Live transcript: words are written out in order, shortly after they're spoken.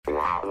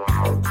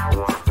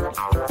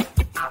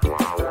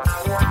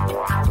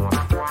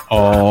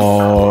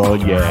Oh,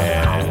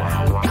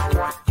 yeah.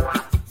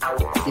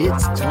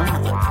 It's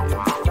time.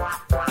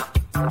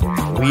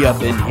 We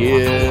up in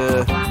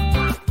here.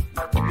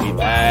 We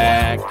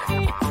back.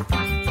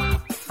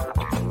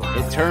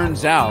 It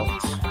turns out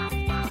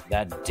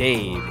that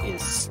Dave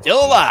is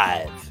still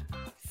alive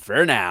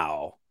for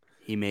now.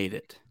 He made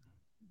it.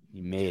 He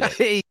made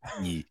it.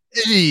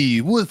 Hey,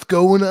 what's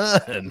going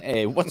on?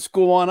 Hey, what's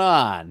going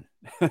on?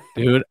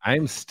 Dude,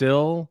 I'm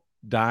still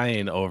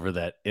dying over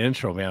that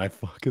intro, man. I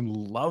fucking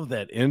love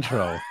that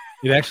intro.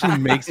 It actually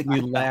makes me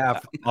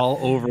laugh all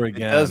over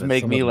again. It does at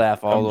make some me of the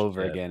laugh all dumb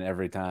over shit. again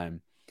every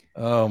time.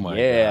 Oh my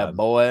Yeah, god.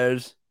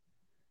 boys.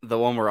 The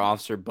one where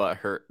Officer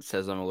Butthurt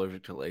says I'm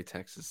allergic to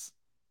latex is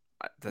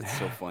that's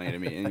so funny to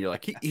me. And you're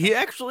like, he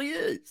actually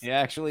is. He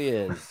actually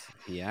is.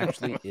 He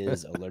actually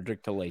is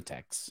allergic to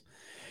latex.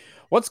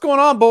 What's going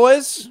on,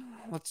 boys?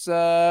 Let's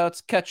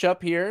catch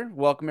up here.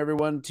 Welcome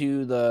everyone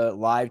to the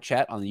live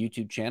chat on the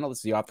YouTube channel. This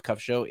is the Off the Cuff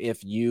Show.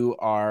 If you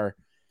are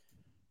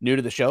new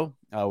to the show,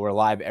 we're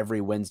live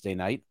every Wednesday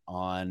night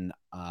on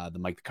the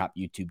Mike the Cop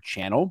YouTube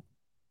channel,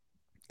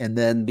 and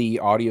then the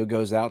audio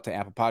goes out to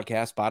Apple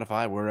Podcasts,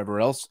 Spotify, wherever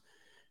else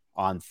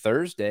on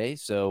Thursday.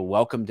 So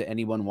welcome to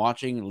anyone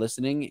watching and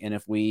listening. And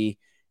if we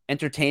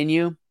entertain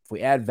you, if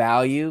we add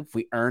value, if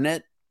we earn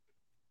it,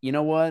 you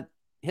know what?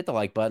 Hit the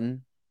like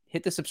button,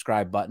 hit the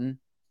subscribe button,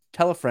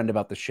 tell a friend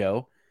about the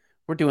show.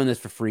 We're doing this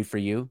for free for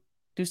you.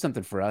 Do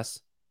something for us.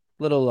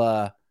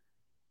 Little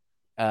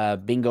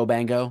bingo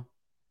bango,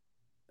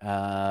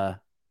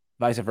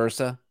 vice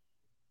versa,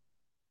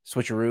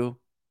 switcheroo,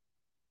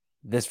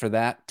 this for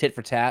that, tit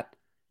for tat.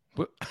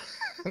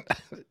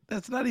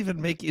 That's not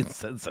even making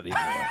sense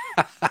anymore.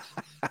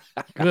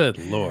 Good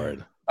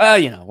Lord.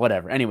 Well,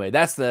 whatever. Anyway,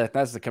 that's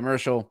the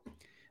commercial.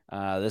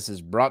 This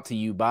is brought to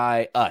you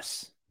by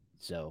us.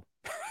 So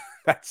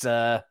that's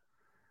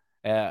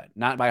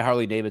not by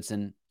Harley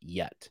Davidson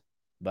yet,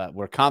 but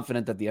we're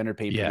confident that the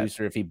underpaid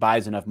producer, if he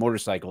buys enough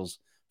motorcycles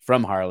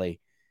from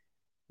Harley,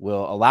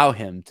 will allow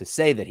him to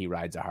say that he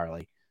rides a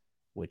Harley,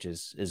 which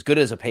is as good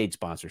as a paid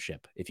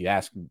sponsorship. If you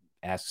ask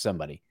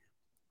somebody,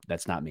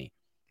 that's not me.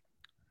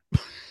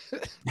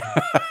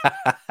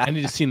 I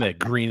need to see that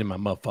green in my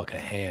motherfucking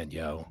hand,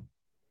 yo.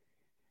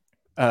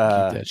 Keep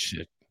that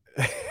shit.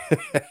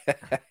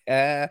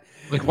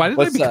 Like, why did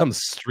I become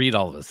street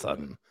all of a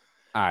sudden?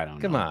 I don't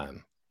know. Come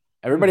on.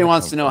 Everybody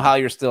wants to know how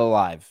you're still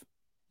alive.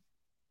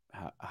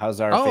 How's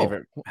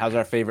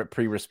our favorite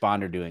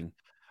pre-responder doing?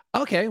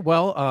 Okay,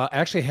 well, I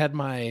actually had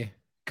my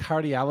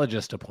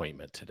cardiologist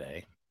appointment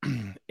today,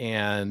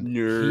 and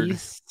he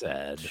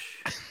said,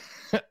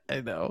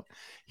 I know,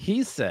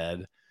 he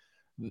said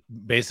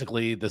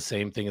basically the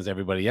same thing as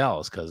everybody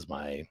else, because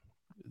my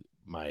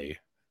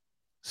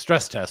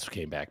stress test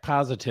came back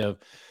positive.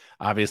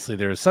 Obviously,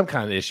 there's some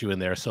kind of issue in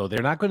there, so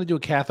they're not going to do a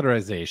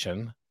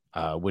catheterization,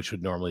 which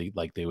would normally,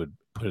 like, they would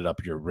put it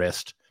up your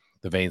wrist,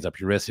 the veins up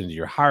your wrist into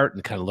your heart,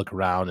 and kind of look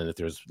around, and if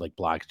there's like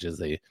blockages,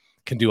 they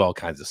can do all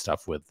kinds of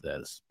stuff with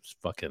this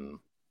fucking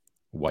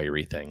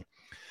wiry thing.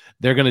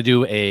 They're going to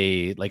do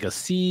a CT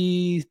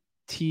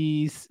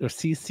or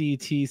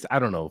CCT, I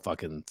don't know,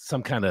 fucking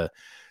some kind of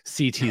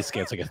CT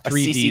scan. It's like a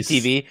 3D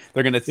CCTV.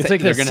 They're gonna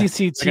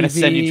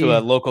send you to a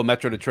local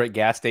Metro Detroit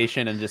gas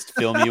station and just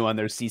film you on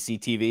their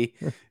CCTV.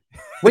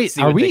 Wait,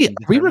 are we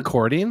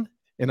recording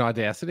in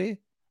Audacity?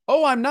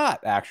 Oh, I'm not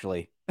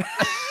actually.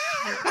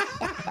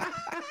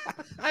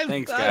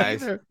 Thanks,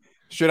 guys.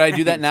 Should I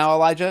do that now,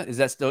 Elijah? Is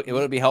that still?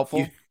 Would it be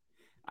helpful?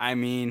 I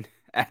mean,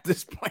 at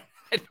this point,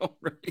 I don't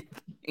really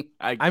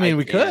think.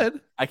 We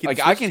could. I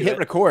can hit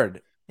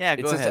record. Yeah,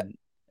 go ahead.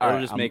 It'll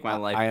just make my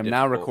life. I am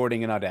now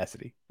recording in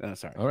Audacity. Oh,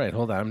 sorry. All right,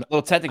 hold on. A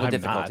little technical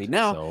difficulty.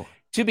 Now,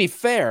 to be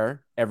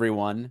fair,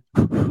 everyone,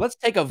 let's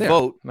take a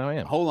vote. Now I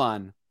am. Hold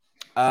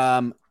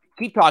on.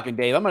 Keep talking,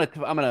 Dave. I'm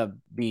gonna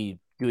be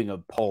doing a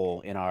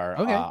poll in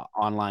our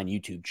online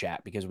YouTube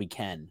chat because we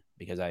can.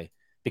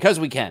 Because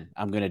we can.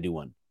 I'm gonna do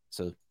one.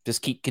 So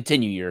just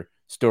continue your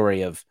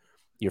story of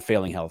your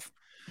failing health.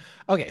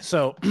 Okay,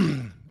 so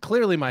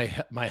clearly my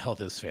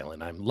health is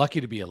failing. I'm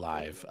lucky to be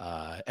alive.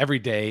 Every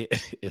day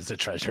is a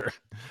treasure.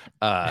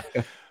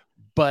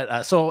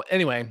 So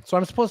anyway, so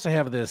I'm supposed to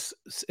have this.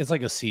 It's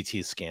like a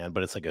CT scan,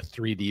 but it's like a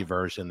 3D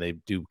version. They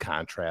do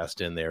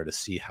contrast in there to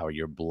see how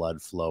your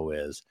blood flow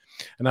is.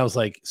 And I was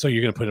like, so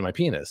you're going to put it in my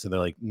penis? And they're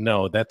like,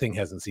 no, that thing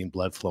hasn't seen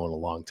blood flow in a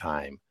long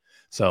time.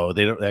 So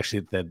they don't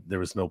actually, there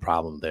was no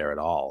problem there at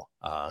all.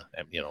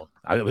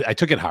 I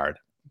took it hard.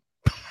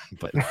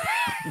 But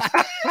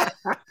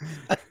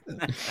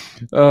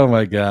oh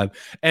my god.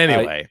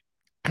 Anyway,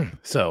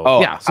 so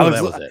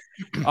that was it.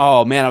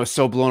 Oh man, I was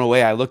so blown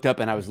away. I looked up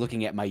and I was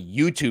looking at my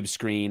YouTube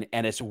screen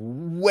and it's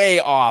way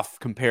off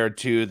compared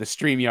to the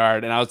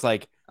StreamYard, and I was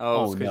like,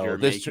 oh no,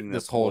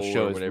 this whole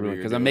show is ruined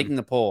because I'm making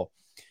the poll.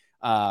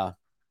 Let's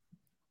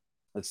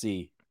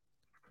see.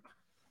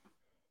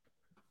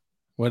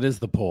 What is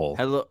the poll?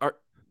 Hello,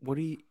 what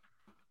are you?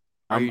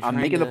 I'm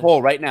making the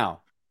poll right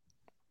now.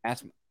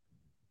 Ask me.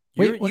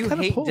 Wait, what You kind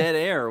of hate poll? dead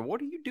air.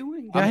 What are you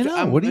doing? Yeah, I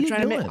know. What are you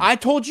trying to doing? I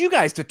told you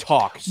guys to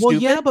talk. Well,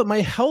 Stupid. yeah, but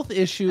my health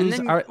issues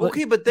then- are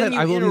okay, but then you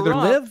I will either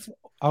interrupt. live.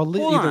 I'll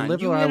Hold either on,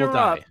 live you or I will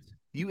die. interrupt.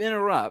 You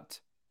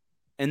interrupt,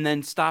 and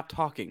then stop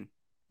talking.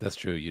 That's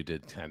true. You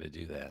did kind of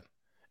do that,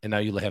 and now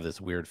you have this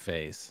weird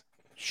face.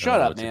 I Shut don't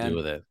know up, what to man. do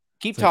with it.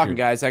 Keep It's like talking, you're-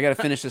 guys. I got to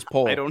finish this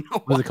poll. I don't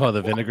know. What's it called?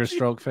 The vinegar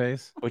stroke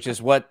face? Which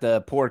is what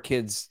the poor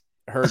kid's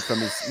heard from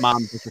his mom,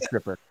 just a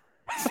stripper.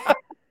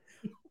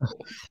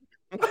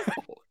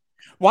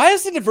 Why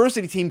is the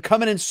diversity team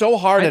coming in so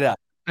hard at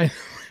us?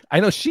 I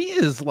know she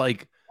is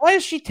like Why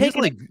is she she's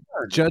taking like it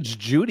hard? Judge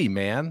Judy,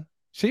 man.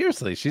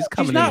 Seriously, she's She's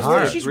coming not in worse.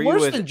 hard. She's Agree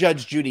worse with- than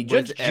Judge Judy. with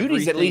Judge Judy's at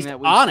everything least that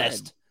we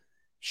honest. said.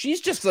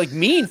 She's just like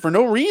mean for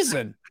no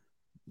reason.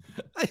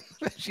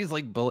 She's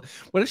like bullet.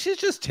 What if she's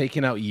just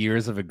taking out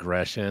years of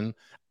aggression,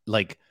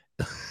 like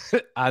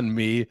on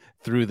me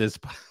through this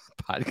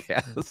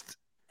podcast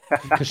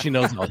because she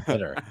knows I'll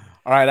hit her.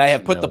 All right, I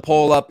have put the No.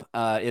 poll up.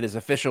 It is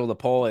official. The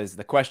poll is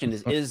the question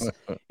is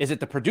it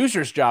the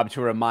producer's job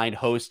to remind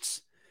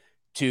hosts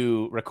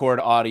to record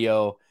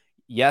audio?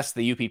 Yes,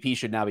 the UPP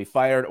should now be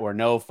fired, or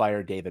no,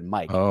 fire Dave and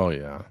Mike. Oh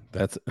yeah,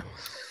 that's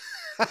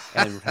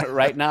And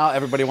right now,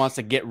 everybody wants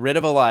to get rid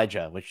of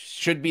Elijah, which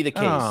should be the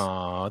case.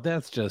 oh,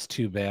 that's just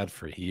too bad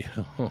for you.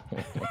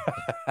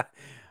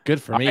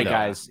 Good for All me, right, though.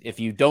 guys. If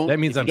you don't, That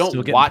means if you I'm don't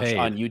still getting watch paid.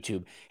 on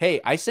YouTube.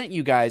 Hey, I sent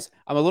you guys.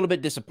 I'm a little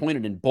bit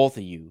disappointed in both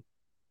of you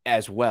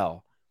as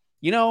well.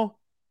 You know,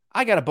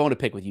 I got a bone to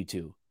pick with you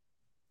two.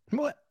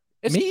 What?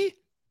 It's- Me?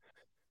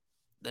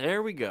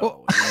 There we go.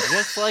 Oh. And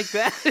just like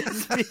that.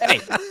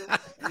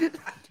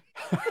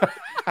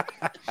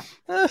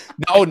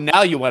 Oh,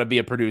 now you want to be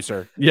a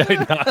producer. Yeah.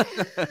 I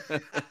know.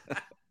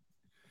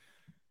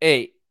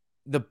 Hey,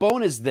 the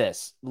bone is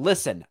this.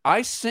 Listen,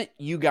 I sent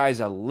you guys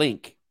a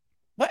link.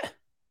 What?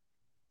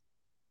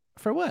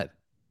 For what?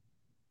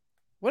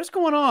 What is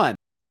going on?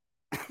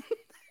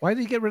 Why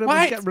did you get rid of?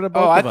 Why? You got rid of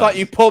both Oh, I of thought us.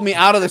 you pulled me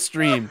out of the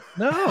stream.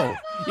 No.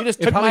 You just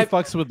It took probably my.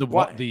 fucks with the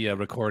What?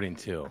 recording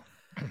too.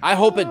 I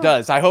hope it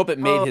does. I hope it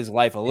made his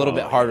life a little Oh,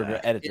 bit harder yeah.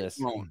 to edit It this.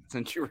 won't.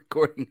 Since you're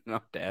recording in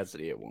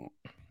Audacity, it won't.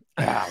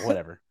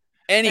 Whatever.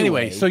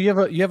 Anyway, so you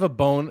have a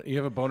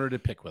boner to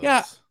pick with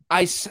Yeah.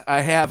 us.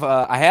 I have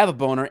a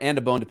boner and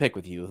a bone to pick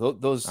with you.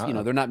 Those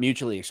Uh-oh. they're not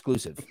mutually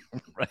exclusive.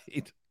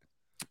 Right.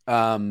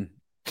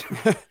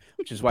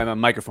 Which is why my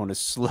microphone is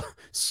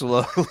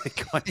slowly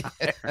going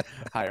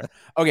higher.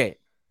 Okay,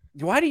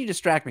 why do you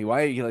distract me?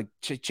 Why are you like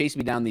chase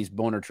me down these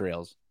boner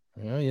trails?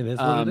 Well, it is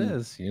what it Um,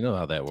 is. You know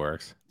how that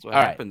works. That's what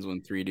All right. happens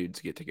when three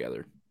dudes get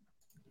together.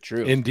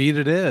 True. Indeed,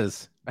 it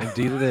is.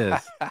 Indeed, it is.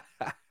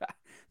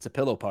 It's a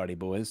pillow party,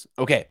 boys.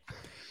 Okay.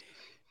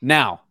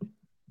 Now,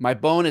 my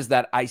bone is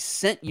that I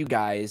sent you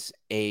guys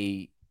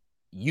a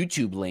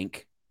YouTube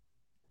link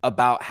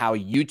about how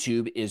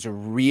YouTube is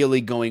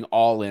really going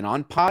all in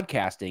on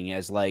podcasting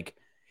as like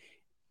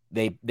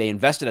they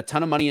invested a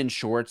ton of money in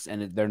shorts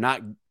and they're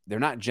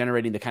not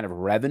generating the kind of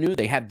revenue.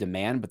 They have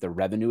demand, but the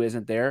revenue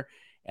isn't there,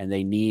 and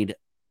they need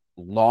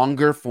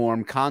longer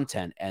form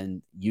content,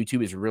 and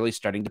YouTube is really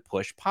starting to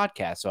push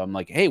podcasts. So I'm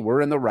like, hey,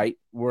 we're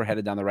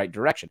headed down the right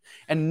direction.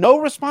 And no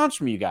response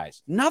from you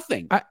guys.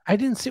 Nothing. I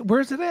didn't see.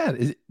 Where's it at?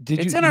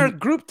 It's in our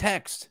group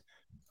text.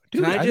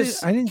 Dude, Can I didn't-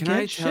 just I didn't can get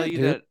I tell shit, you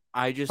dude. that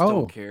I just Oh,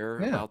 don't care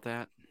yeah. about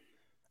that?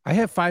 I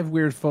have 5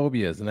 weird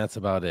phobias, and that's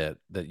about it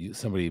that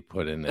somebody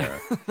put in there.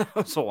 That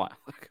was a while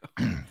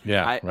ago.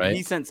 Yeah, right.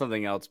 He sent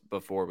something else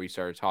before we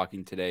started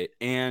talking today,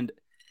 and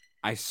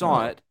I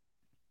saw Oh. it,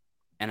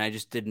 and I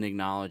just didn't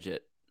acknowledge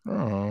it.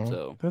 Oh,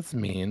 So- that's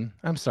mean.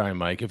 I'm sorry,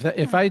 Mike.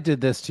 If I did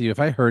this to you, if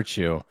I hurt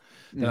you,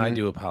 then I Mhm.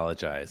 do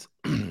apologize.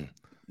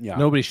 Yeah.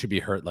 Nobody should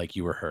be hurt like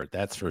you were hurt.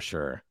 That's for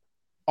sure.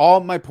 All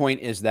my point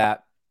is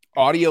that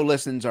audio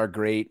listens are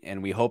great,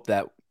 and we hope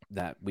that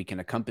we can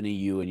accompany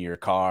you in your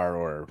car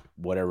or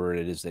whatever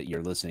it is that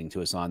you're listening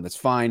to us on. That's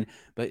fine,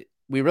 but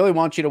we really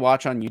want you to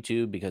watch on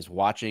YouTube because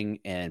watching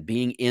and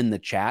being in the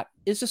chat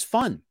is just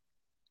fun.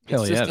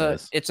 Hell yeah, it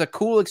is. It's a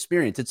cool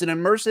experience. It's an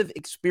immersive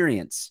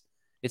experience.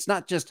 It's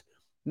not just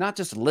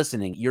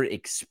listening, you're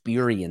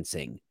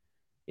experiencing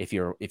if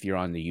you're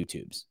on the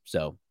YouTubes.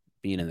 So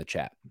being in the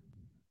chat.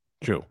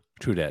 True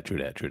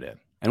that.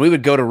 And we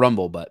would go to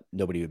Rumble, but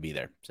nobody would be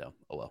there. So,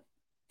 oh well.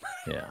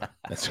 Yeah.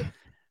 That's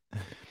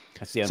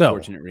That's the So-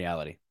 unfortunate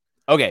reality.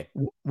 Okay.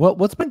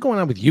 what's been going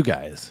on with you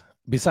guys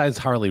besides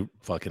Harley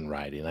fucking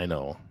riding? I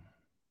know.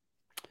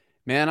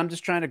 Man, I'm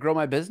just trying to grow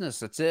my business.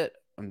 That's it.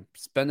 I'm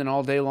spending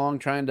all day long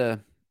trying to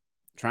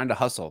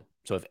hustle.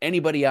 So if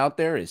anybody out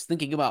there is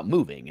thinking about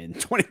moving in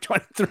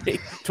 2023,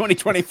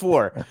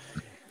 2024,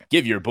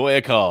 give your boy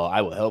a call.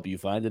 I will help you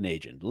find an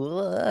agent.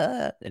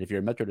 And if you're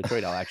in Metro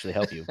Detroit, I'll actually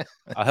help you.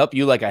 I'll help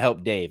you like I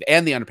helped Dave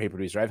and the underpaid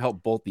producer. I've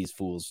helped both these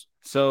fools.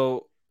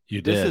 So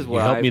You This did. is You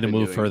what helped I've me to been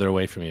move doing. further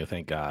away from you.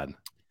 Thank God.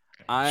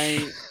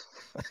 I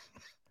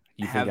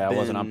You Have think I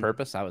wasn't on been-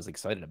 purpose? I was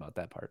excited about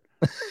that part.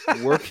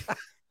 work.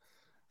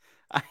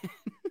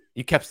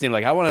 You kept saying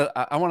like, I want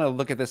to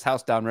look at this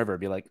house downriver.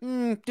 Be like,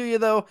 do you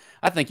though?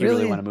 I think you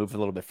really Really? want to move a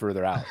little bit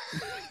further out.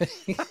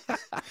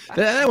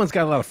 That one's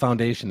got a lot of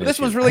foundation. This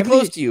one's issues. really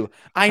close to you.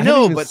 I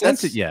know, but that's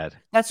that's it yet.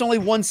 That's only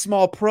one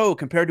small pro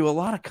compared to a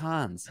lot of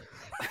cons.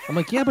 I'm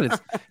like, yeah, but it's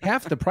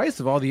half the price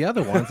of all the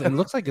other ones, and it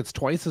looks like it's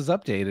twice as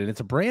updated. It's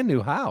a brand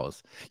new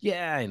house.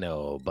 Yeah, I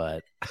know,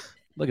 but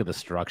look at the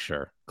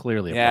structure.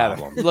 Clearly a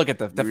problem. Look at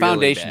the Really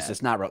foundation's bad.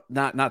 just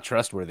not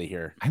trustworthy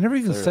here. I never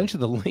even Clearly. sent you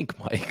the link,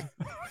 Mike.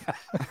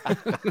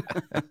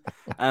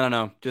 I don't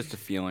know, just a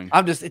feeling.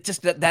 It's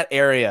just that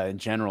area in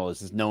general is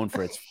just known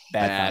for its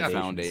bad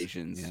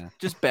foundations. Yeah.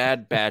 Just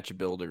bad batch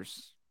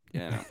builders.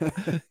 Yeah.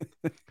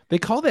 They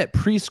call that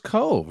Priest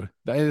Cove.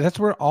 That's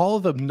where all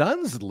the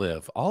nuns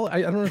live.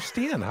 I don't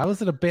understand. How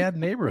is it a bad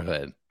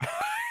neighborhood?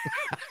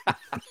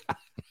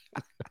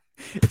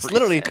 It's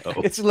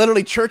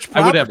literally church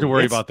property. I would have to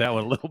worry about that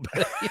one a little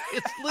bit.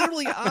 It's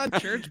literally on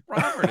church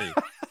property.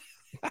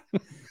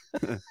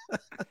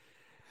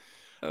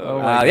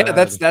 Yeah,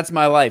 that's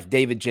my life.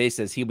 David J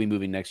says he'll be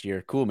moving next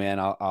year. Cool, man.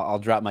 I'll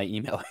drop my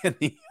email in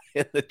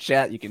the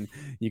chat. You can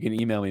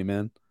email me,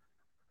 man.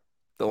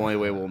 The only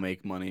way we'll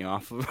make money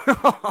off of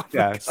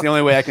Yeah, it's the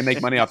only way I can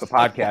make money off the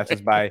podcast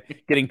is by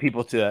getting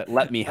people to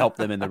let me help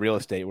them in the real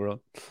estate world.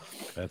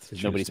 That's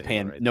nobody's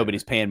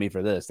paying me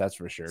for this. That's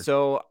for sure.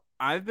 So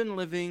I've been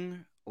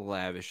living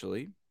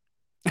lavishly.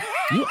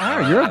 You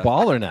are. You're a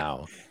baller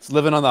now. It's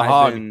living on the I've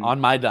hog been on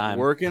my dime.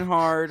 Working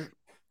hard,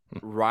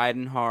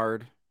 riding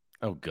hard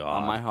Oh God.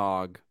 on my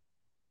hog.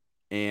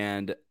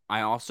 And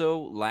I also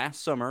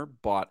last summer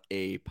bought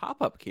a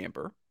pop-up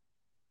camper.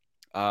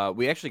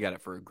 We actually got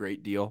it for a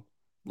great deal,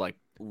 like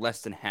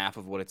less than half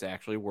of what it's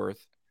actually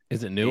worth.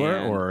 Is it newer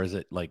And or is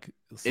it like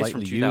It's from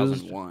slightly used?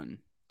 2001.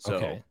 So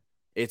Okay.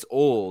 it's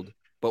old,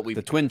 but we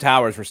The Twin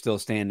Towers were still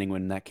standing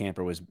when that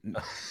camper was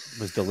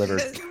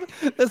delivered.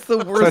 That's the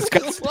worst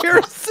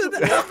comparison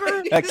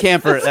ever.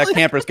 That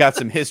camper's got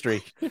some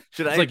history.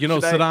 should It's like,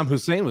 Saddam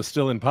Hussein was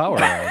still in power.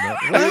 Is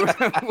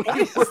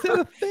that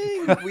a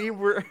thing? we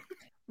were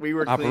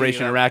cleaning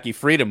Operation it up. Iraqi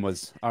Freedom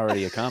was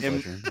already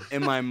accomplished.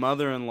 And my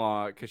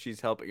mother-in-law, because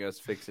she's helping us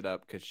fix it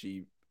up, because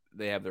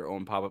they have their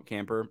own pop-up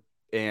camper,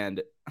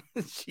 and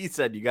she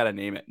said, "You got to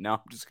name it." Now I'm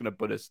just gonna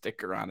put a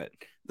sticker on it,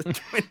 the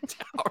Twin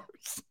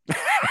Towers.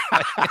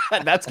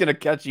 That's gonna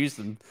catch you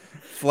some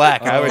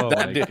flack.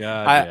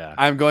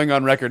 I'm going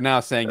on record now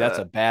saying that's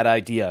a bad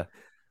idea.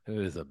 It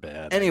is a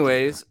bad.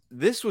 Anyways,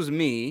 this was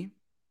me,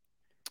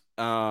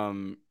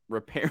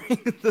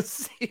 repairing the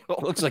seal.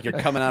 It looks like you're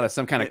coming out of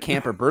some kind of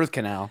camper birth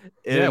canal.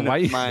 Yeah, in why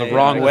you- my the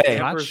wrong way.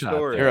 camper Hot shot.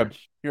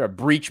 storage. You're a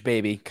breech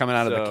baby coming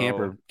out of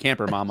the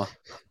camper mama.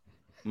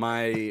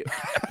 My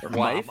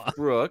wife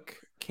Brooke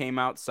came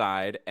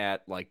outside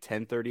at like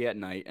 10:30 at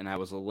night, and I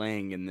was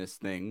laying in this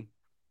thing,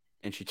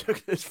 and she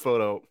took this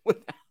photo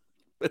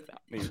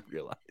without me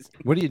realizing.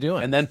 What are you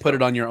doing? And then put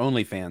it on your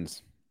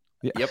OnlyFans.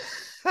 Yep,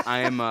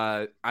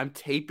 I'm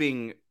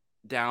taping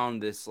down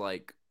this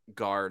like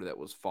guard that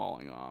was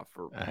falling off,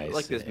 or I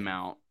like this see.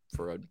 mount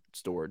for a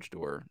storage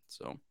door.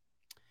 So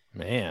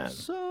Man,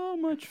 so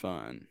much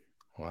fun.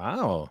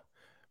 wow.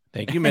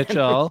 Thank you,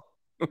 Mitchell.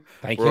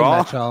 Thank We're you, all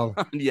Mitchell.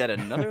 on yet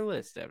another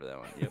list after that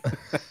one.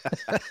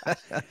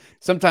 Yep.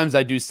 Sometimes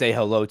I do say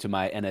hello to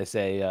my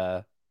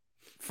NSA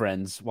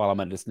friends while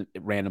I'm just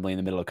randomly in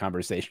the middle of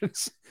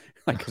conversations,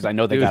 because I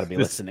know they Dude, got to be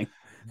listening.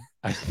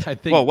 I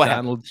think Well, what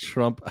Donald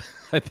Trump.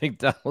 I think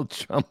Donald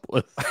Trump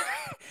was.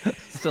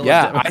 Still a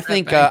Yeah,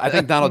 Democrat. I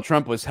think Donald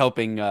Trump was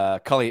helping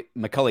Macaulay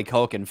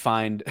Culkin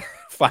find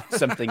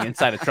something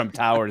inside of Trump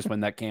Towers when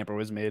that camper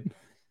was made.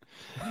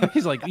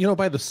 He's like,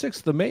 by the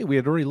 6th of May, we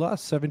had already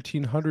lost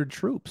 1,700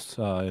 troops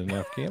in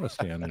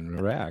Afghanistan and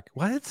Iraq.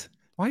 What?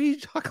 Why do you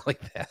talk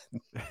like that?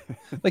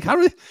 Like,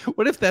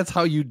 what if that's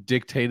how you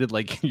dictated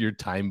like your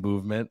time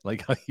movement,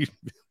 like how you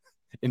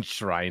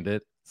enshrined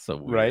it? So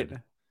weird. Right.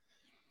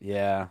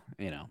 Yeah,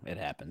 it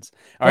happens.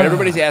 All right,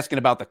 everybody's asking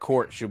about the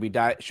court. Should we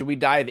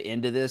dive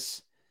into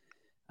this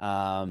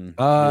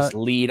this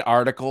lead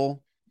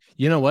article?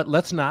 You know what?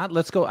 Let's not.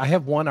 Let's go. I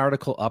have one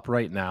article up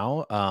right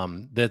now.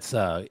 That's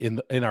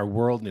in our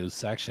world news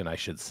section, I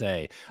should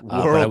say.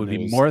 But I would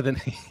be more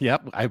than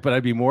but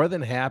I'd be more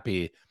than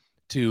happy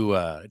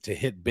to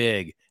hit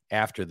big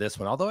after this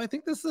one. Although I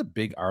think this is a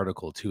big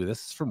article too.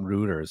 This is from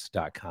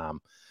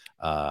Reuters.com.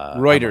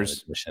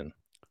 Reuters.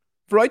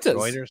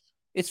 Reuters.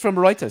 It's from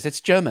Reuters. It's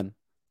German.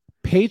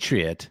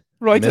 Patriot.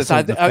 Reuters.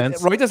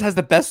 Reuters has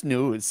the best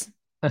news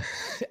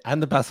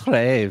and the best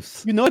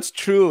raves. It's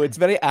true. It's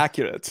very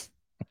accurate.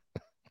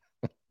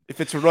 If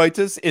it's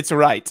Reuters, it's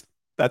right.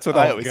 That's what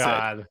I always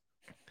say.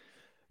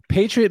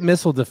 Patriot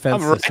missile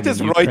defense system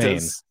in Ukraine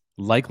Reuters.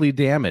 likely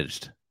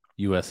damaged,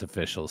 U.S.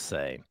 officials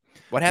say.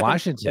 What happened?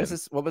 Washington.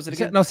 What was it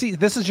again? No, see,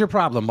 this is your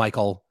problem,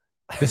 Michael.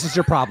 This is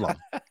your problem.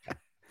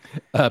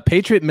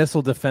 Patriot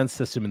missile defense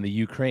system in the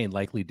Ukraine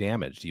likely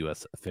damaged,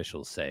 U.S.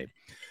 officials say.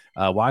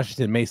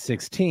 Washington, May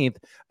 16th,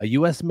 a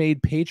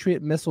U.S.-made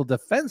Patriot missile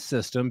defense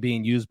system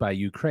being used by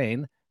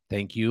Ukraine.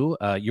 Thank you.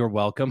 You're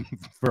welcome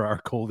for our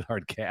cold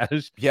hard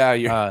cash. Yeah,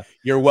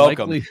 you're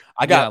welcome.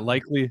 I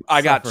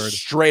got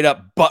straight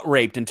up butt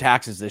raped in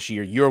taxes this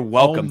year. You're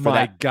welcome for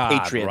that God,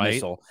 Patriot right?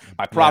 missile.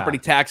 My property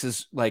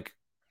taxes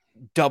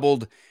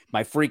doubled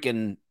my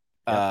freaking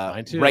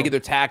mine too. regular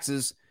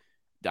taxes.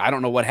 I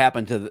don't know what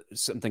happened to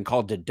something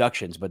called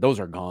deductions, but those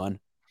are gone.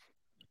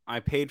 I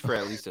paid for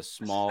at least a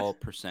small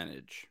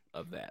percentage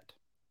of that.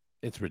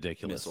 It's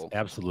ridiculous. Missile.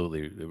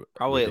 Absolutely.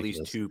 Probably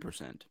ridiculous. at least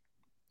 2%.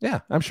 Yeah,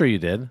 I'm sure you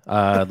did.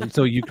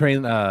 So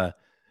Ukraine, a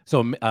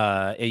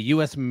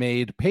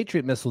U.S.-made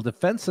Patriot missile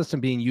defense system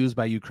being used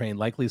by Ukraine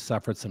likely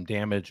suffered some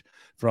damage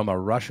from a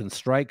Russian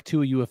strike,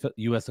 two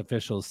U.S.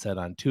 officials said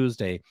on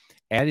Tuesday,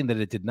 adding that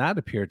it did not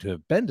appear to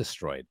have been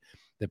destroyed.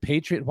 The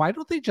Patriot, why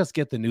don't they just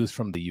get the news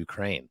from the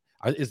Ukraine?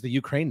 Is the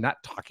Ukraine not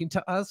talking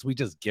to us? We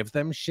just give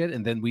them shit,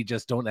 and then we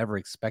just don't ever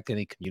expect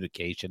any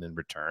communication in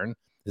return.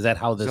 Is that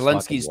how this?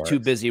 Zelensky's too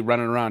busy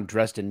running around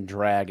dressed in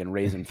drag and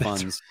raising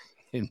funds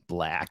in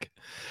black.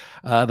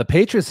 The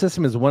Patriot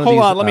system is one of these.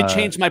 Hold on, let me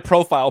change my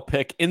profile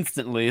pic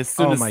instantly as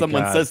soon as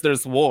someone says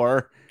there's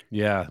war.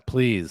 Yeah,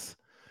 please.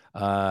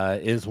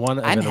 Is one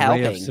of an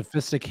array of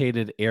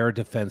sophisticated air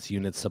defense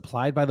units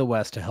supplied by the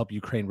West to help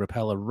Ukraine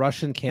repel a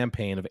Russian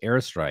campaign of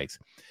airstrikes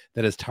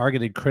that has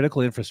targeted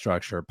critical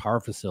infrastructure, power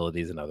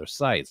facilities, and other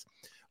sites.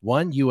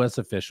 One U.S.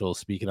 official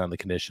speaking on the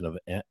condition of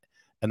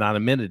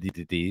anonymity.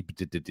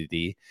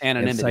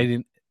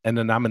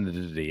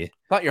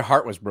 Thought your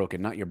heart was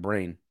broken, not your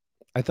brain.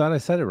 I thought I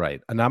said it right.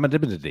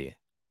 Anonymity.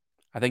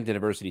 I think the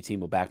diversity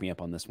team will back me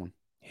up on this one.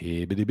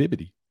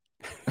 Hibbity-bibbity.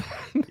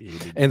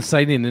 And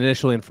citing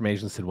initial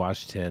information, said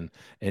Washington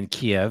and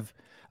Kiev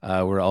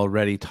were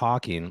already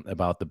talking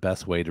about the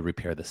best way to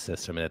repair the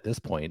system. And at this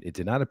point, it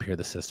did not appear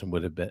the system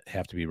would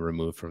have to be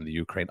removed from the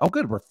Ukraine. Oh,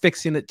 good. We're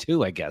fixing it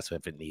too, I guess,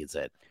 if it needs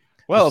it.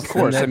 Well, of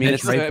course. I mean,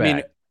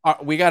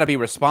 we got to be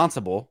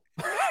responsible.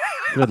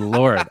 Good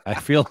Lord. I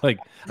feel like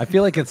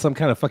it's some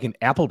kind of fucking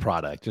Apple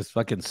product. Just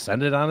fucking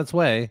send it on its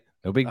way.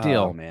 No big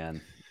deal. Oh, man.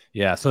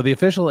 Yeah. So the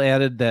official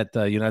added that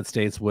the United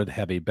States would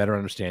have a better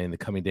understanding in the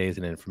coming days,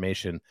 and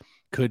information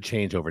could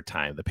change over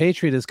time. The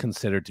Patriot is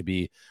considered to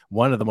be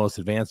one of the most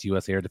advanced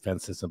U.S. air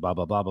defense systems, blah,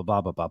 blah, blah, blah,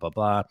 blah, blah, blah,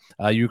 blah.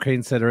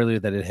 Ukraine said earlier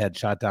that it had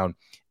shot down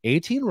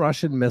 18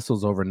 Russian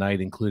missiles overnight,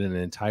 including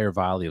an entire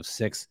volley of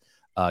 6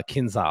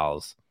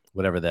 Kinzhals,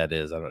 whatever that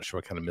is. I'm not sure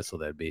what kind of missile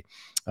that'd be,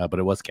 but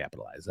it was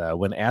capitalized.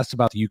 When asked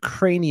about the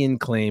Ukrainian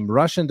claim,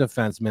 Russian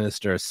Defense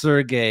Minister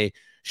Sergei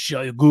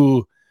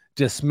Shoigu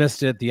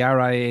dismissed it. The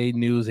RIA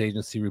news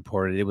agency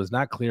reported it was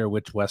not clear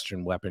which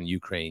Western weapon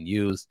Ukraine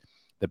used.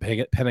 The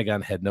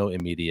Pentagon had no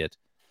immediate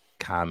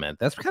comment.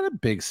 That's kind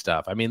of big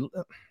stuff. I mean,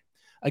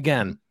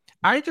 again,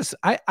 I've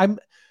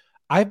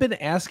been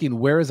asking,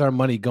 where is our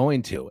money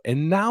going to?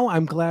 And now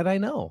I'm glad I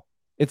know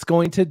it's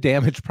going to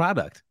damaged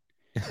product.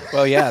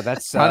 Well, yeah,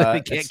 that's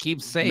they can't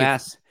keep safe.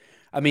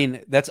 I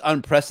mean, that's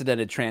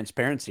unprecedented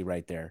transparency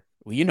right there.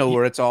 Well, you know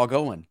where it's all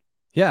going.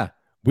 Yeah,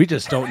 we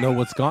just don't know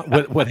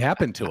what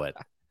happened to it.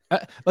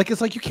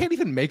 It's like you can't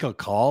even make a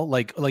call,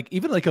 like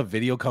even like a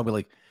video call, be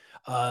like,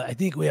 I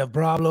think we have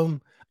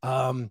problem.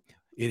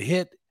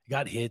 It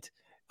got hit.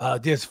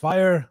 There's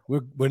fire.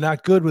 We're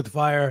not good with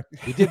fire.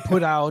 We did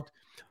put out.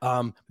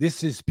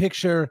 This is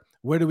picture.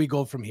 Where do we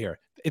go from here?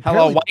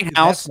 Hello, White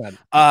House.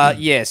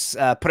 Yes,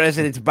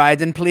 President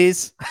Biden,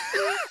 please.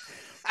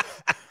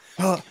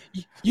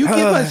 You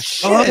give us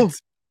shit.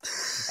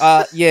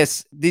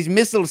 Yes, this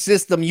missile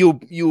system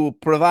you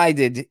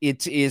provided,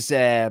 it is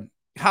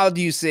how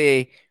do you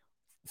say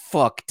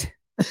fucked?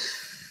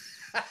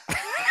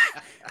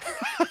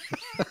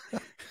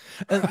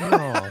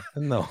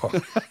 No.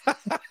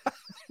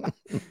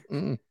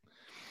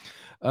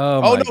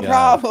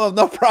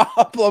 No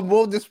problem.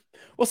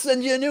 We'll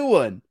send you a new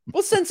one.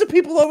 We'll send some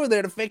people over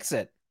there to fix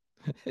it.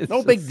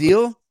 No big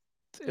deal.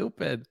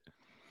 Stupid.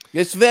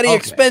 It's very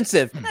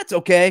expensive. That's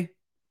okay.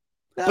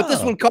 No. But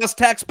this will cost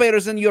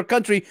taxpayers in your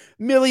country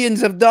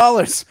millions of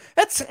dollars.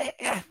 That's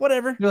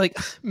whatever. You're like,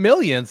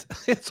 millions?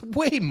 It's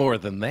way more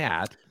than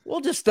that.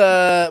 We'll just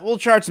we'll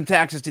charge some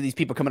taxes to these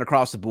people coming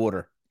across the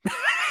border.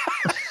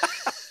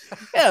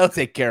 Yeah, I'll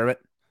take care of it.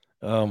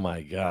 Oh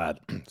my God.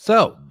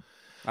 So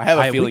I have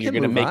a feeling you're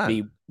going to make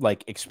me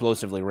like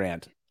explosively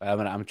rant.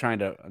 I'm trying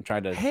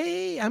to.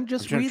 Hey, I'm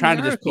just trying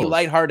to just be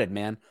lighthearted,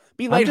 man.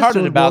 Be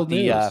lighthearted about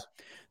the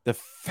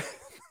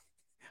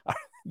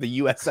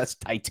USS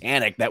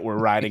Titanic that we're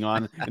riding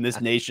on in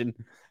this nation.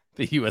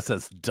 The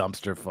USS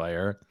Dumpster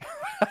Fire.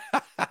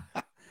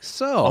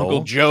 So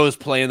Uncle Joe's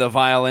playing the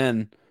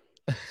violin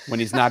when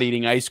he's not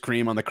eating ice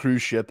cream on the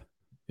cruise ship.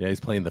 Yeah, he's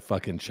playing the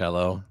fucking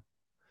cello.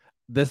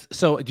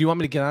 So do you want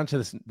me to get on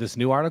to this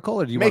new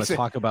article, or do you want to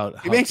talk about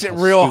how it makes it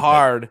real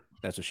hard?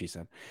 That's what she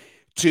said.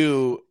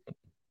 To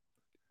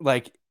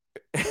like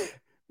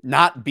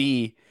not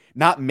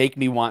make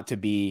me want to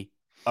be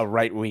a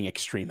right-wing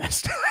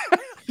extremist.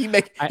 he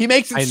makes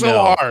it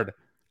so hard.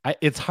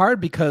 It's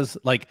hard because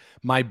like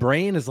my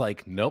brain is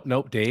like,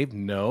 nope, Dave,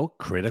 no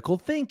critical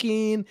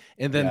thinking.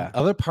 And then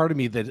other part of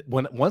me that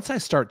once I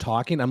start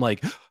talking, I'm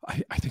like,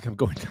 I think I'm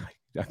going to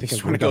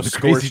go the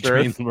crazy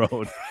train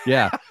road.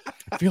 Yeah.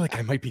 I feel like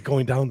I might be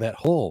going down that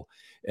hole.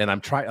 and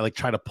I'm trying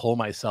to pull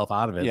myself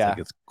out of it. It's Yeah. like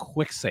it's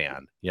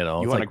quicksand, you know.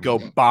 You It's want like, to go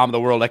bomb the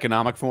World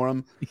Economic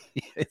Forum?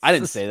 it's I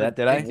didn't just say that,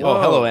 did I? ridiculous.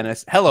 Oh, hello,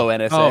 Hello,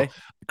 NSA. Oh,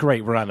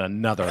 great, we're on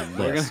another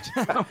We're list.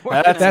 gonna,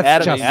 That's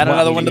add- just add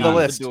another what one we to the need.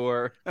 list.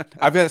 Door.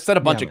 I've said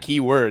a bunch Damn of it. key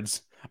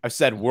words. I've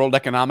said World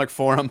Economic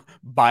Forum,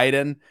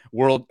 Biden,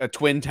 World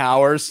Twin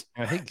Towers,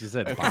 I think you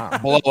said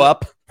bomb. blow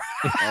up.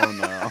 Oh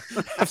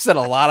no. I've said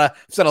a lot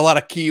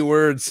of key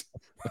words.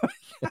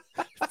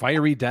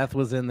 Fiery death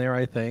was in there,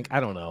 I think. I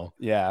don't know.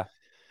 Yeah.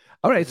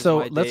 All right, This is so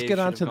why let's Dave get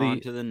on should have to gone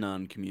to the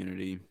nun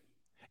community.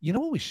 You know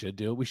what we should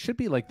do? We should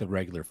be like the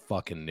regular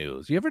fucking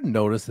news. You ever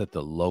notice that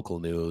the local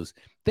news,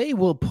 they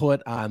will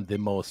put on the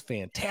most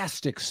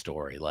fantastic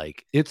story?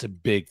 Like it's a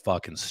big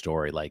fucking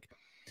story. Like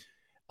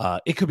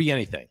it could be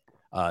anything.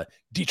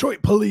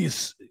 Detroit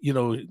police,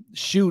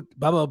 shoot,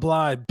 blah, blah,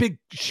 blah, big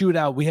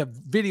shootout. We have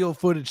video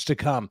footage to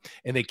come.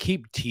 And they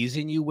keep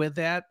teasing you with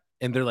that.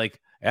 And they're like,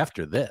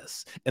 after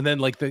this. And then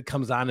like that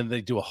comes on and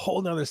they do a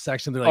whole nother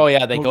section. They're like, Oh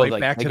yeah, they go right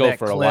like back they to go that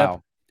for a clip.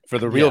 while for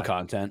the real Yeah.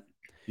 content.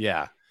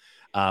 Yeah.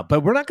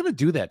 But we're not going to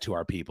do that to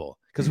our people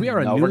because we are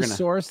a No, we're news gonna-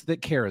 source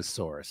that cares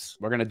source.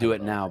 We're gonna do I it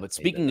don't know. now. But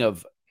speaking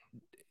of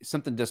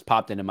something just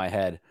popped into my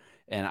head,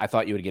 and I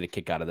thought you would get a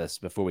kick out of this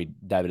before we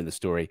dive into the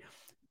story.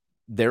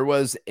 There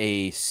was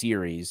a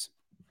series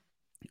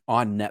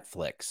on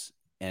Netflix,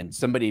 and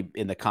somebody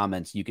in the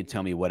comments, you can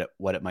tell me what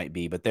it might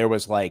be, but there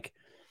was like,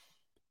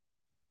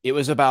 it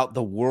was about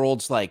the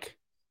world's like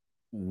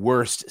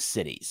worst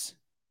cities,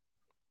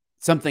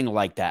 something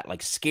like that,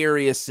 like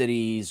scariest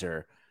cities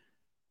or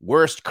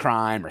worst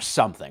crime or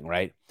something,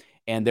 right?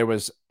 And there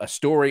was a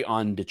story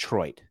on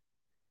Detroit,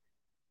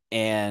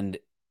 and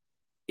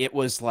it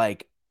was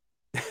like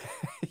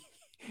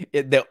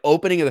the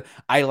opening of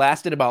I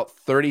lasted about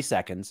 30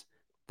 seconds.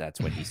 That's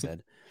what he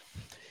said.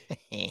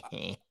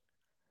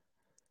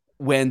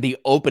 When the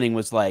opening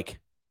was like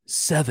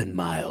 7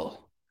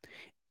 Mile,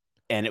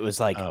 and it was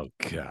like, Oh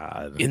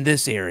God. in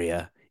this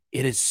area,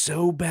 it is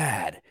so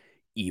bad,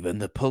 even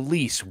the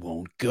police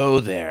won't go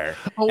there.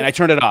 Oh. And I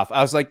turned it off.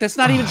 I was like, that's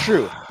not even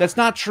true. That's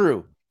not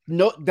true.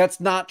 No, that's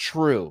not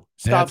true.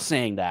 Stop That's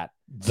saying that.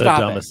 the Stop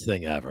dumbest it.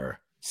 thing ever.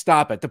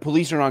 Stop it. The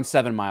police are on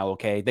 7 Mile,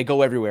 okay? They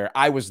go everywhere.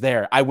 I was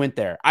there. I went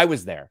there. I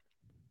was there.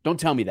 Don't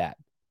tell me that.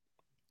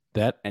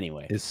 That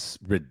Anyway, is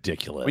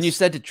ridiculous. when you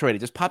said Detroit, it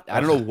just popped.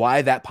 I don't know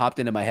why that popped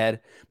into my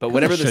head, but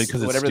whatever should,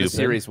 'cause it's whatever the stupid.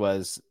 series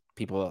was,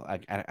 people, I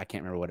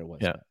can't remember what it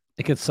was. Yeah.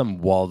 Like it's some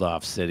walled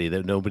off city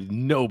that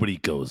nobody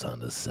goes on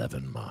the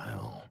 7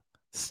 Mile.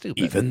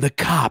 Stupid. Even the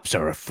cops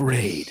are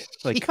afraid.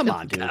 Like, come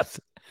on, dude. Cops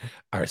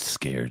are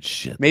scared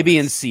shit. Maybe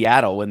in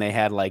Seattle when they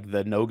had like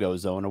the no-go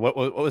zone, or what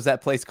was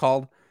that place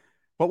called?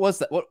 What was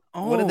that? What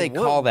did they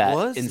what call that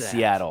was in that?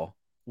 Seattle?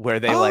 Where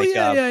they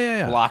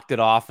yeah. blocked it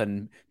off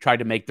and tried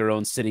to make their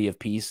own city of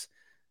peace.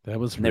 That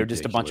was And they were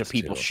just a bunch of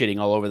people too. shitting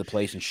all over the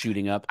place and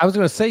shooting up. I was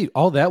going to say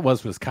all that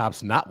was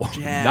cops not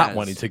Jazz.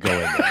 wanting to go in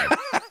there.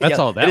 That's Yeah,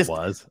 all they that just-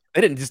 was.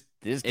 They just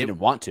didn't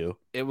want to.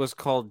 It was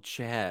called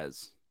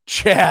Chaz.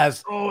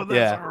 Chaz, Oh,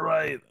 Yeah.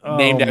 right.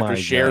 named after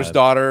Cher's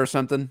daughter or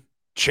something.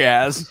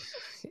 Chaz.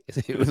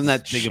 It Wasn't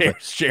that as big of a-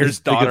 Cher's as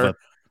big of daughter, a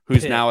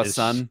who's pit now a as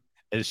son?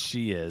 as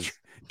she is.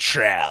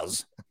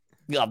 Chaz.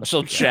 I'm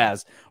so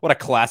Chaz. What a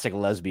classic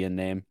lesbian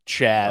name.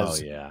 Chaz.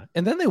 Oh yeah.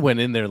 And then they went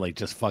in there like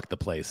just fucked the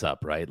place up,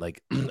 right?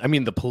 Like I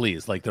mean the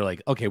police, like they're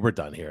like, okay, we're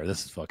done here.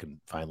 This is fucking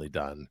finally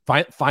done.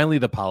 Finally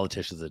the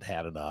politicians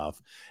had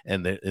enough,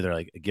 and they're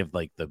like, give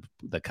like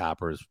the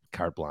coppers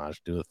carte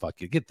blanche, do the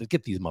fuck you get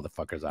these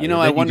motherfuckers out. You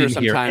know, of here. I Then wonder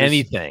didn't hear sometimes-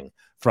 anything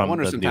from I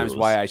wonder the sometimes news.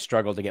 why I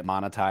struggle to get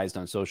monetized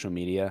on social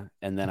media.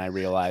 And then I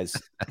realize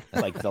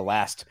like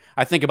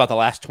I think about the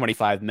last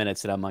 25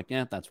 minutes and I'm like,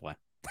 yeah, that's why.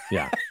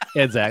 Yeah,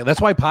 exactly. That's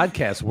why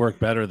podcasts work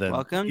better than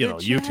Welcome you to know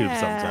YouTube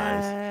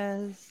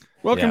sometimes.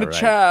 Welcome Yeah, to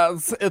right.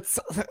 Chaz. It's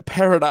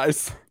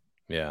paradise.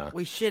 Yeah,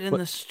 We shit in But-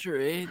 the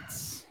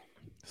streets.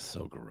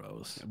 so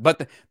gross.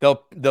 But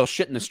they'll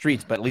shit in the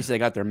streets, but at least they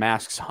got their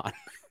masks on.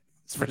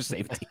 It's for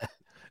safety.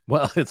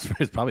 Well, it's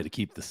probably to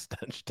keep the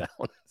stench down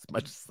as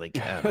much as they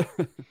can.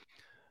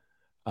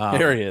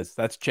 There he is.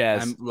 That's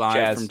Chaz. I'm live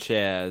Chaz. from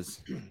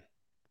Chaz.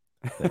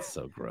 That's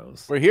so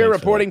gross. We're here Thanks for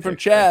reporting that from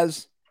picture.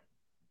 Chaz.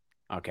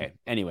 Okay.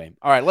 Anyway,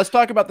 all right. Let's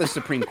talk about the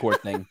Supreme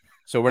Court thing.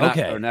 So we're not,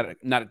 Okay. we're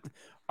not.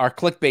 Our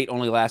clickbait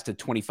only lasted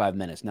 25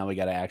 minutes. Now we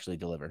got to actually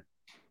deliver.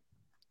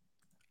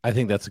 I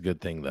think that's a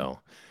good thing, though.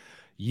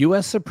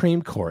 U.S.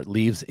 Supreme Court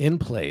leaves in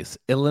place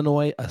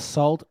Illinois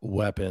assault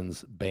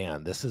weapons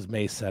ban. This is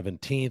May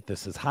 17th.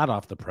 This is hot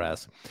off the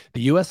press.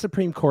 The U.S.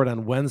 Supreme Court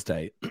on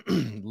Wednesday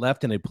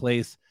left in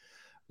place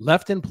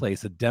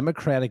a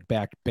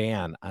Democratic-backed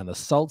ban on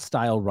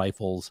assault-style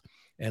rifles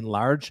and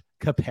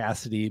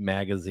large-capacity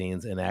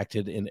magazines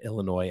enacted in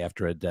Illinois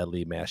after a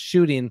deadly mass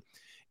shooting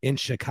in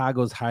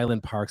Chicago's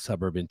Highland Park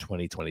suburb in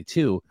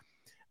 2022.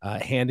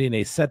 Handing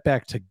a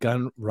setback to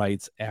gun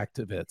rights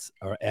activists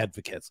or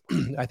advocates.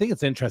 I think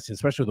it's interesting,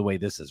 especially the way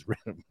this is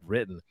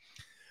written.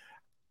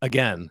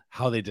 Again,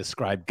 how they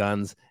describe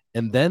guns,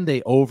 and then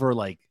they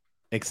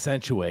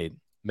accentuate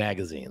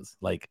magazines.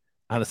 Like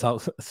on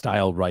assault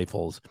style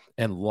rifles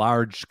and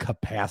large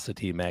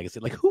capacity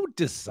magazine. Like, who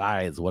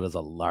decides what is a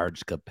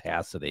large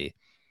capacity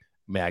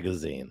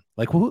magazine?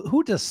 Like,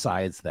 who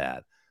decides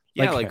that?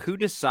 Yeah, like who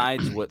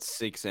decides what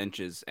 6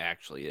 inches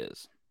actually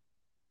is?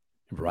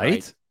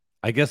 Right?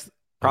 I guess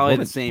probably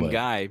the same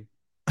guy.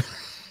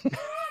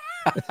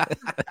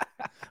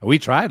 We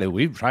tried it.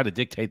 We've tried to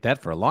dictate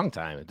that for a long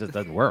time. It just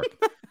doesn't work.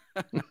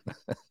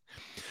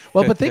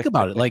 Well, but think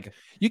about it. Like,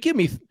 you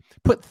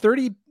put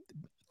 30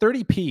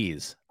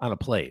 peas on a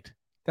plate.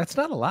 That's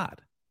not a lot.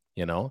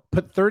 You know,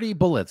 put 30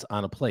 bullets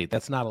on a plate.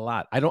 That's not a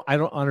lot. I don't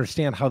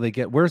understand how they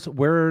get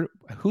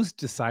who's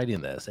deciding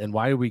this, and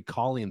why are we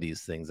calling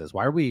these things this?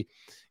 Why are we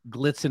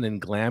glitzing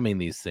and glamming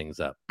these things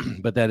up?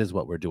 But that is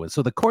what we're doing.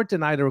 So the court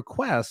denied a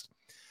request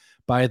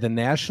by the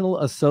National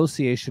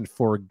Association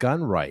for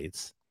Gun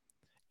Rights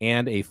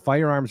and a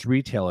firearms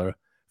retailer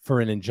for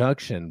an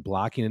injunction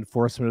blocking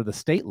enforcement of the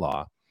state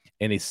law,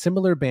 and a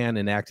similar ban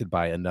enacted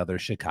by another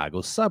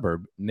Chicago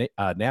suburb,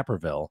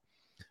 Naperville,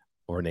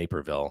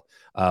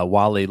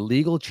 while a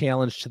legal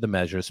challenge to the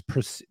measures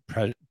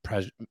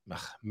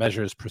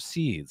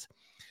proceeds.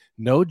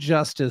 No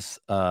justice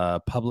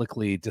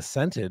publicly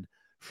dissented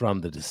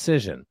from the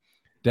decision.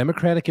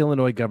 Democratic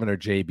Illinois Governor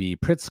J.B.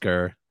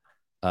 Pritzker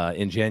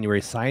in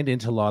January signed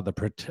into law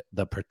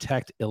the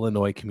Protect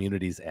Illinois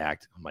Communities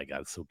Act. Oh my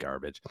God, it's so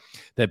garbage.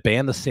 That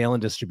banned the sale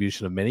and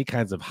distribution of many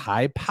kinds of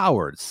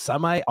high-powered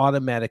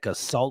semi-automatic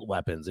assault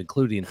weapons,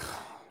 including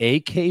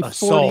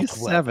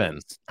AK-47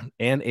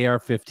 and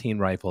AR-15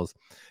 rifles,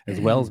 as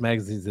well as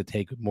magazines that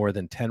take more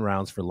than 10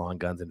 rounds for long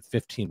guns and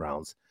 15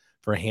 rounds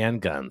for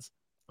handguns.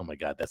 Oh my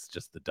God, that's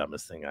just the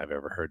dumbest thing I've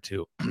ever heard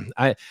too.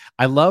 I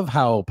love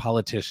how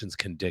politicians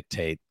can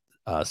dictate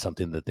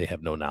something that they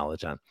have no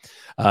knowledge on.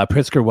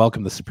 Pritzker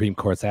welcomed the Supreme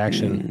Court's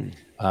action.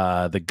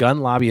 The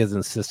gun lobby has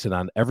insisted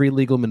on every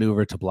legal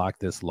maneuver to block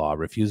this law,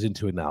 refusing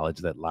to acknowledge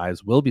that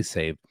lives will be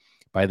saved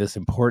by this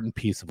important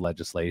piece of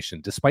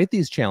legislation. Despite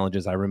these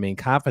challenges, I remain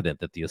confident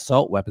that the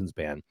assault weapons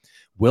ban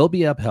will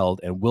be upheld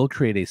and will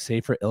create a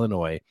safer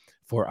Illinois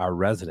for our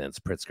residents,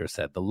 Pritzker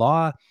said. The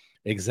law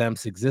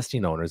exempts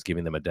existing owners,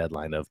 giving them a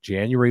deadline of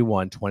January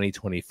 1,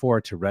 2024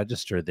 to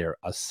register their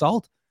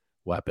assault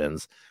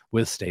weapons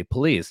with state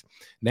police.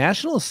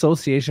 National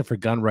Association for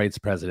Gun Rights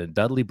President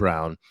Dudley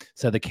Brown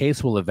said the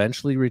case will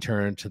eventually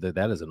return to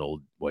that is an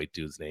old white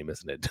dude's name,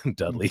 isn't it?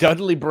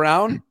 Dudley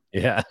Brown?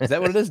 Yeah. Is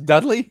that what it is?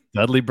 Dudley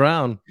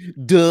Brown.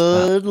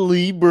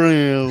 Dudley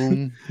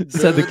Brown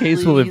said the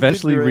case will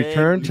eventually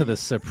return to the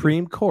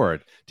Supreme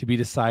Court to be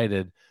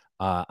decided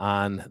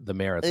on the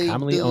merits.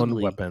 Commonly owned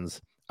weapons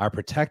are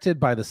protected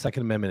by the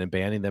Second Amendment, and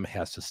banning them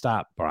has to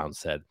stop, Brown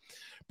said.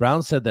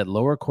 Brown said that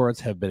lower courts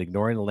have been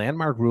ignoring a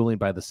landmark ruling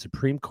by the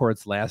Supreme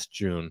Court's last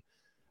June,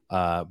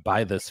 that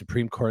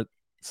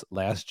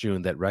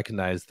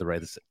recognized the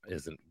right, this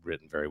isn't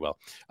written very well,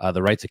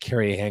 the right to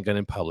carry a handgun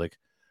in public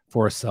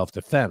for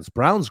self-defense.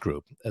 Brown's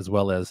group, as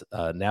well as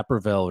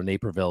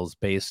Naperville's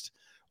based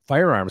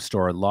firearms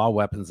store, Law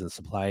Weapons and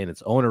Supply, and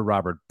its owner,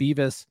 Robert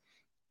Beavis,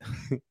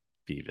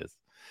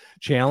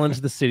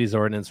 challenged the city's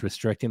ordinance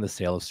restricting the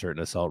sale of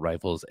certain assault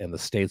rifles and the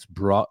state's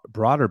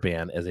broader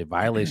ban as a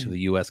violation of the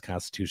U.S.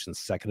 Constitution's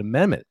Second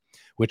Amendment,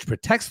 which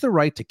protects the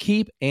right to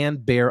keep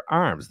and bear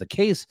arms. The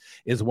case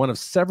is one of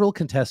several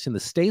contesting the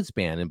state's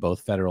ban in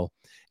both federal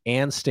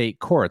and state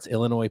courts.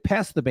 Illinois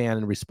passed the ban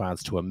in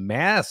response to a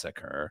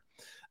massacre.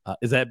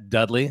 Is that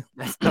Dudley?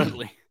 That's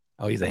Dudley.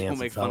 Oh, he's a handsome Don't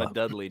make fella. fun of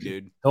Dudley,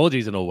 dude. Told you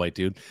he's an old white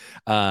dude.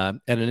 At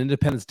an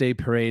Independence Day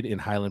parade in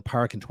Highland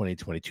Park in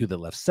 2022 that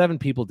left 7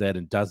 people dead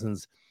and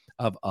dozens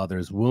of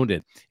others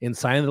wounded. In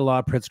signing the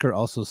law, Pritzker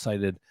also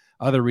cited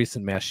other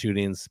recent mass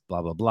shootings,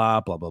 blah, blah,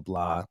 blah, blah, blah,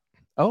 blah.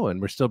 Oh, and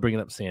we're still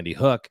bringing up Sandy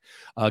Hook.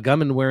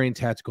 Gunman wearing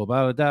tactical,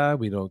 blah, blah, blah,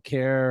 we don't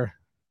care.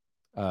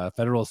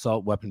 Federal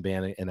assault weapon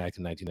ban enacted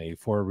in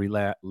 1994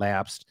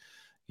 relapsed.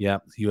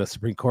 Yep. U.S.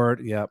 Supreme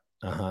Court. Yep.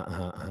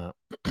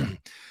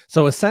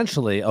 So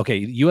essentially, okay,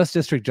 U.S.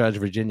 District Judge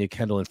Virginia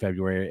Kendall in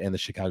February and the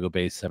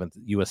Chicago-based 7th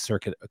U.S.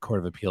 Circuit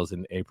Court of Appeals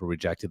in April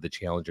rejected the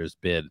challenger's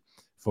bid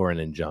for an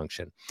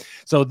injunction.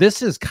 So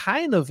this is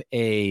kind of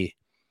a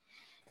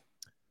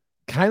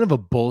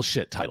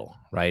bullshit title,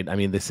 right? I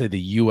mean, they say the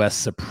U.S.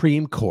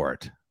 Supreme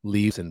Court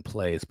leaves in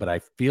place, but I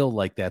feel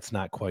like that's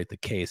not quite the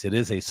case. It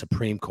is a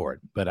Supreme Court,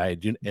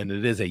 and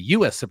it is a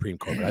U.S. Supreme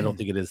Court, but I don't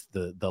think it is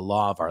the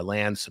law of our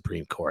land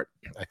Supreme Court.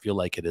 I feel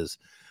like it is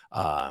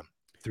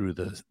through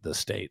the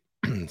state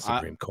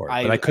Supreme Court,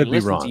 but I could be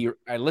wrong.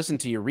 I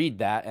listened to you read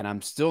that, and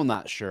I'm still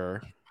not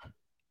sure.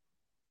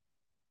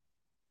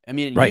 I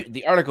mean, right.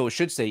 The article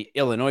should say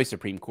Illinois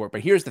Supreme Court,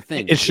 but here's the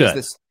thing: it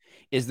should.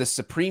 Is the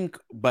Supreme,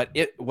 but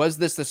was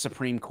this the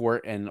Supreme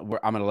Court? And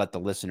I'm going to let the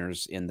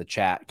listeners in the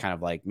chat kind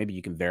of like, maybe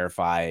you can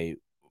verify,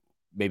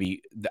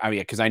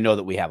 because I know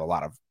that we have a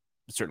lot of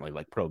certainly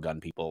like pro-gun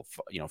people,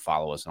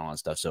 follow us and all that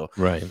stuff. So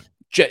right.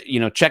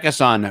 Check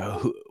us on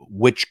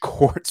which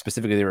court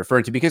specifically they're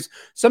referring to, because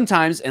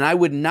sometimes, and I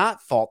would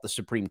not fault the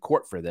Supreme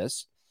Court for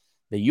this,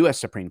 the U.S.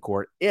 Supreme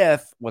Court,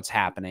 if what's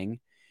happening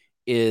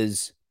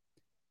is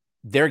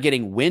they're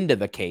getting wind of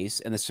the case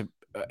and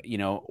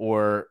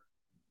or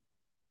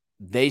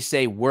they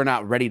say we're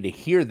not ready to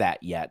hear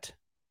that yet,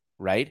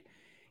 right?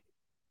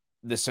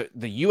 The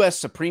U.S.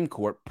 Supreme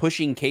Court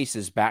pushing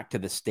cases back to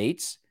the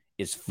states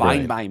is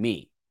fine by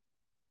me.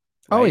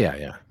 Right? Oh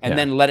yeah. And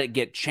then let it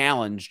get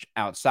challenged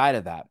outside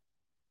of that.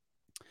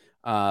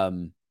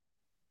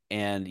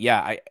 And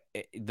yeah,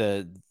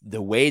 the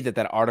way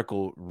that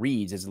article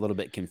reads is a little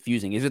bit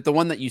confusing. Is it the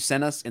one that you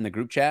sent us in the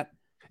group chat?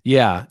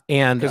 Yeah,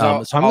 and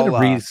so I'm going to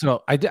read.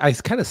 So I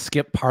kind of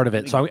skipped part of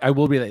it. So I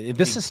will read.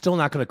 This is still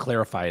not going to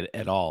clarify it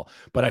at all,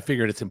 but I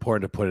figured it's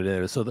important to put it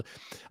in. So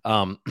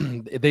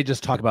they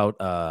just talk about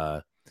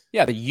the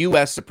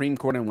U.S. Supreme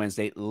Court on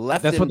Wednesday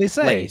left that's what they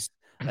say,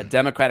 a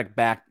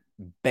Democratic-backed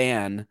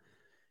ban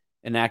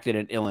enacted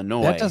in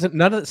Illinois. That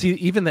doesn't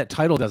even that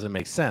title doesn't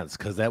make sense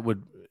because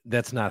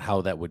that's not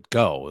how that would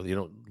go. You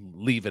don't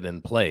leave it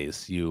in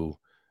place. You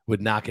would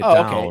knock it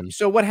down. Okay.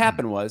 So what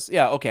happened was,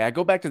 I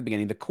go back to the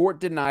beginning. The court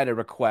denied a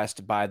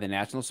request by the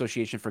National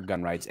Association for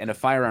Gun Rights and a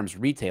firearms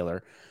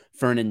retailer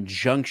for an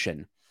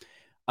injunction.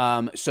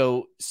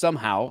 So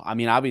somehow, I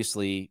mean,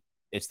 obviously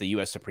it's the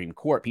U.S. Supreme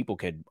Court. People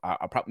could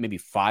probably maybe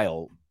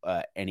file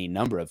any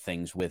number of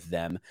things with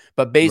them,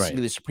 but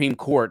basically the Supreme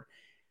Court,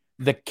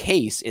 the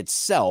case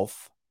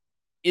itself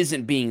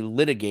isn't being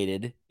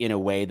litigated in a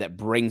way that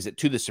brings it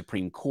to the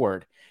Supreme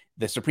Court.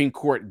 The Supreme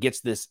Court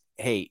gets this,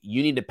 hey,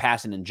 you need to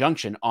pass an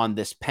injunction on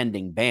this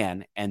pending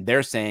ban. And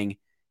they're saying,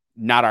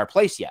 not our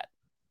place yet.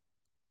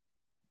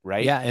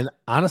 Right. Yeah. And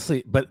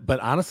honestly, but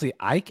honestly,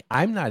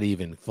 I'm not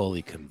even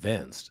fully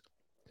convinced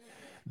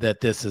that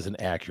this is an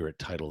accurate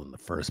title in the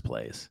first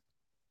place.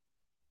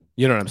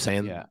 You know what I'm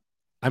saying? Yeah.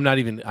 I'm not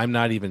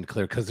even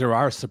clear because there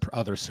are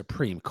other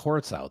Supreme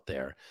Courts out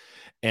there.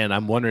 And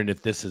I'm wondering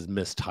if this is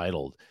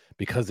mistitled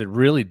because it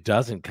really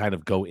doesn't kind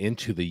of go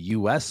into the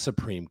U.S.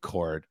 Supreme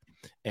Court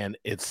and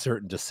its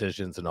certain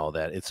decisions and all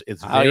that. It's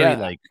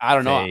very I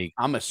don't know.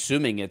 I'm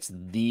assuming it's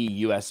the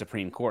U.S.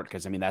 Supreme Court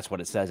because I mean that's what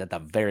it says at the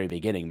very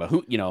beginning. But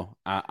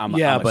I'm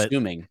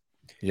assuming.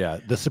 Yeah,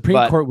 the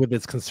Supreme Court, with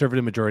its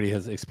conservative majority,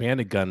 has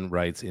expanded gun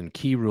rights in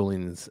key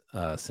rulings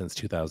since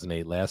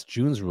 2008. Last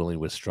June's ruling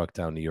was struck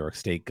down New York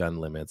state gun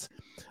limits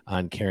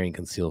on carrying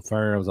concealed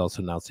firearms.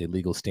 Also announced a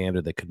legal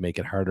standard that could make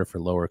it harder for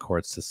lower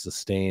courts to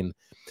sustain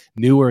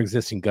new or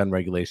existing gun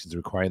regulations,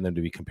 requiring them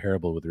to be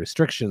comparable with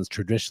restrictions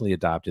traditionally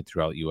adopted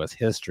throughout U.S.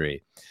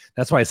 history.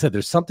 That's why I said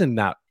there's something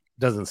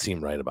doesn't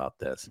seem right about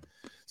this.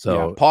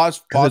 So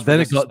pause. Then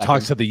it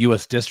talks to the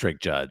U.S.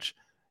 district judge.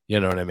 You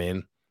know what I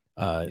mean?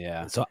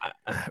 So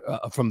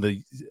from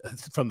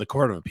the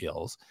Court of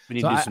Appeals,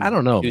 I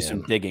don't know. Do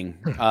some digging.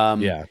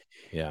 Yeah.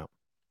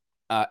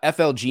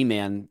 FLG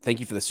man, thank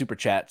you for the super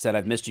chat. Said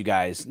I've missed you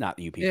guys. Not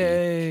the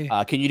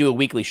UPP. Can you do a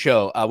weekly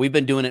show? We've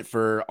been doing it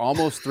for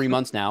almost 3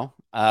 months now,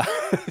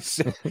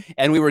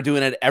 and we were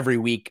doing it every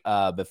week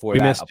before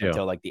that up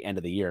until like the end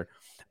of the year.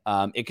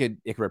 It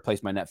could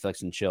replace my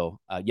Netflix and chill.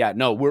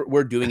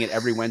 We're doing it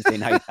every Wednesday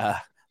night.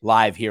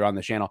 Live here on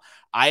the channel.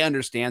 I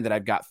understand that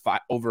I've got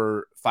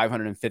over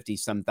 550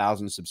 some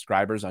thousand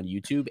subscribers on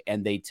YouTube,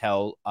 and they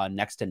tell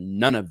next to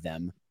none of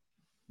them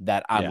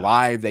that I'm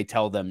live. They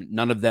tell them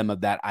none of them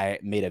that I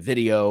made a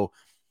video.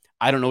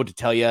 I don't know what to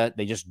tell you.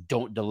 They just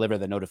don't deliver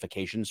the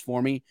notifications for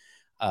me.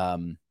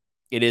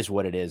 It is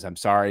what it is. I'm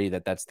sorry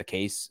that that's the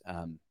case.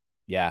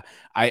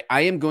 I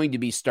am going to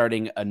be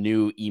starting a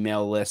new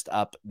email list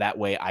up. That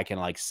way I can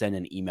like send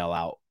an email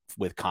out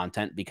with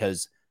content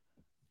because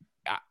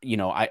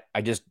I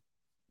just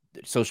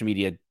social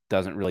media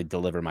doesn't really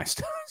deliver my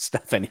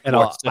stuff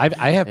anymore.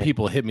 I have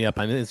people hit me up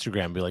on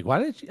Instagram and be like,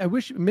 "Why did I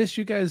miss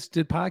you guys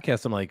did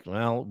podcasts?" I'm like,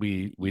 "Well,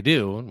 we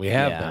do. We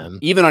have been."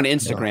 Even on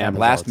Instagram,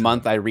 last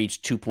month I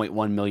reached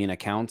 2.1 million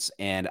accounts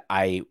and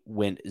I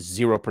went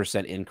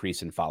 0%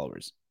 increase in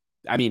followers.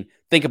 I mean,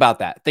 think about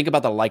that. Think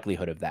about the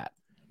likelihood of that.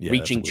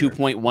 Reaching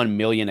 2.1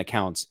 million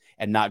accounts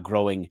and not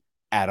growing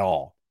at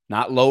all.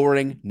 Not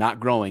lowering,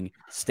 not growing,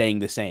 staying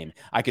the same.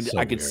 I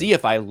could see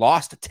if I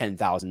lost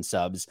 10,000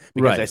 subs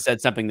because I said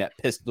something that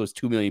pissed those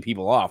 2 million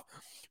people off,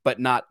 but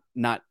not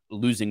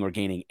losing or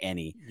gaining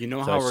any. You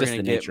know how we're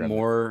going to get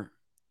more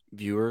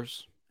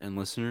viewers and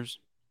listeners?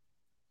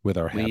 With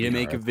our we need to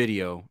make a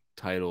video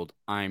titled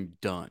 "I'm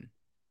done,"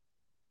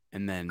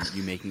 and then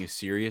you making a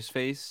serious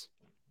face.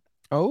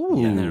 Oh,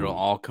 and then it'll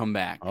all come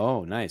back.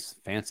 Oh, nice,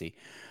 fancy.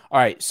 All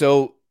right,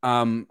 so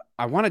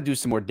I want to do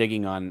some more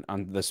digging on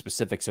the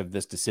specifics of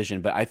this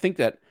decision, but I think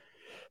that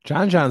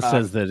John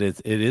says that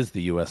it is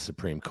the U.S.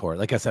 Supreme Court.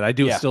 Like I said, I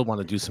do still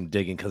want to do some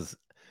digging because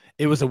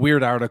it was a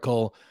weird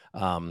article,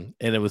 and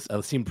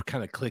it seemed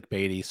kind of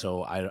clickbaity.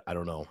 So I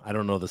don't know. I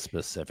don't know the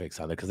specifics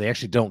on it because they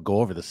actually don't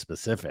go over the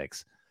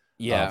specifics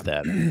of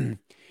that.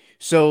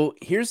 So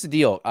here's the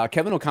deal.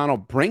 Kevin O'Connell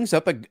brings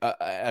up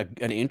an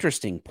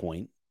interesting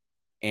point.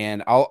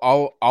 And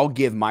I'll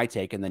give my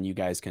take, and then you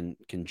guys can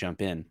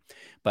jump in.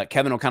 But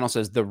Kevin O'Connell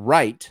says the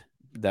right,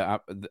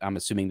 I'm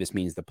assuming this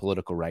means the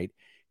political right,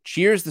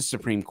 cheers the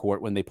Supreme Court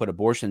when they put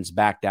abortions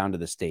back down to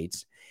the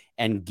states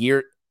and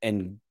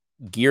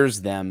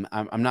gears them.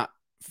 I'm not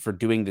for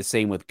doing the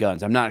same with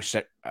guns. I'm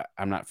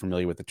not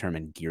familiar with the term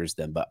 "engears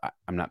them," but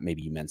I'm not.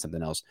 Maybe you meant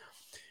something else.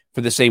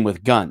 For the same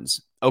with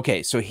guns.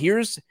 Okay, so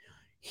here's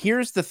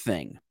the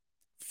thing.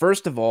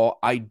 First of all,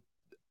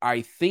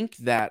 I think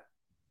that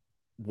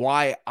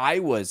why I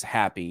was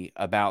happy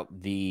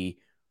about the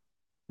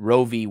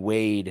Roe v.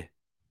 Wade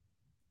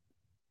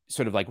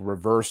sort of like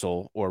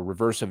reversal or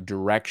reverse of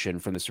direction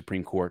from the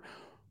Supreme Court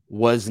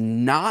was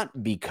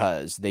not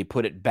because they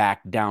put it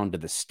back down to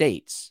the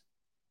states.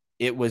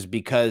 It was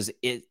because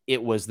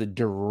it was the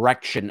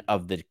direction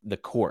of the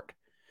court.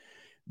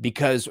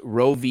 Because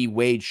Roe v.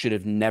 Wade should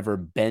have never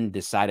been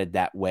decided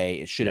that way.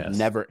 It should have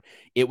never.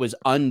 It was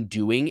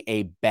undoing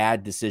a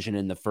bad decision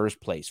in the first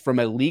place. From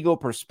a legal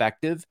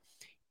perspective,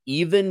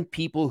 even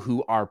people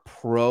who are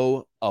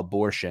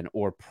pro-abortion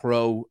or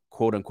pro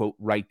quote unquote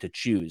right to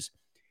choose,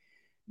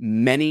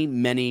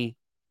 many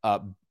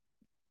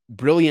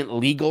brilliant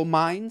legal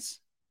minds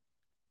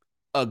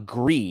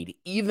agreed,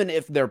 even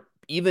if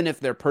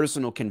their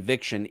personal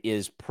conviction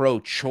is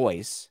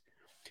pro-choice,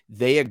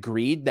 they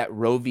agreed that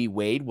Roe v.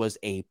 Wade was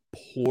a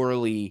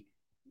poorly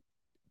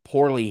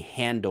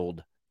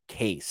handled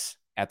case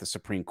at the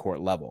Supreme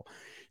Court level.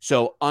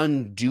 So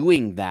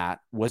undoing that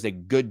was a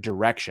good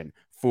direction.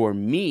 For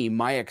me,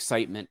 my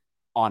excitement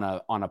on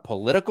a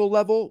political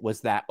level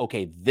was that,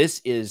 okay,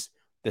 this is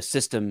the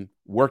system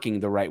working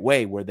the right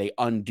way, where they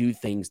undo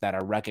things that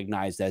are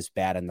recognized as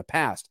bad in the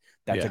past.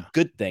 That's a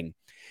good thing.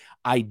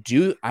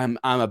 I'm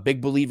a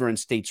big believer in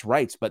states'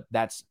 rights, but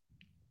that's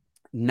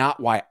not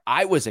why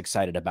I was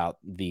excited about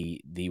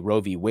the Roe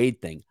v. Wade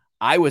thing.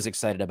 I was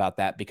excited about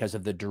that because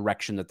of the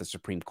direction that the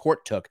Supreme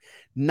Court took,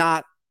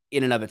 not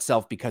in and of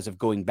itself because of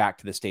going back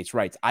to the states'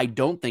 rights. I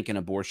don't think an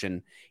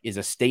abortion is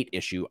a state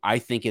issue. I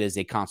think it is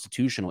a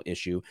constitutional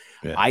issue.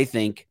 Yeah. I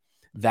think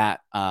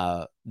that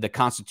the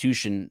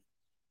Constitution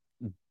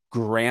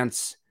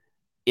grants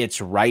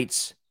its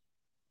rights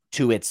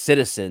to its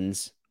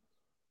citizens,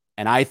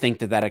 and I think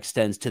that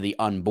extends to the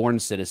unborn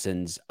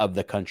citizens of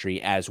the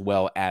country as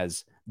well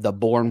as the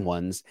born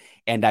ones.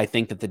 And I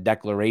think that the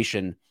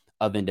Declaration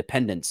of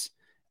Independence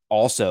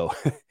also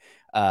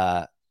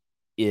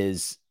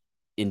is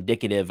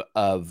indicative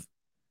of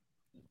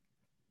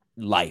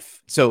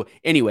life. So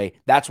anyway,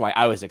 that's why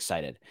I was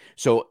excited.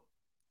 So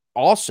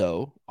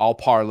also, I'll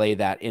parlay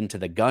that into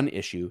the gun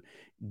issue.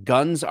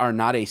 Guns are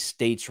not a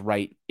states'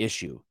 right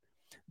issue.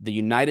 The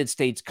United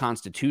States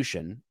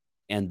Constitution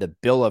and the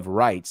Bill of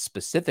Rights,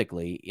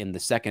 specifically in the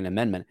Second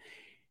Amendment,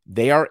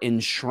 they are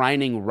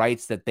enshrining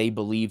rights that they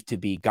believe to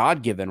be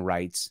God-given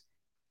rights,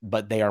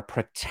 but they are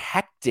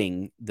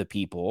protecting the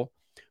people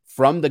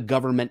from the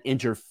government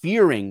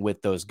interfering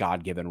with those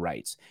God-given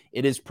rights.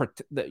 It is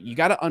you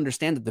got to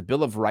understand that the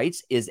Bill of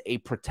Rights is a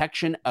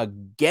protection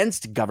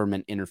against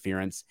government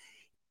interference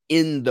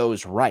in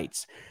those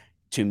rights.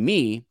 To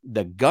me,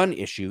 the gun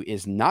issue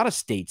is not a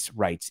states'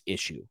 rights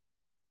issue.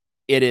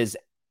 It is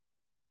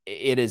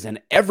an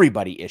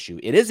everybody issue.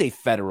 It is a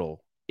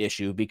federal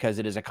issue because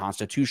it is a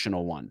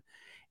constitutional one.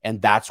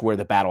 And that's where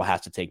the battle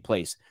has to take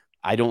place.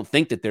 I don't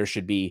think that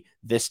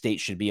this state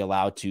should be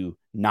allowed to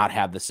not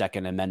have the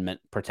Second Amendment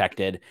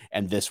protected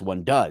and this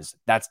one does.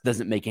 That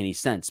doesn't make any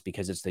sense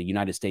because it's the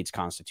United States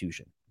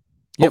Constitution.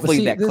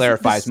 Hopefully that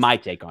clarifies my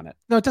take on it.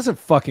 No, it doesn't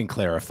fucking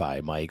clarify,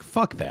 Mike.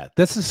 Fuck that.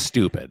 This is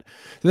stupid.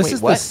 This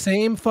is the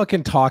same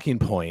fucking talking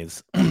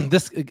points.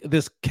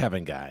 This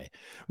Kevin guy.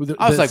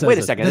 I was like, wait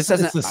a second. This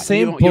doesn't. The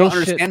same you don't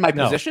understand my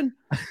position?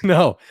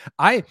 No.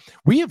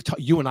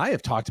 You and I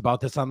have talked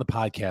about this on the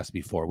podcast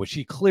before, which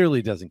he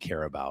clearly doesn't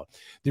care about.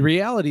 The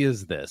reality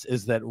is this: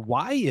 is that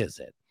why is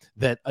it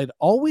that it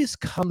always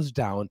comes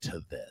down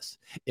to this?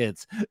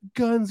 It's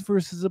guns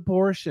versus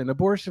abortion,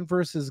 abortion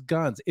versus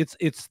guns.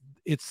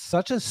 It's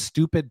such a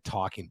stupid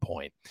talking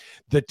point.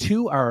 The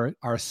two are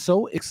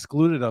so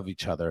excluded of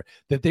each other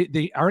that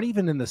they aren't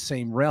even in the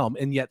same realm.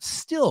 And yet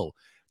still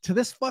to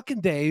this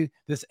fucking day,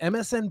 this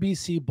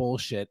MSNBC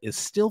bullshit is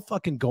still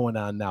fucking going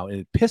on now.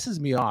 And it pisses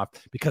me off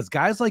because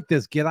guys like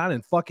this get on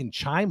and fucking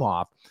chime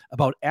off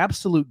about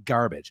absolute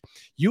garbage.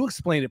 You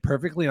explained it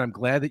perfectly. And I'm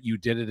glad that you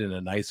did it in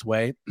a nice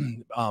way.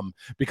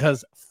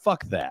 Because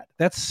fuck that.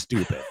 That's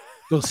stupid.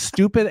 Those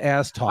stupid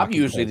ass talking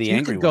I'm usually points. The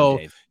angry one,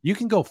 Dave. You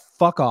can go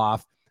fuck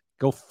off.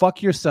 Go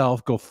fuck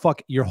yourself. Go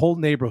fuck your whole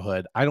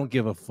neighborhood. I don't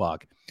give a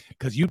fuck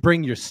because you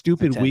bring your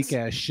stupid weak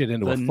ass shit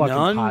into a fucking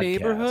podcast.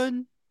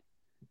 Neighborhood?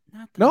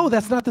 No,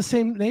 that's not the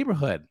same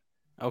neighborhood.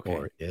 Okay,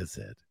 or is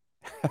it?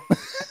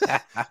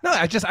 No,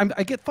 I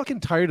get fucking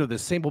tired of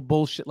this same old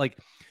bullshit. Like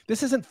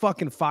this isn't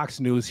fucking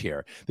Fox News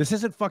here. This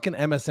isn't fucking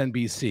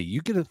MSNBC.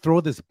 You get to throw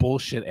this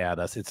bullshit at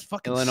us. It's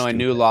fucking Illinois stupid.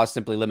 new law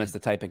simply limits the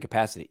typing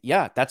capacity.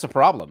 Yeah, that's a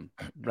problem.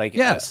 Like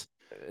yes.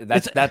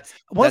 That's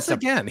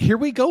again, here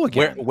we go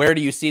again. Where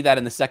do you see that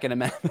in the Second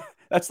Amendment?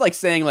 That's like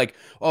saying like,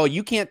 oh,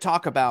 you can't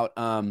talk about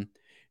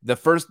the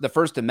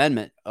First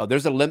Amendment. Oh,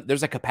 there's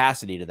a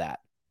capacity to that.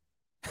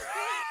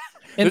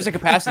 There's a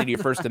capacity to your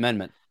First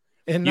Amendment.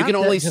 And you can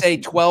only say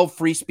 12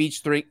 free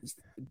speech 10,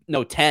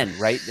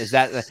 right? Is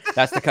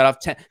that's the cutoff?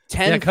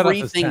 10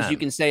 free things 10. You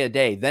can say a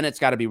day. Then it's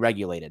got to be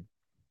regulated.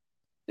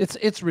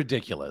 It's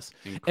ridiculous.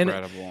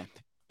 Incredible.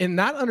 And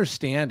not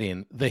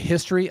understanding the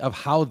history of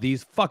how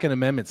these fucking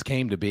amendments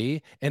came to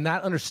be and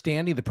not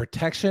understanding the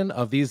protection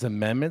of these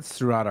amendments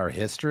throughout our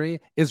history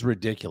is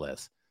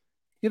ridiculous.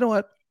 You know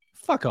what?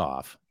 Fuck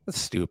off. That's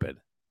stupid.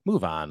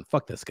 Move on.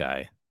 Fuck this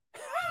guy.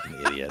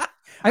 Fucking idiot.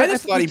 I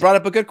just thought he brought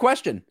up a good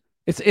question.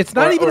 It's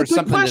not even a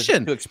good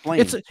question to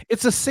explain.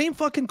 It's the same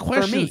fucking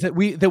questions that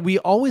we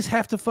always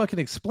have to fucking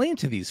explain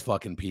to these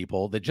fucking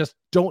people that just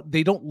don't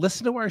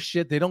listen to our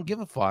shit. They don't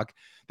give a fuck.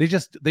 They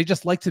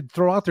just like to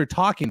throw out their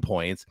talking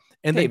points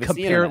and then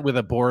compare it with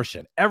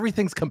abortion.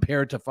 Everything's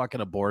compared to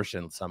fucking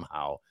abortion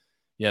somehow.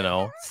 You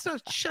know? So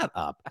shut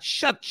up.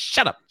 Shut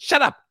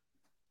up.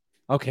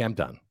 Okay, I'm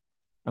done.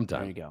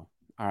 There you go.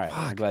 All right. Fuck,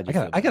 I'm glad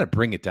I gotta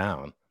bring it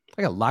down.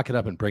 I gotta lock it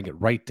up and bring it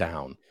right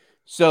down.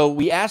 So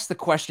we asked the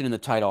question in the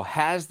title,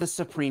 has the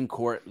Supreme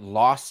Court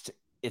lost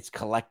its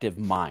collective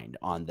mind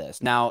on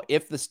this? Now,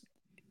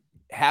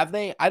 have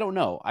they? I don't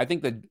know. I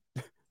think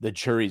the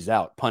jury's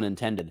out, pun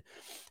intended.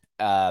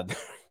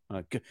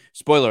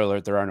 Spoiler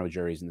alert, there are no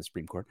juries in the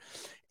Supreme Court.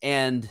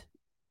 And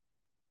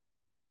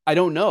I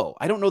don't know.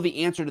 I don't know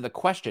the answer to the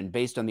question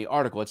based on the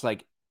article. It's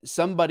like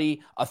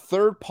a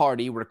third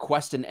party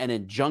requesting an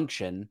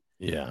injunction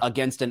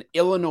against an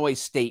Illinois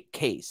state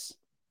case.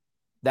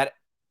 That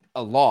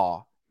a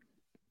law.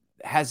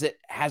 Has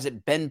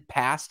it been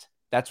passed?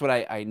 That's what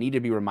I need to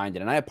be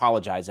reminded. And I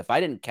apologize. If I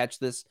didn't catch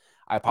this,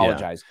 I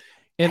apologize.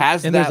 Yeah.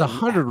 And there's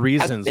 100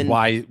 reasons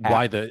why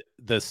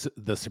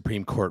the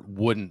Supreme Court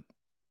wouldn't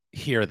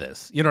hear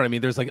this. You know what I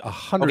mean? There's like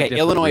 100 different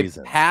Illinois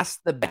reasons.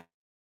 Passed the ban.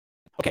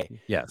 Okay.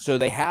 Yeah. So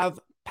they have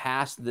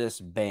passed this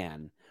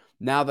ban.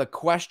 Now the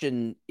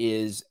question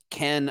is,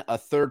 can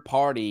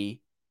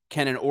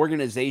an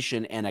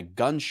organization and a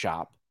gun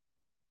shop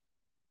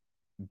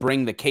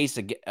bring the case,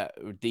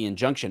 the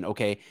injunction?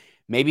 Okay,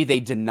 maybe they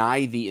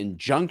deny the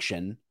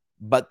injunction,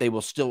 but they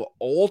will still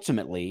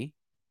ultimately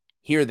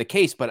hear the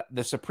case. But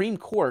the Supreme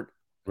Court,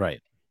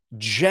 right,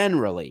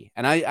 generally,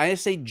 and I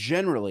say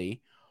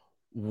generally,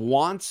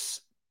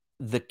 wants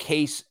the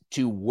case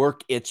to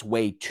work its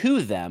way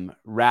to them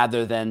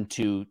rather than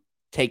to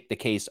take the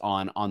case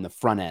on the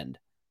front end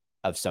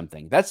of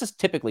something. That's just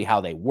typically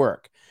how they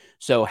work.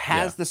 So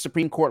has the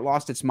Supreme Court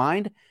lost its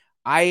mind?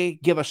 I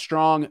give a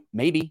strong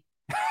maybe.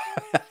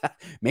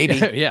 Maybe.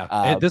 Yeah.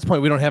 At this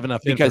point, we don't have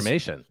enough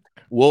information.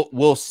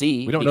 We'll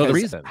see. We don't know the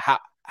reason.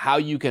 How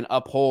you can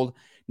uphold.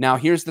 Now,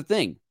 here's the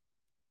thing.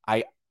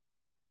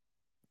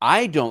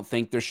 I don't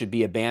think there should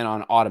be a ban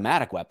on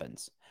automatic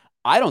weapons.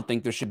 I don't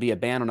think there should be a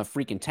ban on a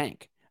freaking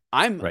tank.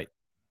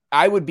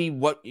 I would be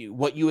what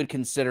you would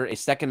consider a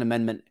Second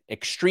Amendment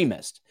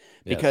extremist,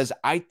 because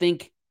I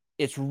think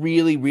it's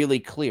really, really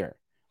clear.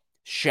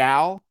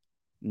 Shall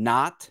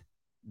not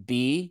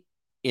be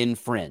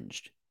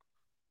infringed.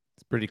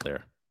 It's pretty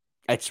clear.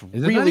 It's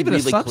really, not even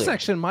really a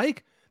subsection, clear.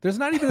 Mike. There's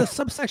not even a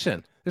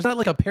subsection. There's not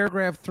like a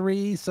paragraph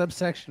 3,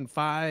 subsection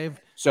 5.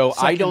 So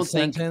I don't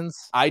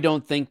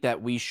think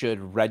that we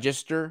should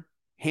register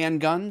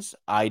handguns.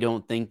 I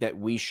don't think that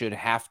we should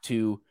have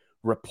to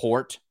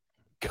report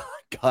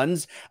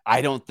guns.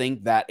 I don't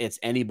think that it's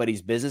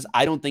anybody's business.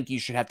 I don't think you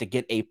should have to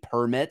get a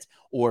permit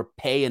or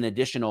pay an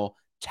additional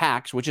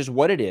tax, which is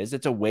what it is.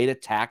 It's a way to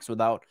tax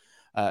without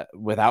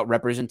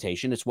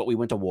representation. It's what we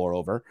went to war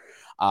over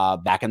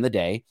back in the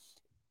day.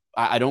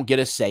 I don't get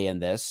a say in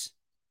this.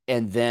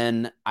 And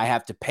then I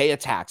have to pay a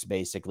tax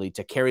basically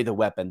to carry the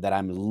weapon that I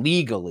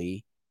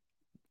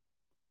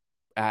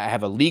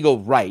have a legal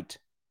right,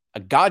 a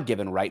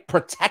God-given right,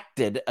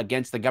 protected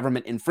against the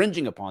government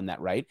infringing upon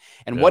that right.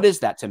 And what is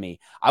that to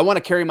me? I want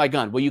to carry my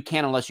gun. Well, you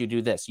can't unless you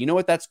do this. You know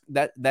what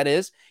that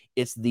is?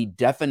 It's the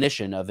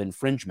definition of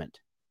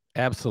infringement.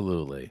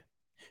 Absolutely.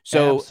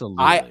 So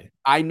absolutely.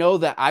 I know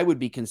that I would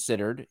be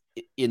considered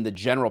in the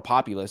general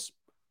populace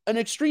an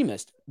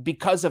extremist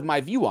because of my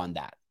view on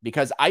that,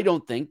 because I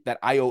don't think that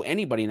I owe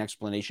anybody an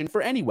explanation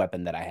for any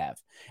weapon that I have.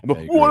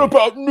 But what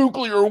about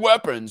nuclear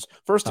weapons?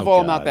 First of all,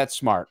 I'm not that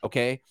smart.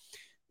 Okay.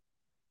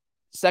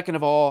 Second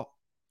of all,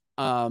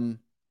 I'm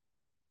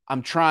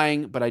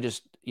trying, but I'm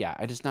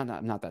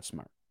not that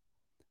smart.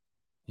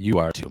 You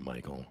are too,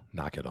 Michael.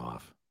 Knock it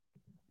off.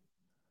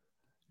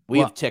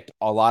 We've ticked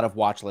a lot of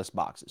watch list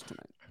boxes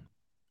tonight.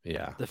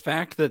 Yeah. The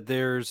fact that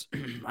there's,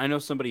 I know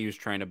somebody who's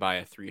trying to buy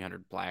a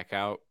 300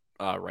 blackout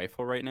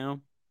rifle right now,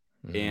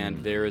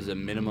 and there is a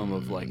minimum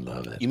of like.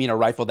 Love it. You mean a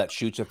rifle that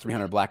shoots a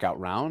 300 blackout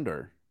round,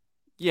 or?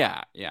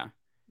 Yeah.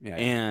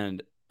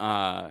 And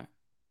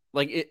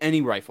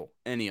any rifle,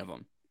 any of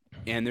them,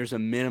 and there's a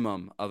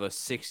minimum of a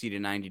 60 to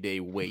 90 day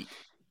wait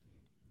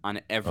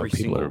on every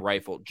single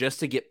rifle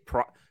just to get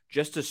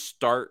just to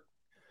start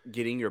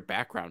getting your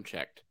background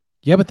checked.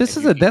 Yeah, but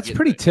that's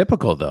pretty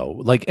typical though.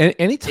 Like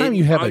anytime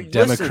you have a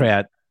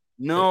Democrat.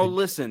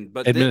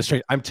 But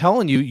administration. I'm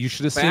telling you, you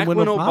should have seen when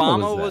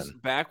Obama was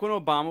back when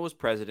Obama was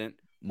president.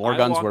 More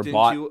guns were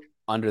bought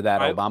under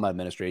that Obama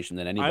administration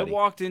than anybody. I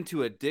walked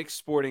into a Dick's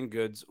Sporting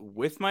Goods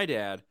with my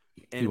dad,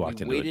 and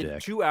we waited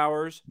 2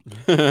 hours.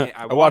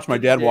 I watched my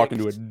dad walk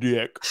into a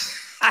Dick.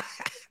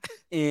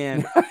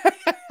 And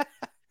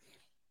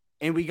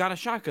and we got a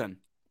shotgun.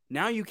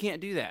 Now you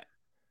can't do that.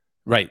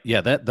 Right.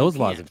 Yeah, those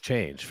laws can't. have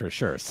changed for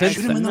sure. Shoot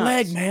him in the nuts.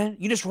 leg, man.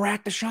 You just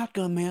racked the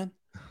shotgun, man.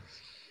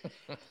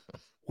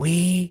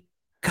 We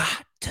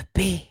got to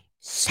be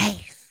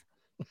safe.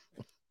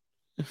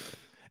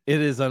 It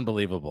is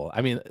unbelievable.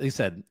 I mean, like I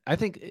said, I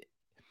think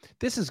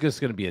this is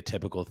just going to be a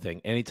typical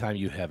thing. Anytime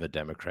you have a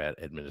Democrat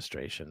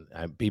administration,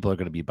 people are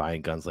going to be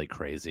buying guns like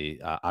crazy,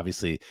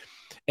 obviously.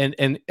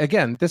 And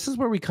again, this is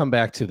where we come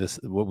back to this,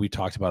 what we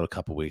talked about a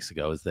couple weeks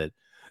ago, is that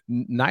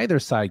neither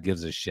side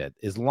gives a shit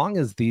as long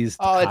as these.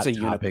 It's a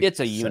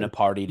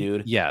uniparty,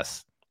 dude.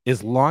 Yes.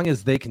 As long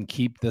as they can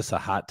keep this a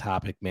hot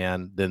topic,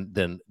 man,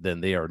 then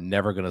they are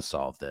never going to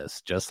solve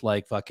this. Just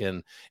like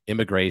fucking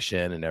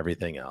immigration and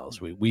everything else.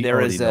 We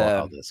already know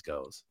how this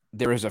goes.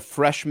 There is a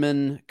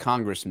freshman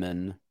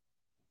congressman.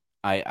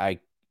 I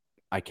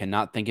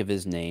cannot think of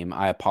his name.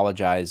 I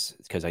apologize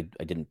because I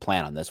didn't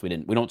plan on this. We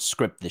don't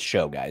script the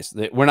show, guys.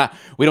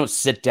 We don't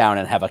sit down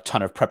and have a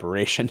ton of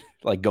preparation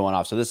like going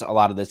off. So a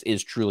lot of this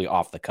is truly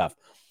off the cuff.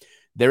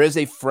 There is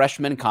a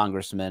freshman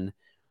congressman.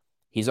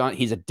 He's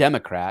a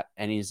Democrat,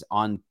 and he's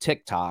on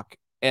TikTok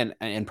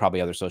and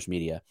probably other social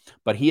media,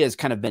 but he has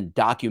kind of been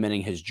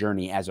documenting his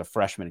journey as a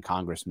freshman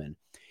congressman.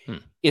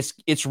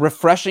 It's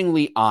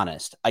refreshingly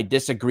honest. I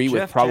disagree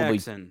with probably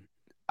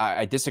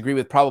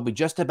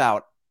just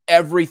about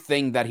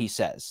everything that he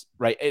says,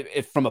 right?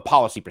 If from a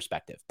policy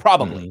perspective,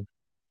 probably,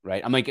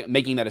 right? I'm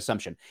making that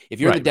assumption. If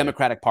you're the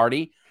Democratic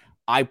Party,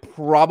 I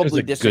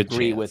probably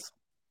disagree with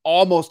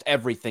almost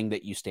everything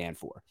that you stand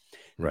for.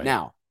 Right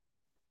now.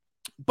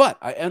 But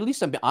at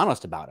least I'm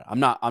honest about it. I'm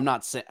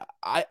not saying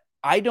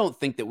I don't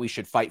think that we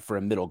should fight for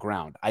a middle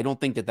ground. I don't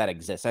think that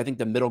exists. I think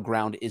the middle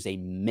ground is a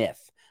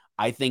myth.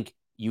 I think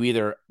you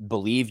either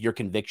believe your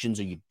convictions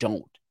or you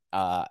don't.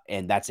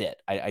 And that's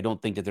it. I don't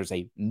think that there's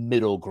a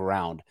middle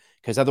ground,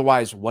 because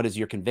otherwise, what is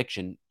your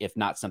conviction if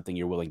not something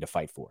you're willing to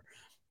fight for?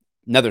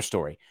 Another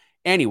story.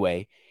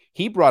 Anyway,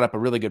 he brought up a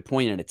really good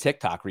point in a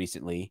TikTok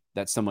recently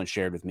that someone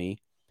shared with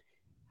me.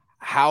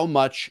 How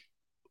much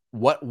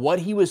what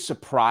he was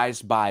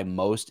surprised by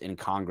most in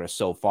Congress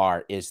so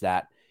far is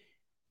that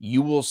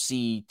you will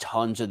see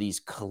tons of these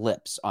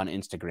clips on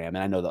Instagram. And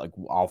I know that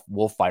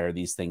we'll fire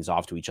these things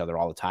off to each other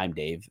all the time,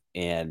 Dave.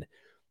 And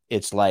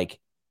it's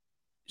like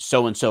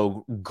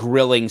so-and-so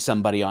grilling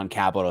somebody on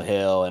Capitol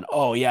Hill and,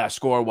 oh yeah,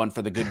 score one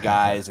for the good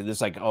guys. And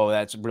it's like, oh,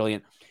 that's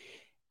brilliant.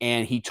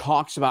 And he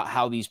talks about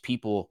how these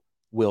people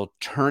will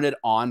turn it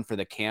on for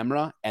the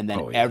camera, and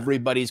then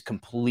everybody's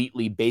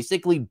completely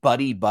basically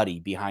buddy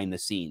behind the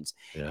scenes.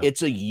 Yeah.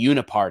 It's a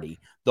uniparty.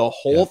 The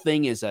whole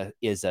thing is a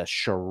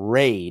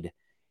charade.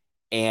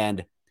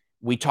 And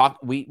we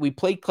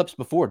played clips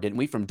before, didn't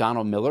we, from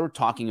Donald Miller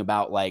talking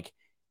about like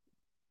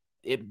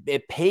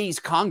it pays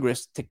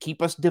Congress to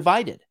keep us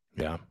divided.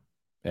 Yeah.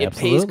 Absolutely. It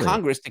pays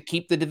Congress to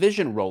keep the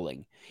division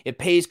rolling. It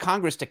pays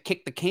Congress to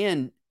kick the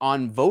can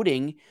on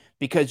voting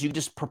because you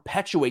just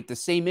perpetuate the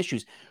same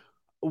issues.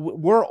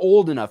 We're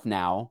old enough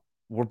now.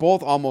 We're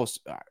both almost,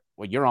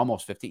 you're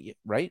almost 50,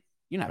 right?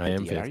 You're not 50 I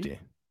am yet, 50.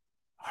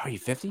 Are you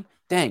 50?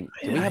 Dang.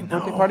 Did we have a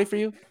birthday party for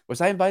you? Was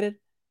I invited?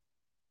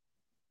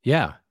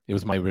 Yeah. It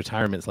was my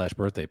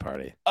retirement/birthday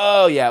party.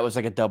 Oh, yeah. It was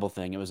like a double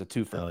thing. It was a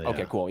twofer. Yeah.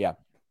 Okay, cool. Yeah.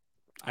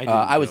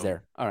 I was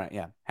there. All right.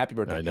 Yeah. Happy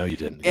birthday. I know you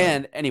didn't.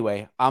 And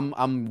anyway,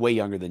 I'm way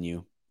younger than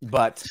you,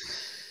 but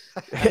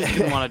I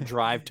didn't want to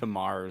drive to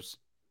Mars.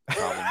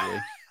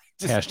 Probably.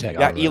 Hashtag.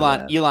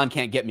 Yeah. Elon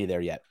can't get me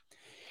there yet.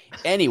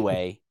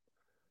 Anyway,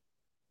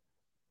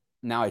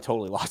 now I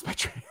totally lost my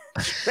train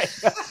of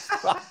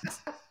thought.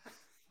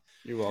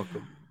 You're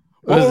welcome.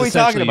 What were we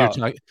talking about?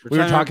 We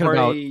were talking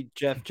about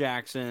Jeff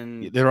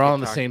Jackson. They're all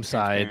on the same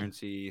side.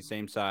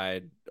 Same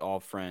side, all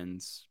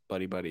friends,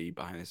 buddy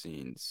behind the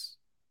scenes.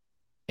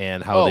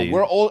 And how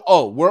we're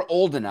old. We're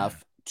old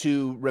enough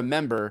to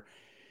remember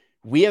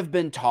we have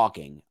been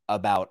talking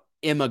about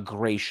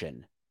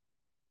immigration,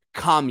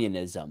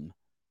 communism,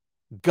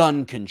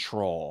 gun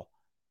control,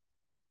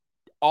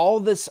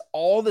 all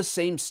the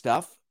same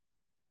stuff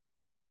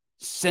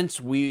since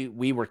we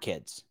were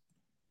kids.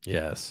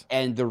 Yes.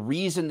 And the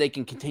reason they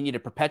can continue to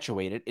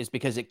perpetuate it is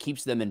because it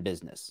keeps them in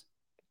business.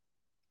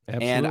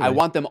 Absolutely. And I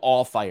want them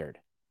all fired.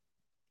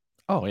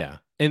 Oh yeah.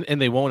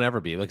 And they won't ever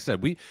be. Like I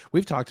said,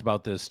 we've talked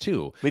about this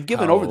too. We've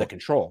given over the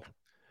control.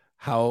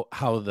 How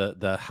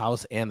the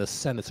House and the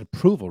Senate's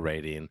approval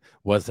rating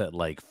was at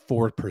like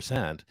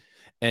 4%,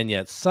 and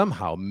yet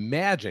somehow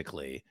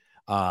magically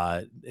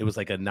it was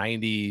like a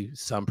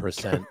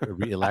 90-some%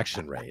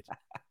 re-election rate.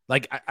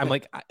 Like I'm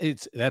like,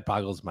 that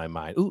boggles my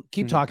mind. Ooh,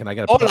 keep talking. I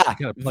gotta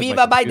plug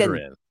Viva my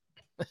Biden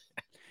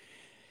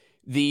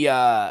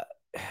in.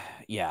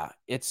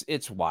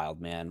 It's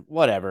wild, man.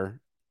 Whatever.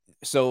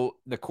 So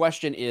the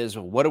question is,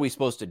 what are we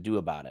supposed to do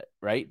about it,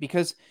 right?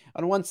 Because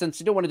on one sense,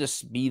 you don't want to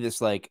just be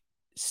this like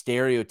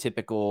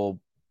stereotypical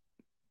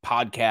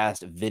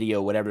podcast,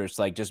 video, whatever. It's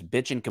like just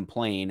bitch and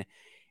complain,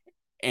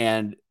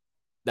 and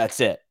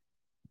that's it.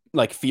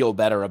 Like feel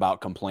better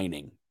about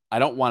complaining. I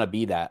don't want to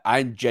be that.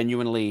 I'm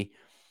genuinely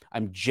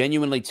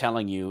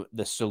telling you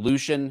the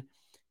solution.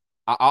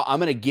 I'm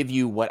going to give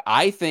you what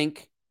I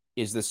think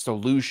is the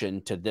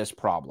solution to this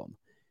problem.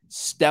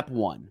 Step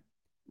 1,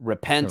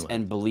 repent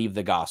and believe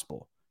the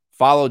gospel.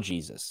 Follow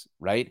Jesus,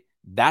 right?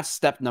 That's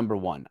step number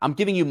 1. I'm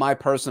giving you my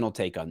personal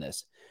take on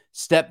this.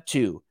 Step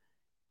 2,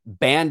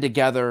 band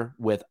together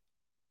with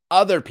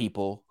other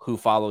people who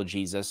follow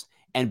Jesus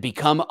and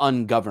become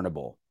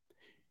ungovernable.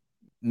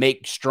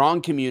 Make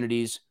strong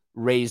communities,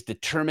 raise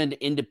determined,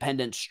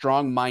 independent,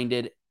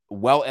 strong-minded,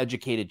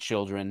 well-educated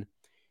children.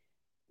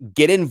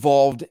 Get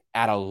involved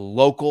at a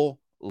local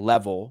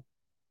level,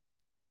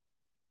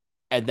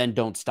 and then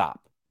don't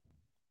stop,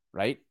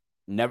 right?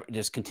 Never,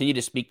 just continue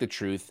to speak the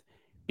truth,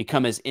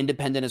 become as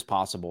independent as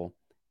possible,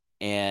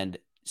 and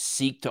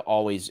seek to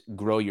always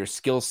grow your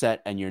skill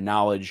set and your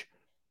knowledge,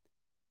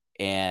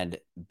 and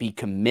be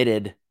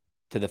committed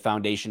to the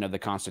foundation of the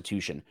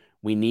Constitution.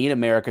 We need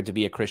America to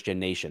be a Christian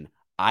nation.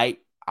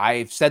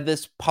 I've said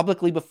this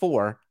publicly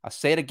before. I'll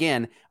say it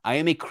again. I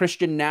am a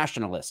Christian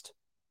nationalist.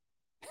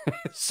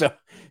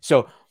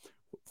 So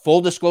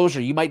full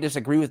disclosure, you might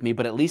disagree with me,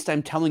 but at least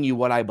I'm telling you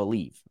what I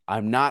believe.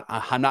 I'm not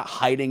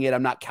hiding it.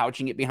 I'm not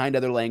couching it behind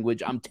other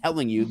language. I'm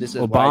telling you this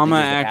is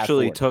Obama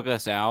actually took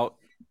us out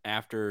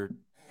after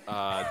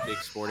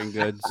Dick's Sporting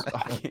Goods.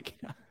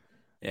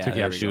 Yeah, took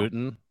you out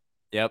shooting.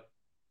 Yep.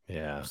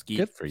 Yeah.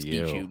 Good for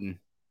you. Shooting.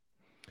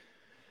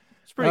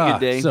 It's a pretty good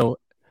day. So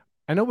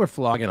I know we're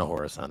flogging a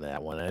horse on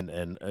that one,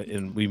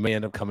 and we may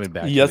end up coming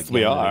back. Yes,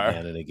 we are.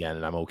 Again and again,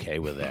 and I'm okay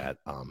with that.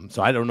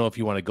 So I don't know if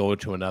you want to go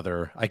to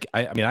another.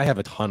 I mean, I have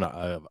a ton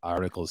of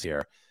articles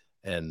here,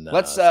 and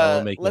let's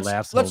turn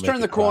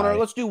the corner.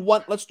 Let's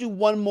do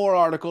one more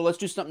article. Let's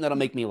do something that'll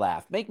make me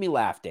laugh. Make me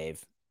laugh,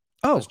 Dave.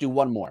 Oh, let's do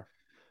one more.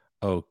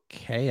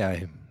 Okay,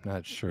 I'm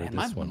not sure. Man,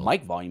 my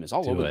mic volume is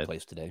all over the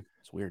place today.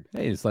 It's weird.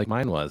 Hey, it's like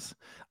mine was.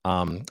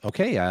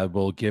 Okay, I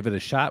will give it a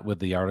shot with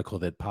the article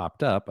that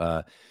popped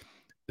up.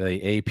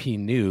 The AP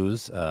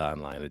News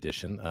online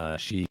edition.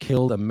 She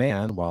killed a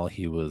man while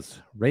he was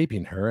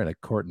raping her, and a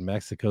court in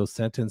Mexico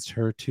sentenced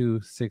her to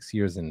 6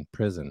 years in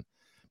prison.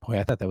 Boy,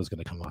 I thought that was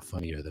going to come off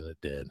funnier than it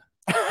did.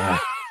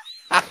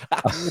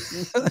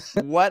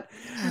 What?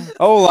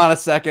 Hold on a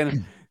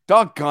second.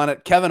 Doggone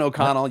it. Kevin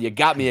O'Connell, you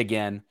got me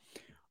again.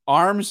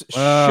 Arms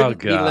shouldn't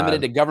be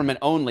limited to government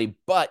only,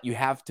 but you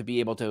have to be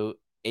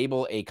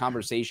able a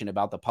conversation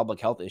about the public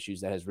health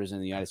issues that has risen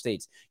in the United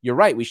States. You're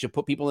right. We should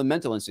put people in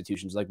mental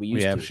institutions like we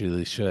used to. We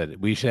absolutely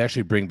should. We should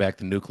actually bring back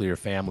the nuclear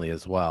family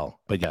as well.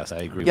 But yes, I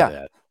agree with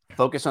that.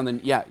 Focus on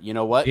you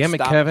know what? Damn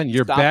it, Kevin,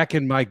 you're back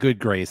in my good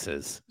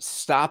graces.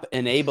 Stop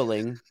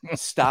enabling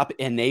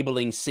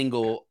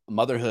single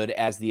motherhood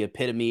as the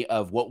epitome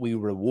of what we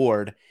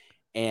reward,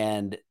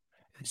 and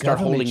start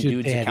holding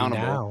dudes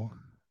accountable. Now.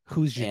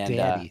 Who's your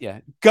daddy?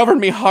 Govern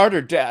me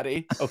harder,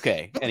 daddy.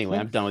 Okay. Anyway,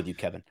 I'm done with you,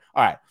 Kevin.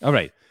 All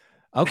right.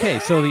 Okay.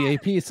 So the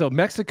AP. So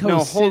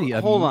Mexico City.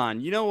 Hold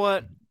on. You know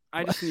what?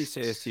 I just need to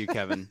say this to you,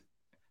 Kevin.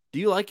 Do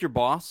you like your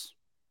boss?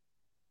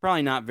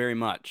 Probably not very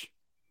much.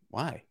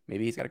 Why?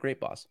 Maybe he's got a great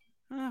boss.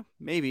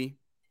 Maybe.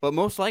 But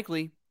most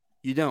likely,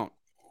 you don't.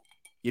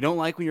 You don't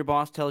like when your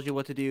boss tells you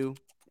what to do.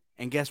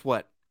 And guess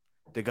what?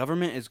 The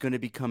government is going to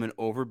become an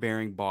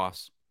overbearing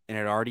boss. And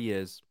it already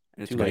is.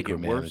 And it's going to get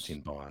worse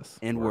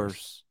and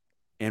worse.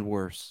 And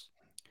worse.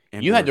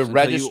 And you had to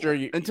register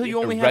until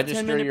you only had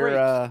 10-minute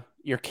breaks.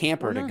 Your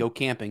camper to go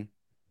camping.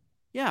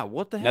 Yeah,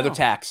 what the hell? Another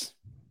tax.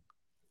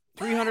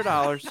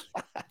 $300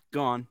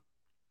 gone.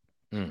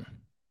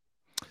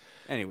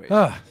 Anyways,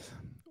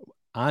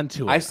 on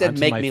to it. I said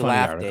make me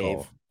laugh, article.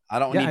 Dave. I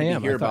don't need to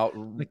hear about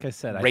like I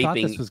said, raping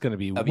I thought this was going to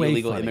be of way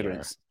illegal funnier.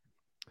 immigrants.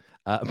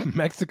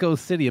 Mexico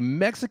City, a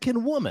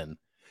Mexican woman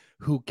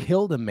who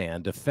killed a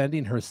man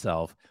defending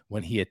herself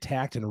when he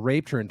attacked and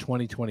raped her in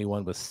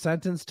 2021 was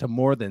sentenced to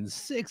more than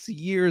 6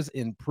 years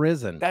in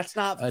prison. That's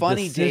not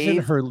funny,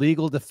 Dave. Her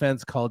legal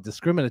defense called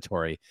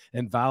discriminatory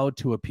and vowed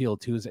to appeal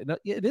Tuesday. No,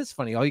 it is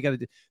funny. All you got to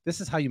do. This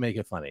is how you make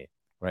it funny.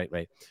 Right.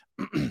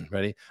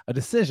 Ready? A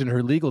decision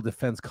her legal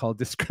defense called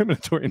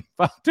discriminatory and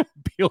vowed to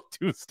appeal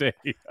Tuesday.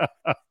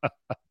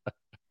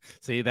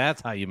 See,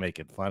 that's how you make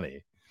it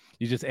funny.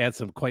 You just add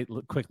some quick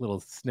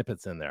little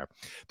snippets in there.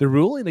 The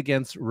ruling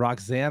against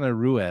Roxana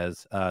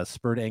Ruiz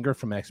spurred anger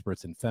from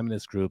experts and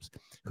feminist groups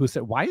who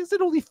said, why is it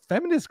only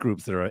feminist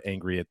groups that are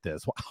angry at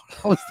this?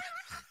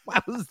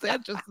 Why was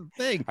that just a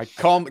thing?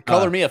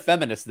 Color me a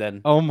feminist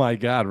then. Oh, my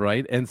God,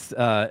 right? And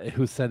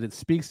who said it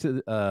speaks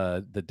to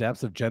the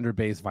depths of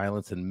gender-based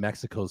violence in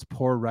Mexico's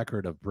poor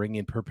record of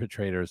bringing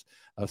perpetrators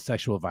of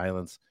sexual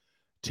violence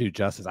to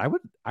justice.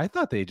 I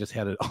thought they just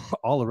had an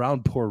all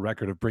around poor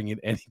record of bringing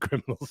any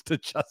criminals to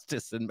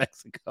justice in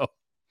Mexico.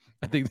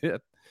 I think that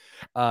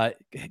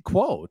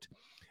quote,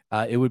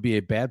 it would be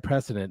a bad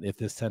precedent if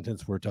this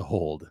sentence were to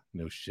hold.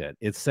 No shit.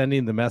 It's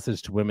sending the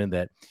message to women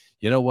that,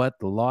 you know what?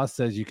 The law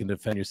says you can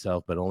defend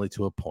yourself, but only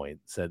to a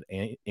point, said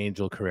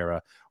Angel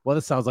Carrera. Well,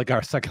 this sounds like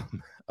our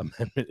Second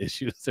Amendment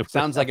issues.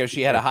 Sounds like if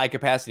she had a high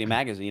capacity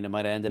magazine, it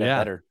might have ended up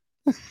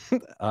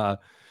better.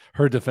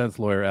 Her defense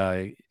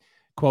lawyer,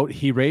 quote,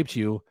 he raped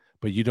you,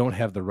 but you don't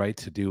have the right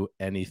to do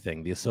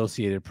anything. The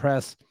Associated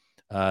Press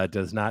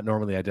does not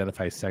normally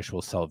identify sexual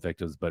assault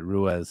victims, but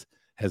Ruiz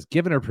has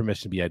given her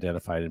permission to be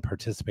identified and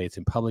participates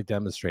in public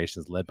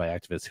demonstrations led by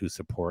activists who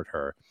support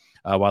her.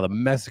 While the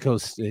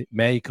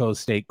Mexico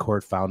State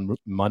Court found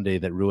Monday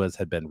that Ruiz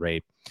had been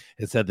raped,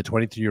 it said the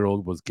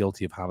 23-year-old was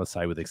guilty of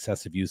homicide with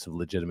excessive use of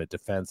legitimate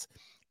defense,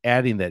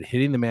 adding that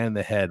hitting the man in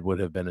the head would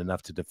have been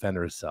enough to defend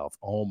herself.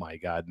 Oh my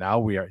God!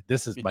 Now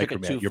this is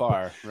micromanaging. Too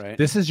far, right?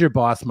 This is your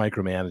boss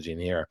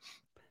micromanaging here.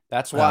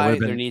 That's why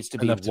there needs to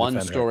be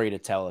one story to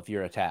tell if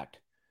you're attacked.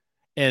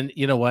 And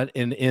you know what?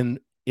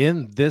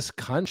 In this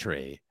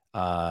country,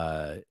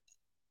 the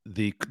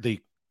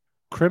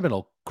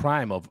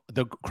crime of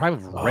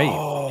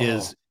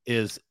rape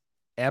is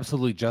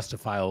absolutely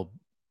justified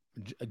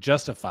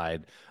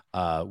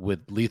with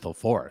lethal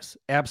force.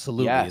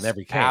 Absolutely, yes, in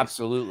every case.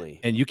 Absolutely.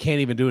 And you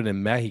can't even do it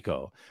in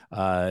Mexico.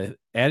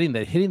 Adding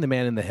that hitting the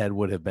man in the head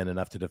would have been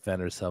enough to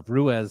defend herself.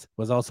 Ruiz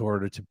was also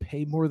ordered to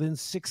pay more than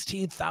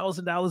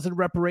 $16,000 in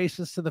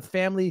reparations to the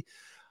family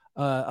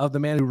of the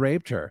man who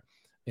raped her.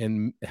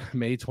 In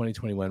May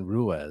 2021,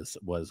 Ruiz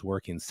was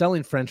working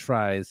selling French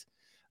fries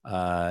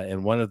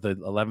in one of the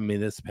 11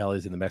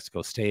 municipalities in the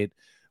Mexico state,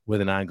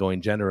 with an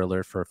ongoing gender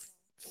alert for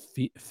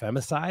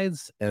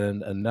femicides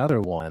and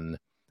another one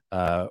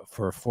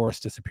for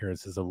forced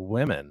disappearances of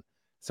women.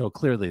 So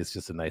clearly it's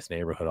just a nice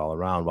neighborhood all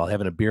around. While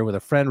having a beer with a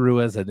friend,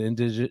 Ruiz, an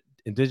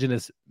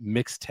indigenous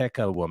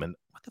Mixteca woman.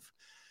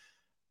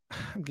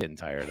 I'm getting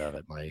tired of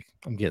it, Mike.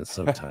 I'm getting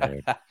so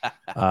tired.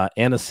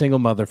 And a single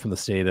mother from the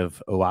state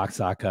of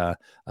Oaxaca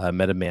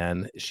met a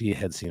man she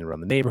had seen around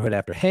the neighborhood.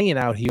 After hanging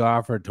out, he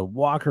offered to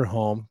walk her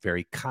home,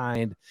 very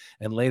kind,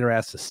 and later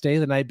asked to stay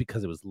the night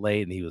because it was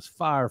late and he was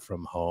far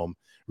from home.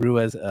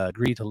 Ruiz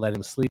agreed to let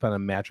him sleep on a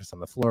mattress on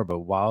the floor,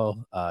 but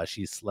while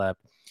she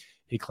slept,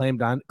 he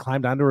climbed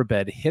onto her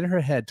bed, hit her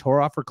head,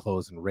 tore off her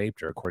clothes, and raped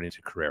her, according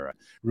to Carrera.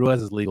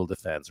 Ruiz's legal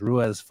defense.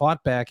 Ruiz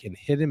fought back and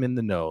hit him in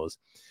the nose,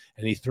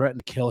 and he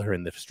threatened to kill her.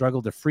 In the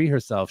struggle to free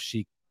herself,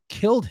 she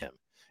killed him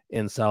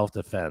in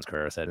self-defense,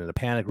 Carrera said. In a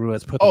panic,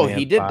 Ruiz put the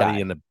man's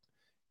body in a...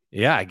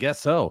 Yeah, I guess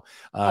so.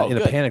 A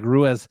panic,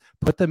 Ruiz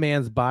put the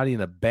man's body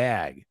in a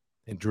bag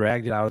and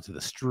dragged it out to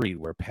the street,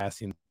 where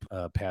passing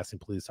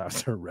police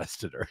officer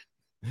arrested her.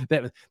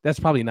 That's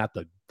probably not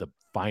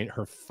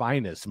her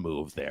finest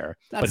move there.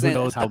 But who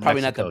knows how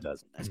Mexico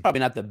does. That's probably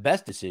not the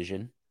best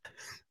decision.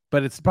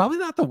 But it's probably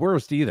not the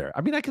worst either.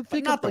 I mean, I can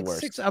think of like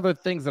 6 other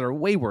things that are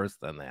way worse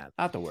than that.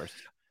 Not the worst.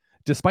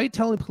 Despite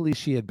telling police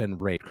she had been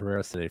raped,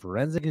 Carrera said a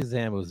forensic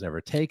exam was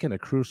never taken, a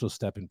crucial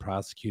step in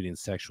prosecuting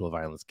sexual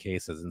violence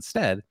cases.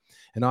 Instead,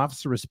 an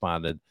officer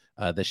responded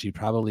that she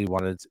probably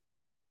wanted...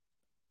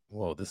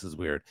 Whoa, this is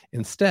weird.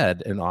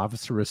 Instead, an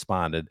officer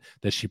responded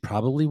that she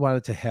probably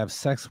wanted to have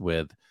sex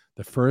with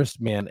the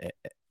first man...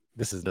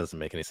 doesn't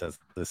make any sense.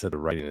 They said the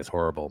writing is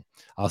horrible.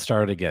 I'll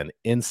start again.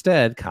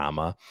 Instead,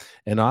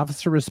 an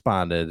officer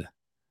responded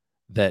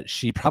that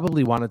she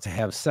probably wanted to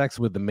have sex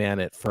with the man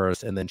at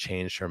first and then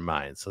changed her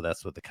mind. So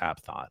that's what the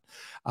cop thought.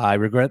 I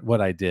regret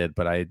what I did,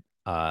 but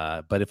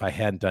if I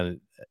hadn't done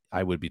it,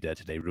 I would be dead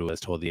today, Ruiz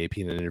told the AP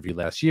in an interview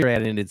last year,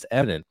 adding it's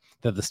evident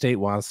that the state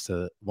wants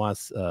to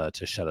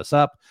shut us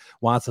up,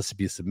 wants us to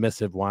be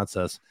submissive, wants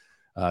us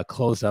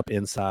closed up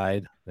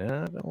inside. I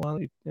don't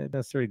want to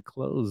necessarily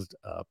closed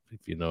up, if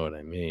you know what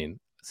I mean.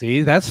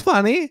 See, that's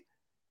funny.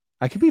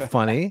 I can be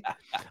funny.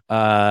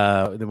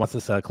 It wants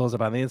us closed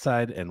up on the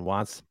inside and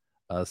wants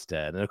us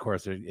dead. And of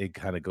course, it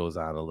kind of goes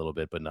on a little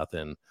bit, but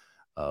nothing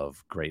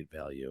of great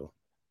value.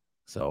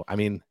 So, I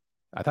mean,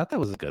 I thought that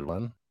was a good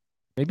one.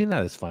 Maybe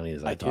not as funny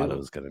as I thought it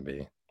was going to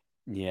be.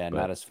 Yeah, but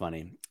not as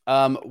funny.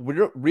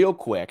 Real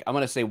quick, I'm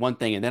going to say one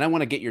thing, and then I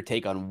want to get your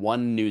take on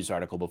one news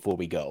article before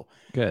we go.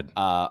 Good.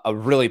 A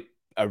really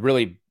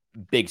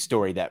big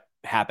story that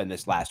happened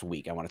this last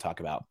week I want to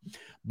talk about.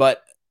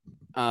 But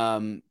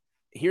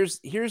here's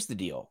the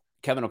deal.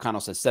 Kevin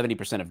O'Connell says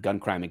 70% of gun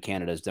crime in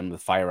Canada is done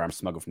with firearms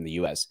smuggled from the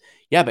U.S.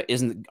 Yeah, but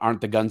aren't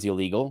the guns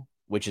illegal?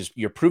 Which is,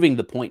 you're proving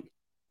the point,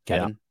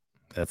 Kevin.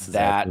 Yeah, that's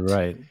exactly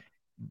right.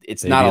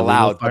 It's not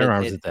allowed, but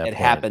it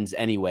happens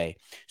anyway.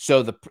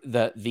 So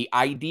the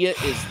idea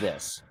is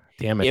this.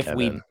 Damn it, if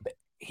Kevin.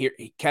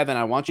 Kevin,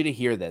 I want you to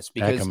hear this,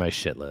 because back on my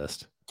shit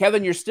list.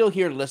 Kevin, you're still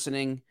here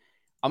listening.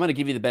 I'm going to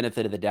give you the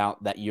benefit of the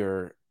doubt that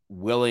you're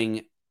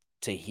willing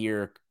to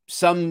hear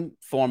some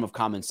form of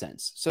common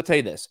sense. So I'll tell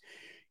you this.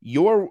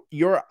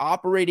 Your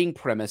operating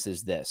premise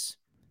is this,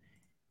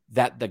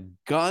 that the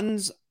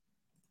guns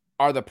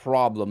are the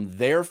problem.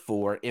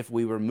 Therefore, if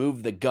we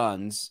remove the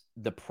guns,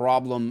 the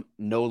problem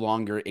no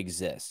longer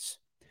exists.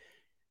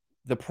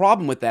 The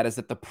problem with that is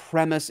that the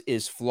premise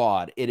is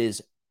flawed. It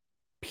is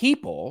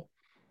people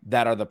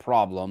that are the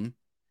problem,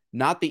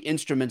 not the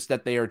instruments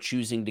that they are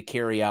choosing to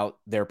carry out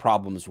their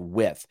problems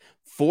with.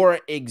 For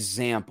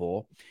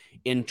example,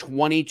 in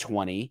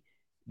 2020,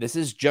 this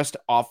is just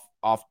off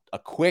a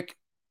quick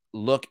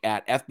look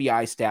at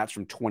FBI stats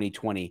from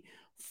 2020,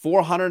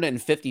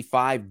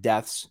 455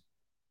 deaths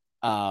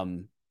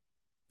the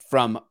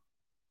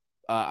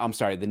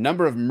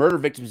number of murder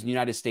victims in the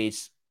United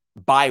States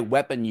by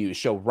weapon use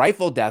show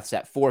rifle deaths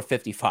at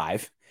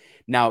 455.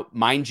 Now,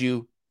 mind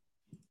you,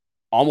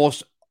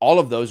 almost all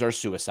of those are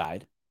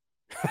suicide.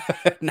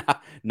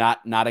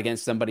 not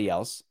against somebody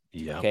else.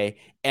 Yeah. Okay.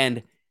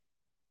 And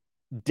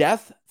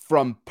death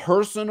from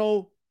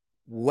personal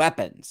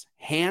weapons,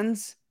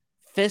 hands,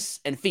 fists,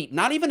 and feet,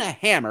 not even a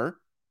hammer,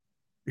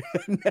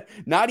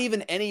 not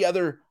even any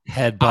other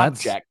Headbutts.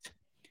 object,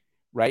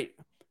 right?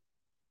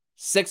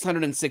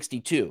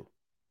 662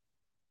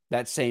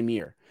 that same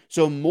year.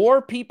 So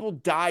more people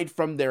died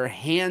from their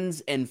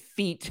hands and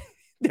feet,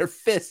 their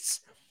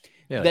fists,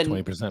 than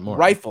 20% more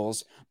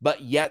rifles,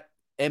 but yet,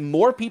 and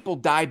more people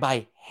die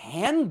by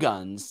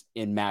handguns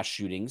in mass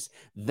shootings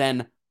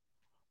than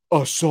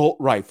assault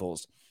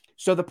rifles.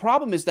 So the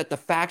problem is that the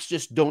facts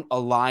just don't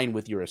align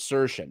with your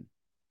assertion.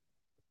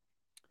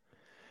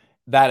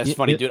 That is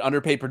funny, dude.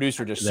 Underpaid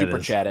producer just super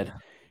chatted.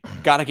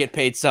 Gotta get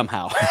paid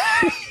somehow.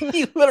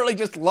 He literally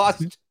just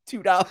lost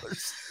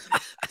 $2.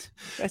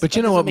 But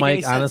you know what,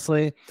 Mike,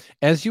 honestly,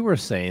 as you were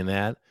saying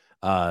that,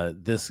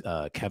 this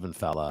Kevin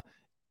fella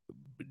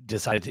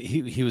decided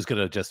he was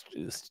going to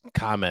just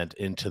comment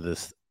into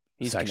this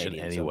section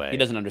Canadian, anyway. So he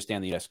doesn't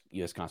understand the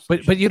U.S.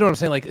 Constitution. But you know what I'm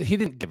saying? Like, he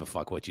didn't give a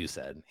fuck what you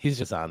said. He's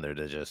just on there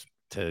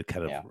to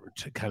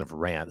kind of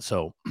rant.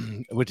 So,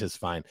 which is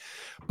fine.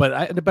 But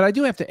I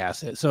do have to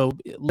ask it. So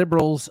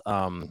liberals,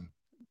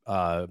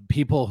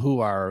 people who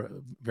are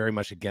very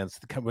much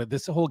against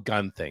this whole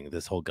gun thing,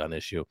 this whole gun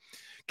issue,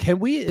 can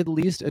we at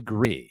least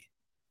agree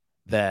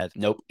that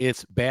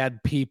it's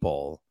bad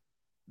people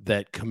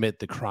that commit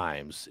the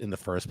crimes in the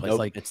first place?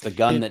 Like, it's the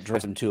gun that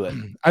drives them to it.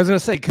 I was going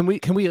to say, can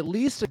we at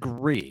least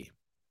agree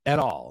at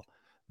all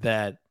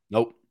that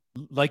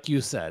like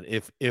you said,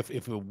 if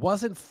it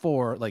wasn't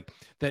for like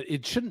that,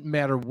 it shouldn't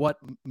matter what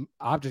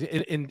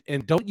object,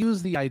 and don't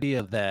use the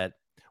idea that,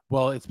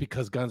 well, it's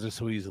because guns are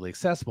so easily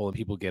accessible and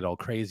people get all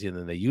crazy and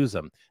then they use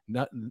them.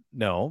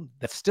 No,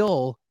 that's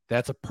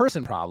a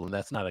person problem.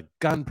 That's not a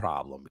gun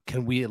problem.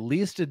 Can we at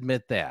least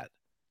admit that?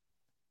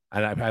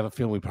 And I have a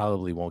feeling we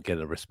probably won't get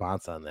a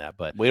response on that.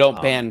 But we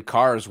don't ban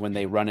cars when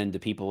they run into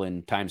people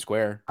in Times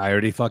Square. I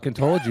already fucking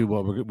told you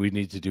what we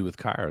need to do with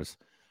cars.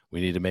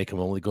 We need to make them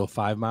only go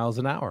 5 miles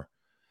an hour.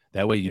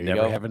 That way you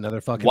never have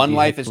another fucking one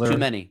life is too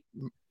many.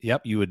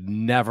 Yep, you would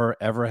never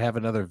ever have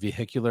another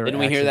vehicular. Didn't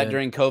we hear that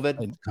during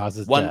COVID? It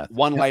causes death.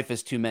 One life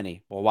is too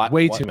many. Well,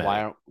 way too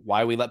many.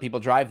 Why we let people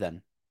drive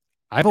then?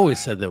 I've always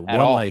said that one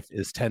life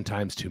is 10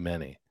 times too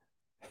many.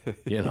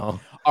 You know.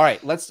 All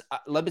right, let's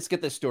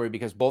get this story,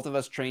 because both of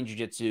us trained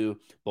jiu-jitsu.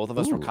 Both of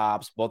us were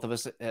cops. Both of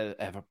us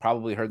have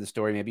probably heard the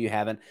story. Maybe you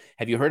haven't.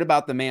 Have you heard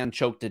about the man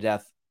choked to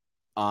death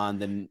on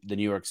the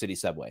New York City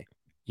subway?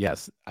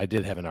 Yes, I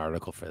did have an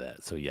article for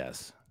that. So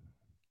yes.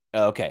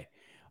 Okay.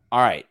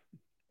 All right.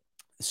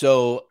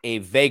 So a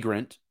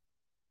vagrant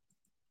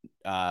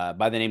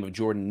by the name of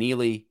Jordan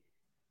Neely,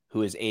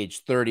 who is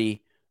age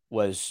 30,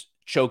 was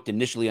choked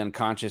initially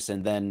unconscious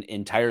and then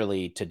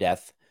entirely to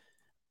death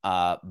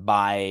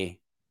by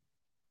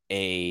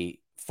a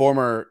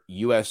former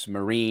U.S.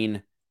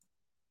 Marine,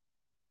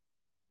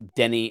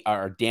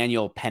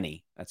 Daniel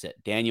Penny. That's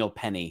it. Daniel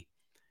Penny,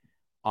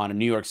 on a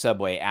New York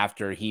subway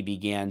after he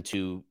began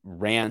to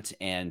rant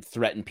and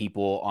threaten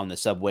people on the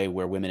subway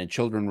where women and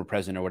children were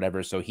present or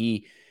whatever. So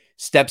he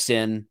steps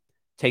in,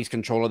 takes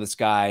control of this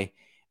guy.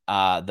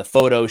 The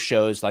photo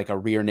shows like a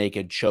rear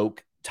naked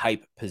choke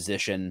type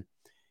position.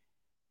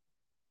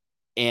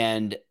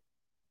 And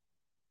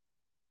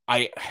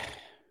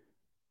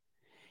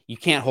you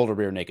can't hold a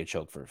rear naked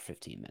choke for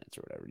 15 minutes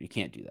or whatever. You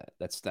can't do that.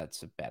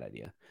 That's a bad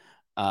idea.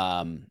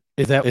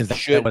 Is that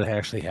what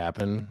actually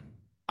happened?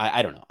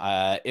 I don't know.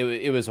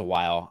 It was a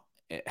while.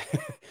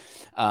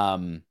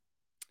 I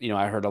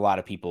heard a lot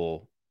of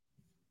people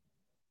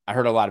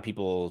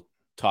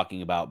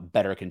talking about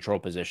better control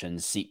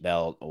positions,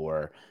 seatbelt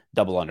or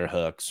double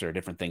underhooks or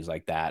different things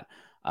like that.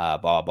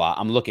 Blah blah.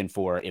 I'm looking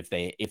for if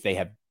they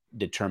have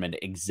determined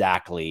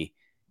exactly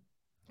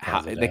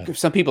how.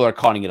 Some people are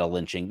calling it a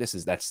lynching.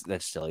 That's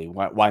silly.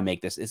 Why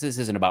make this? This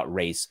isn't about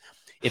race.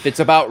 If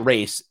it's about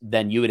race,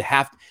 then you would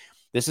have.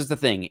 This is the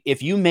thing.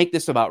 If you make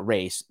this about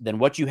race, then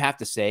what you have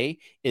to say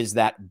is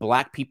that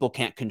black people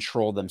can't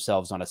control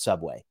themselves on a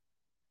subway.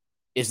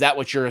 Is that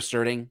what you're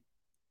asserting?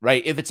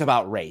 Right? If it's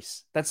about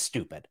race, that's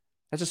stupid.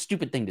 That's a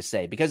stupid thing to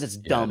say because it's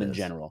dumb in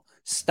general.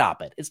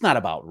 Stop it. It's not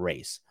about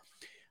race.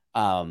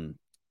 So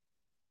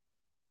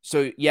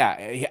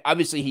yeah,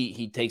 obviously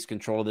he takes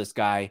control of this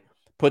guy,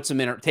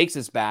 takes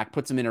his back,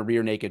 puts him in a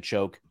rear naked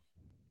choke,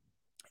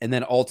 and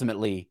then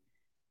ultimately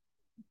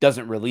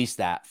doesn't release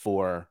that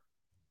for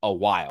a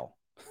while.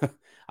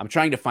 I'm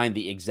trying to find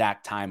the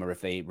exact time, or if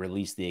they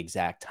release the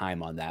exact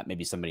time on that.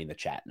 Maybe somebody in the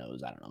chat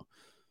knows. I don't know.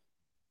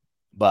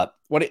 But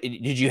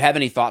did you have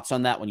any thoughts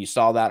on that when you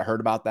saw that, heard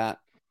about that?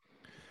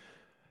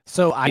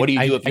 So what do you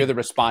do if you're the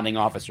responding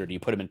officer? Do you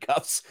put him in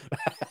cuffs?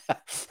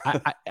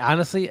 I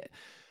honestly,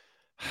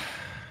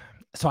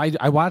 so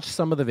I watched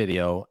some of the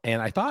video,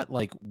 and I thought,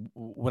 like,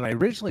 when I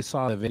originally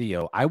saw the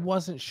video, I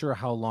wasn't sure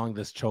how long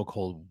this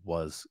chokehold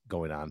was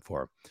going on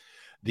for.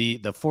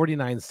 The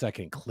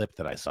 49-second clip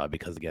that I saw,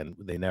 because again,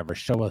 they never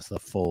show us the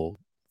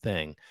full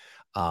thing.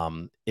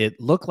 It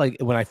looked like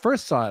when I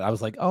first saw it, I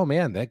was like, oh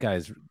man, that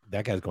guy's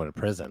going to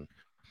prison.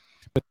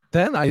 But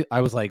then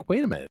I was like,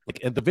 wait a minute. Like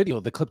in the video,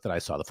 the clip that I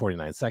saw, the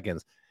 49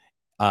 seconds,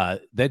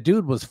 that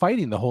dude was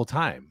fighting the whole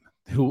time.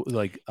 Who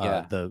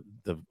the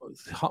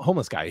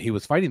homeless guy, he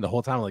was fighting the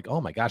whole time. Like,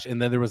 oh my gosh.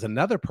 And then there was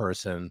another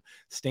person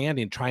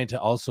standing trying to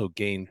also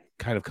gain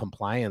kind of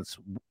compliance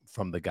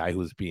from the guy who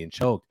was being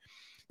choked,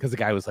 because the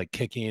guy was like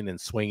kicking and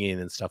swinging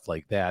and stuff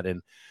like that.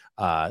 And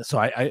so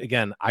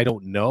I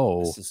don't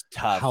know. This is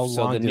tough. How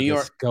long did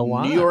this go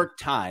on? The New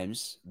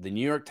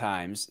York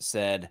Times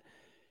said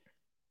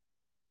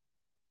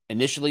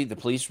initially the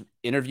police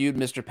interviewed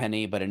Mr.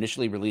 Penny, but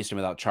initially released him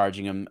without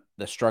charging him.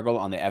 The struggle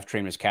on the F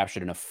train was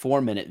captured in a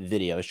 4-minute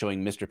video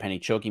showing Mr. Penny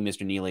choking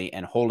Mr. Neely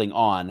and holding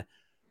on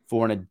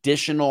for an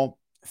additional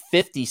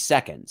 50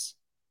 seconds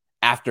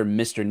after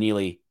Mr.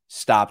 Neely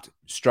stopped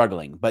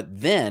struggling. But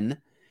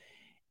then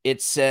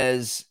it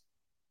says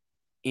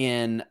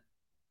in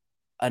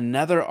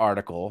another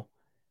article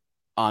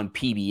on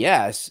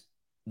PBS,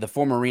 the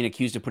former Marine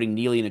accused of putting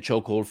Neely in a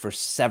chokehold for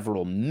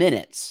several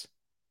minutes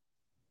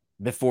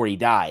before he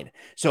died.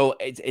 So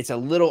it's a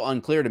little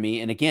unclear to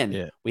me. And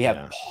again, we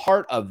have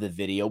part of the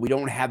video. We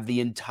don't have the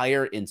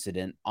entire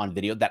incident on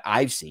video that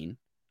I've seen.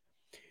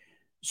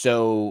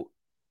 So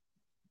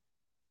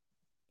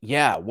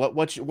yeah,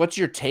 what's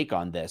your take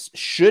on this?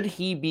 Should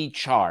he be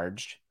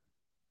charged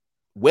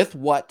with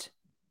what,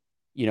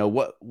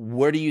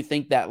 where do you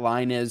think that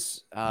line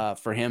is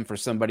for him, for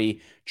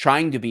somebody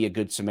trying to be a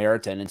good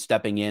Samaritan and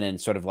stepping in and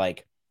sort of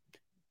like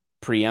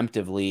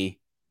preemptively?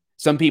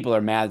 Some people are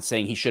mad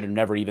saying he should have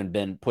never even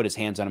been put his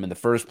hands on him in the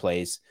first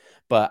place.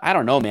 But I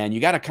don't know, man. You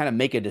got to kind of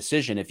make a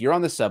decision. If you're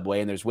on the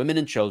subway and there's women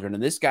and children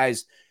and this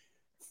guy's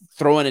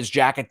throwing his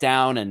jacket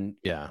down and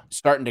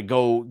starting to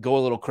go a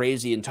little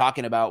crazy and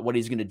talking about what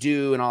he's going to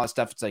do and all that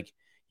stuff, it's like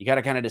you got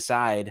to kind of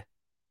decide,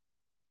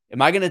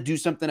 am I going to do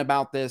something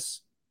about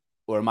this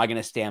or am I going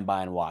to stand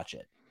by and watch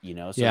it?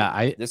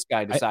 So this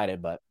guy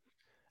decided, but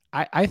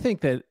I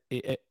think that,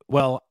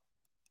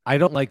 I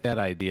don't like that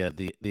idea.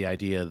 The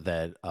idea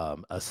that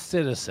a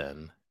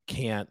citizen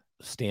can't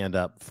stand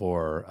up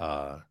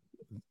for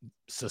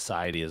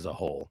society as a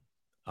whole.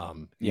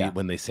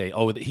 When they say,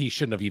 "Oh, he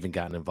shouldn't have even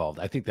gotten involved,"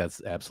 I think that's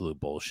absolute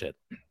bullshit.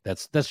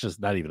 That's just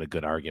not even a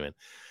good argument.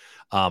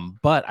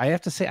 But I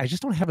have to say, I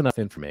just don't have enough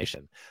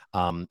information.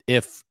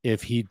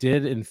 If he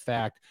did, in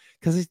fact,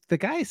 because the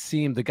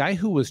guy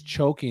who was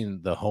choking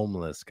the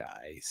homeless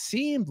guy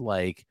seemed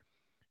like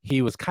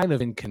he was kind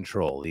of in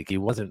control. Like he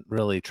wasn't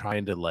really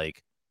trying to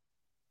like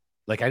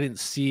I didn't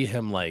see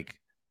him like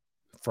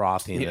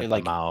frothing at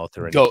the mouth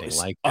or anything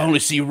like that. I only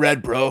see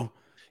red, bro.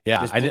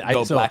 Yeah, I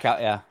didn't blackout.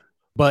 Yeah.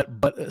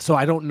 But so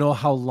I don't know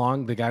how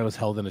long the guy was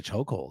held in a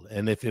chokehold,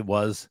 and if it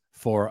was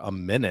for a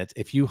minute,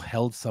 if you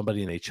held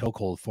somebody in a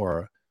chokehold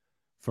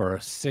for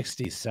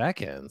 60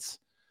 seconds,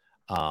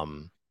 I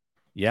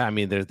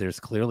mean, there's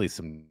clearly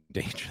some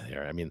danger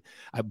there. I mean,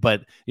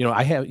 you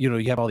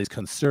have all these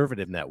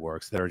conservative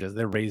networks that are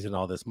they're raising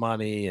all this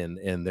money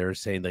and they're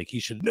saying like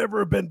he should never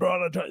have been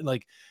brought on trial.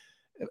 Like,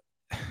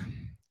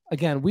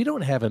 again, we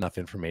don't have enough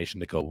information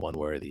to go one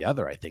way or the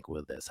other. I think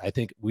with this, I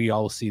think we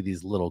all see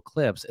these little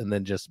clips and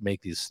then just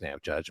make these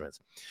snap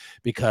judgments,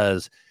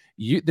 because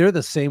they're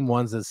the same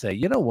ones that say,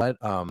 you know what,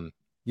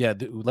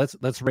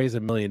 let's raise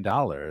 $1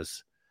 million.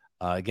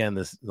 Again,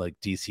 this like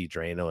DC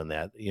Drano and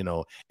that,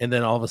 and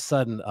then all of a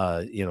sudden,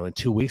 in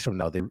 2 weeks from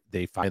now,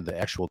 they find the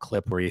actual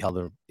clip where he held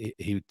him,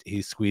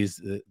 he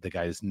squeezed the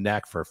guy's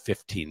neck for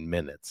 15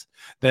 minutes.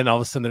 Then all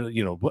of a sudden,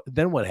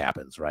 then what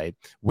happens, right?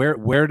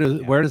 Where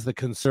does the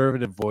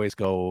conservative voice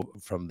go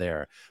from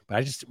there?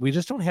 But we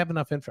just don't have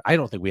enough info. I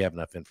don't think we have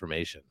enough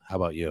information. How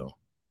about you?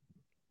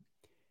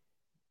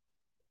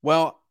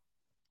 Well,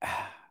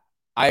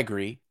 I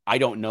agree. I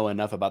don't know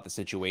enough about the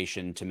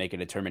situation to make a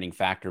determining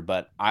factor,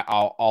 but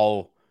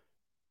I'll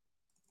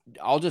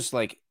just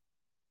like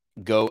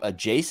go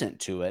adjacent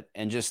to it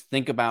and just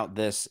think about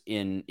this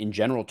in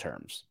general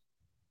terms,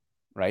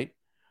 right?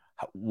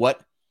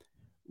 What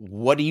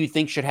do you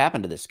think should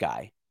happen to this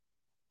guy?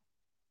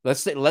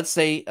 Let's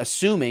say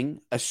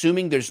assuming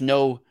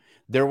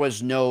there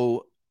was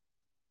no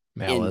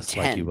malice,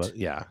 intent. Like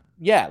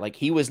like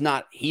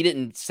he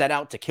didn't set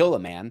out to kill a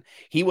man.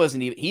 He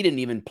didn't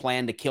even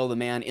plan to kill the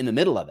man in the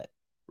middle of it.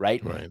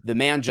 Right. The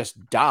man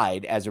just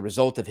died as a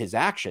result of his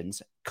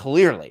actions.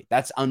 Clearly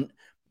that's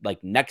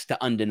next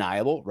to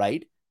undeniable.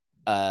 Right.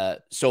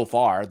 So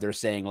far they're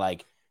saying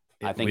like,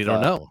 I think we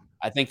don't know.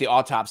 I think the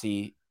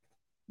autopsy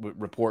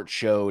report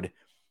showed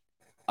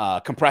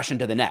compression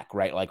to the neck,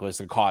 right? Like was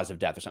the cause of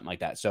death or something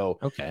like that. So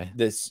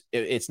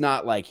it's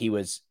not like he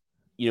was,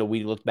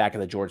 we looked back at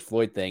the George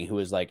Floyd thing, who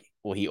was like,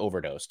 well, he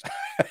overdosed,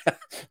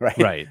 right?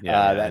 Right.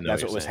 Yeah.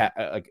 That's what was,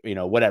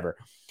 whatever.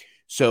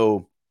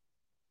 So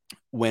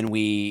when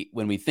we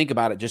think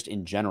about it, just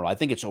in general, I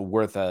think it's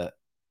worth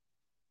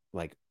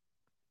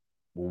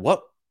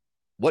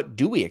what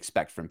do we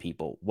expect from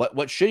people?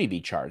 What should he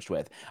be charged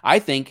with? I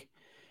think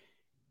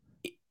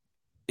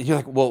you're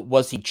like, well,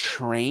 was he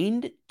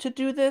trained to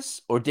do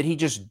this, or did he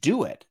just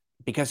do it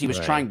because he was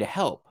trying to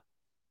help?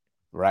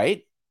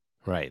 Right.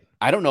 Right.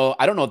 I don't know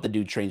if the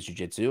dude trains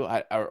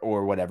jujitsu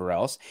or whatever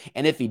else.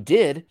 And if he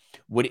did,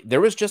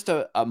 there was just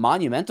a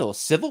monumental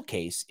civil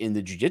case in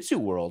the jujitsu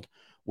world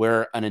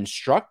where an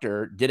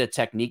instructor did a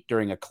technique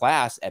during a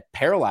class that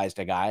paralyzed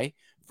a guy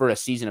for a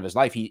season of his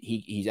life.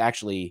 He's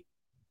actually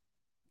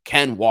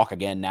can walk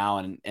again now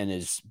and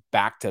is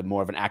back to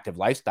more of an active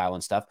lifestyle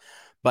and stuff.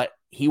 But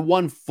he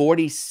won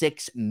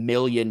 $46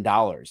 million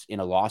in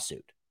a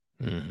lawsuit.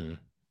 Mm-hmm.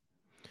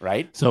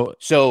 Right.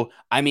 So,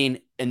 I mean,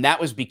 and that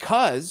was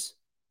because,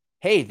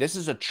 hey, this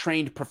is a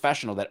trained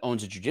professional that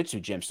owns a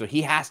jiu-jitsu gym. So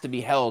he has to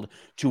be held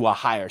to a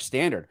higher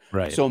standard.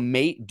 right. So,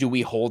 mate, do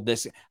we hold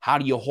this? How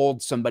do you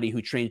hold somebody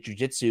who trains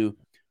jiu-jitsu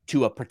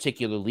to a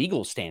particular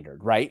legal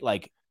standard, right?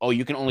 Like, oh,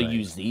 you can only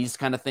use these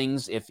kind of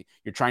things if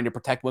you're trying to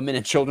protect women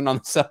and children on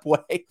the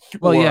subway.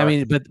 Well, yeah, I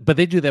mean, but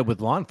they do that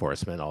with law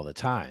enforcement all the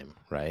time,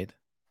 right?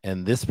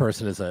 And this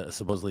person is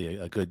supposedly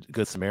a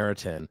good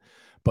Samaritan.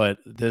 But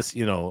this,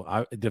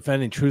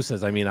 defending truth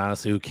says, I mean,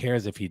 honestly, who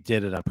cares if he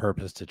did it on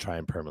purpose to try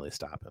and permanently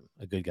stop him?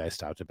 A good guy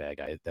stopped a bad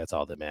guy. That's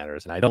all that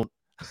matters. And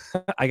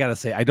I got to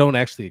say, I don't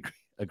actually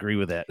agree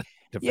with that.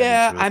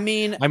 Yeah, truth. I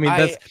mean,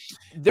 that's,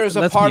 there's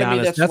a part of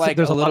me that's like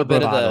there's a little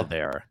bit of the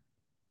there.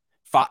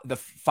 The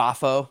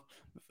FAFO,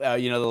 the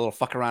little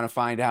fuck around and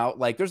find out.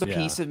 Like, there's a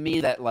piece of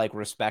me that like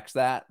respects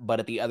that,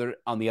 but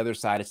on the other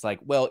side, it's like,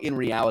 well, in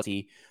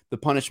reality, the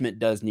punishment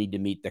does need to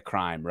meet the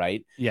crime,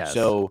 right? Yeah.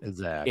 So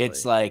exactly,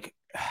 it's like,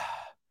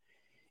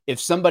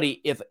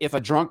 if a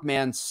drunk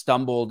man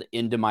stumbled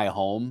into my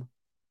home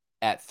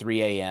at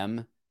 3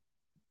 a.m.,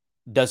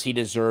 does he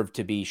deserve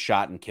to be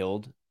shot and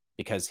killed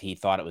because he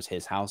thought it was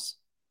his house?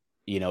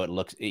 It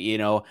looks,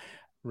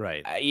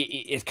 right.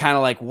 It's kind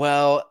of like,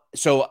 well,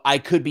 so I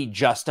could be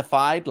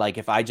justified. Like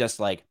if I just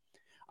like,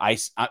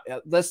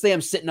 let's say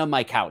I'm sitting on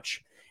my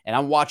couch and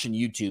I'm watching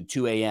YouTube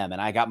 2 a.m.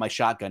 and I got my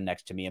shotgun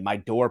next to me and my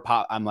door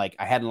I'm like,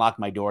 I hadn't locked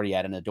my door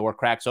yet. And the door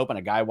cracks open.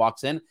 A guy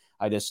walks in.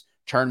 I just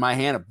turn my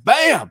hand and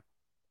bam.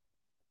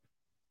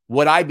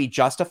 Would I be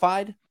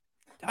justified?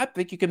 I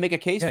think you can make a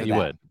case for that. You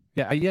would.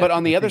 Yeah. But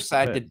on the other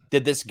side,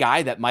 did this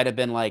guy that might have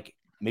been like,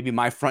 maybe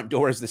my front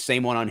door is the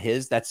same one on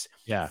his, that's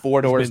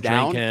 4 doors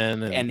down,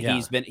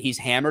 and he's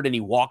hammered and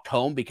he walked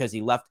home because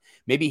he left.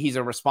 Maybe he's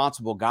a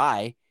responsible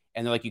guy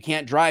and they're like, you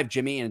can't drive,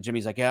 Jimmy. And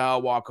Jimmy's like, yeah,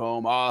 I'll walk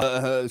home.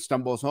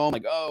 Stumbles home.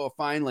 Like, oh,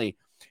 finally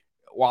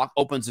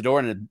opens the door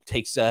and it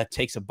takes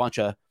a bunch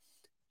of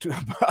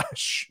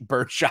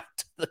bird shot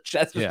to the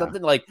chest or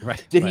something. Like,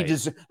 did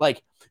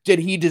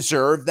he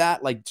deserve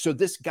that? Like, so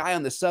this guy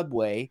on the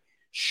subway,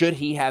 should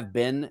he have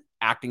been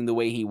acting the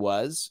way he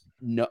was?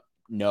 No.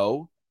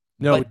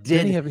 But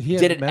did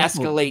it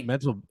escalate?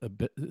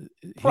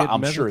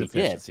 I'm sure he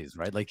did.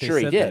 Right? Like sure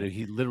he did.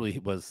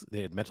 That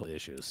they had mental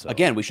issues. So.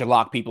 Again, we should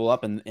lock people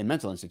up in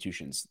mental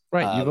institutions.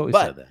 Right. You've always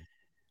said that.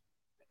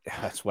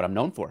 That's what I'm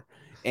known for.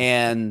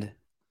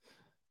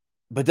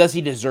 But does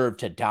he deserve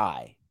to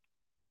die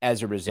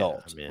as a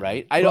result?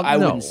 Right? I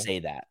wouldn't say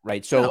that.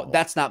 Right. So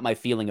that's not my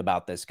feeling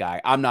about this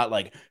guy. I'm not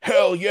like,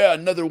 hell yeah,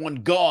 another one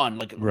gone,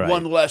 like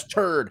one less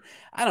turd.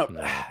 I don't,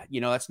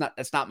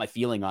 that's not my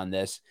feeling on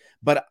this.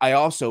 But I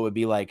also would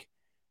be like,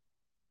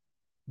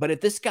 but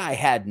if this guy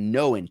had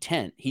no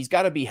intent, he's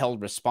got to be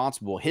held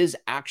responsible. His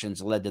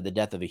actions led to the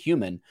death of a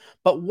human.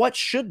 But what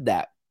should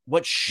that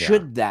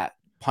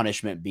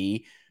punishment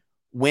be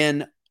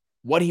when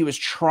what he was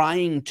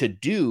trying to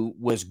do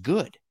was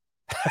good?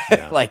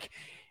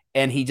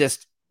 And he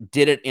just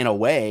did it in a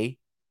way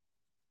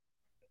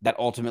that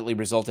ultimately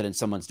resulted in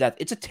someone's death.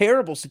 It's a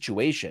terrible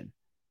situation.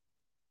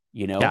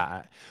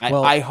 Yeah.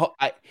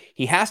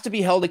 He has to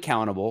be held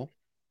accountable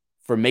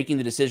for making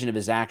the decision of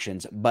his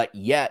actions, but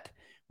yet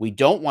we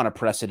don't want a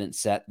precedent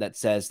set that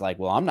says like,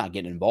 well, I'm not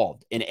getting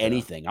involved in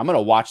anything. I'm going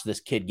to watch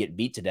this kid get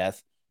beat to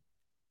death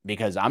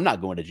because I'm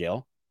not going to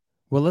jail.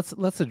 Well,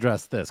 let's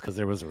address this because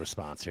there was a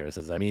response here. It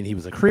says, I mean, he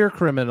was a career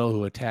criminal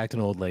who attacked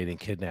an old lady and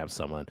kidnapped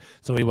someone.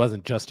 So he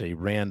wasn't just a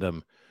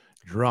random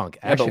drunk.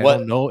 Actually, I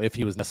don't know if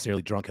he was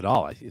necessarily drunk at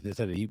all. They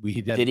said did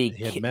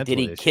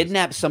he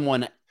kidnap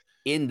someone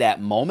in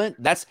that moment?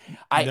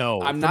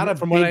 I'm not a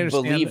big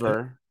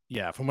believer.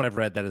 Yeah, from what I've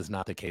read, that is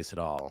not the case at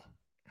all.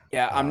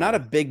 Yeah, I'm not a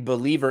big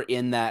believer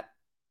in that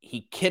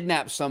he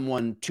kidnapped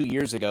someone 2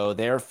 years ago,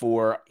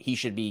 therefore he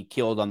should be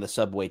killed on the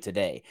subway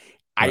today.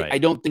 I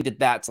don't think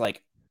that's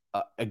like,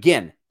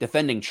 again,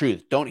 defending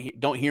truth.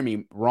 Don't hear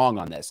me wrong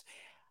on this.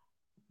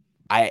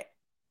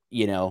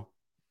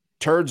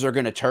 Turds are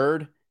going to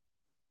turd.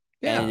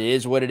 Yeah. And it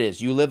is what it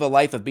is. You live a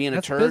life of being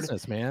a turd.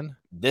 Business, man.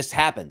 This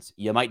happens.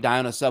 You might die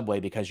on a subway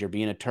because you're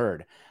being a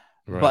turd.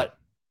 Right. But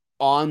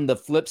on the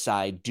flip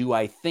side, do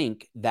I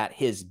think that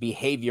his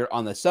behavior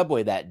on the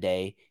subway that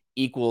day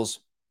equals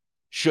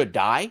should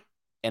die?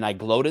 And I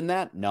gloat in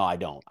that? No, I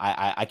don't.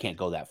 I can't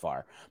go that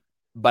far.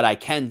 But I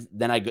can.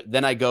 Then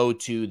I go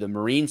to the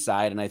Marine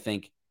side and I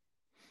think,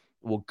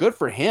 well, good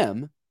for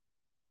him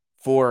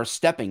for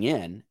stepping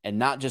in and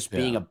not just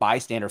being a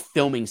bystander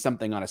filming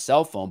something on a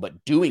cell phone,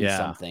 but doing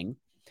something.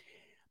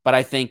 But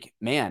I think,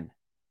 man,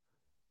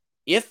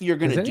 if you're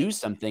going to do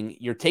something,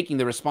 you're taking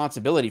the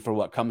responsibility for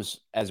what comes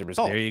as a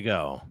result. There you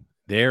go.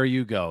 There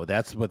you go.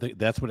 That's what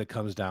it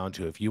comes down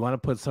to. If you want to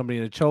put somebody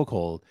in a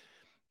chokehold,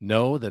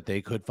 know that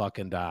they could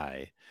fucking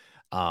die.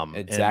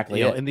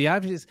 Exactly. And the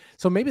obvious.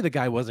 So maybe the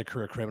guy was a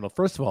career criminal.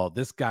 First of all,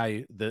 this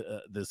guy,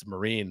 this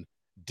Marine,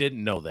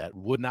 didn't know that,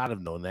 would not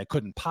have known that,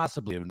 couldn't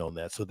possibly have known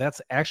that. So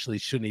that's actually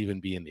shouldn't even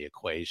be in the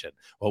equation.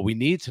 What we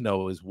need to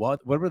know is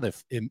what were the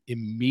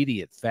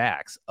immediate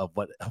facts of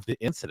the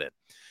incident.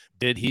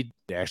 Did he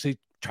actually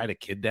try to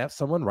kidnap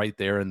someone right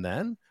there and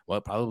then? Well,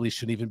 it probably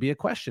shouldn't even be a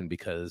question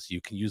because you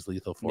can use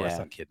lethal force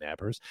on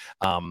kidnappers.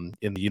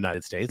 In the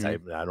United States, I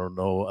don't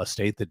know a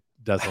state that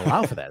doesn't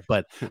allow for that.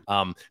 But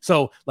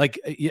so like,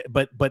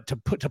 but to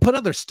put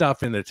other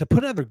stuff in there, to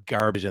put other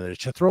garbage in there,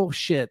 to throw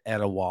shit at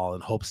a wall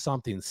and hope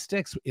something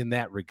sticks in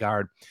that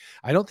regard,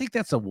 I don't think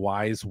that's a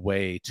wise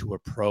way to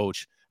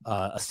approach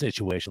a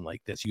situation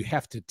like this. You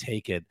have to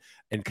take it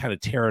and kind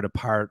of tear it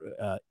apart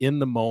in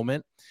the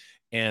moment,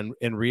 and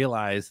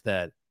realize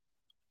that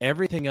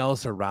everything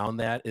else around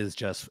that is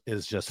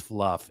just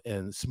fluff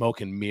and smoke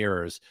and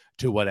mirrors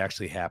to what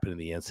actually happened in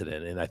the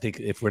incident. And I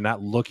think if we're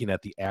not looking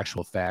at the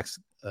actual facts,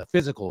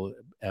 physical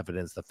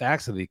evidence, the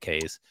facts of the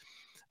case,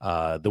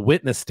 the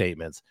witness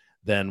statements,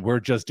 then we're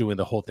just doing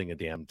the whole thing a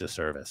damn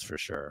disservice for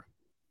sure.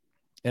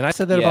 And I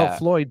said that about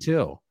Floyd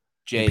too.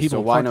 Jay, so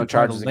why no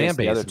charges against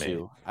the other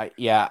two?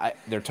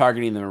 They're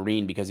targeting the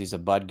Marine because he's a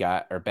bad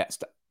guy or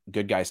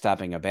good guy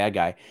stopping a bad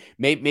guy.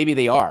 Maybe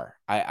they are.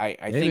 I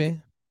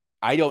think.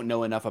 I don't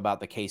know enough about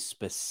the case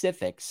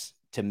specifics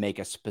to make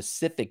a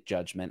specific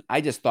judgment. I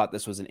just thought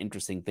this was an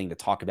interesting thing to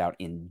talk about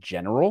in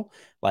general.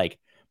 Like,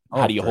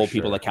 how do you hold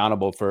people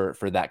accountable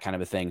for that kind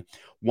of a thing?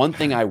 One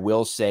thing I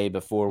will say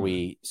before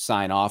we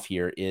sign off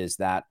here is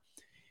that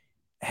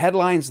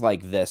headlines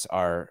like this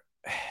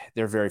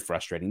they're very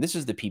frustrating. This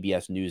is the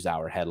PBS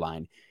NewsHour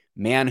headline: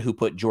 "Man who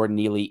put Jordan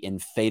Neely in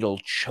fatal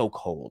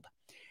chokehold."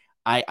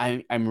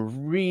 I'm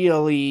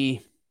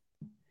really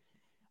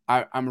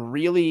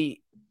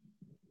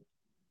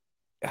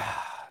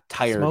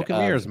tired Smoke and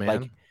mirrors, man.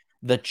 Like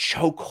the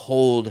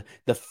chokehold,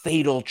 the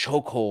fatal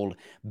chokehold,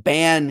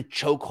 ban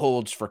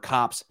chokeholds for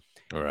cops.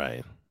 All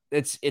right.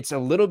 It's a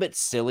little bit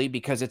silly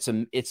because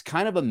it's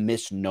kind of a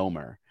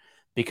misnomer,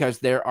 because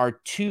there are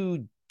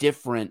two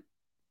different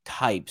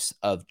types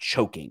of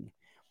choking.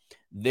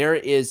 There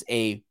is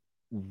a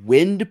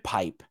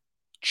windpipe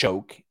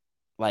choke,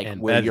 like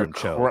and where you're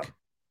choke.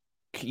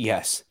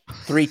 Yes,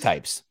 three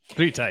types.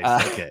 Three types.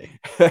 Okay.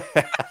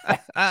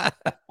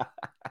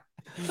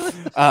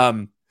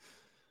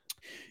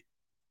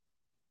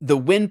 The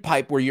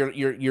windpipe, where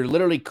you're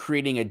literally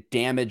creating a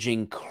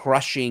damaging,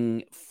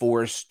 crushing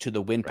force to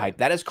the windpipe, right,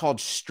 that is called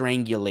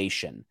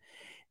strangulation.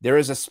 There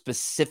is a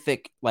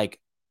specific, like,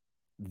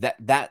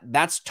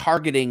 that's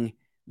targeting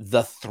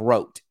the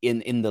throat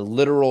in the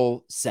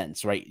literal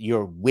sense, right?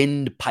 Your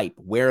windpipe,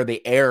 where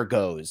the air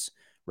goes,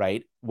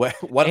 right? What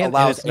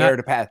allows air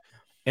to pass.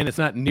 And it's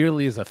not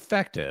nearly as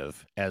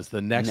effective as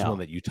the next one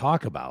that you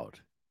talk about.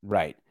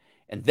 Right.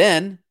 And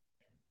then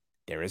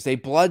there is a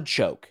blood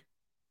choke,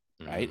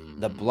 right?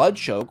 The blood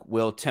choke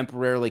will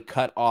temporarily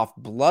cut off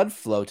blood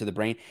flow to the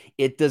brain.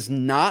 It does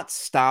not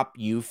stop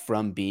you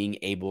from being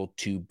able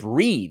to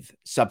breathe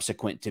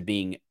subsequent to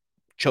being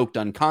choked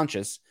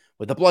unconscious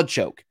with a blood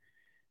choke.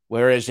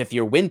 Whereas if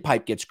your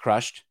windpipe gets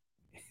crushed,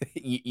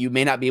 you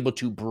may not be able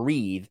to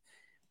breathe,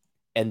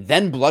 and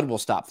then blood will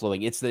stop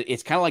flowing. It's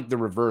kind of like the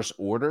reverse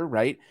order,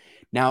 right?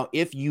 Now,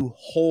 if you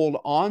hold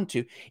on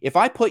to, if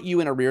I put you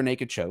in a rear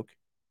naked choke,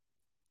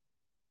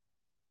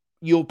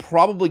 you'll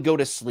probably go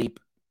to sleep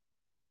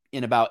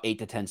in about 8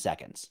 to 10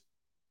 seconds.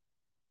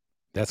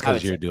 That's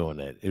because you're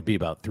doing it. It'd be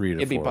about 3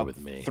 to 4 with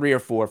me. 3 or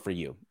 4 for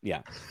you.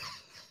 Yeah.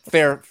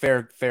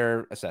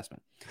 Fair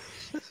assessment.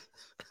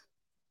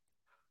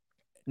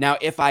 Now,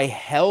 if I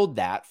held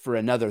that for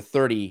another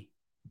 30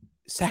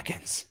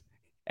 seconds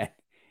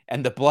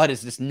and the blood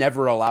is just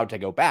never allowed to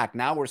go back,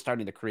 now we're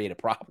starting to create a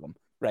problem,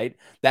 right?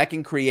 That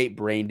can create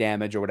brain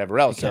damage or whatever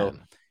else. So,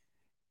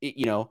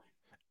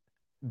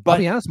 but I'll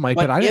be honest, Mike,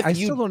 but I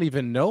still don't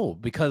even know,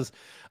 because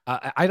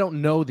I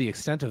don't know the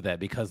extent of that,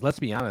 because let's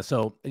be honest.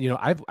 So,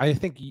 I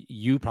think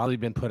you've probably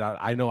been put out.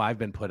 I know I've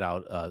been put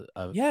out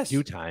a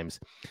few times.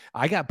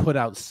 I got put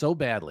out so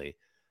badly.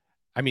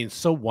 I mean,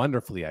 so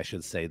wonderfully, I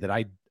should say, that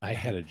I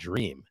had a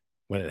dream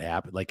when it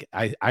happened. Like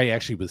I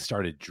actually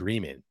started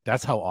dreaming.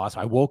 That's how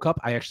awesome. I woke up.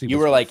 You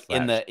were like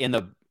refreshed.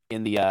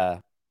 in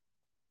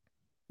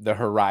the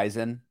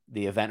horizon,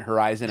 the event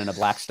horizon, in a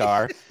black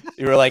star.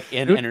 You were like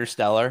in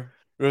Interstellar.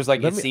 It was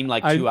like, it seemed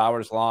like 2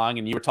 hours long,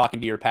 and you were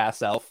talking to your past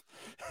self.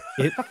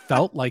 It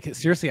felt like it.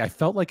 Seriously, I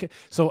felt like it.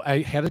 So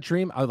I had a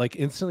dream. I like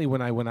instantly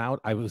when I went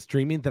out, I was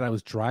dreaming that I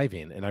was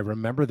driving, and I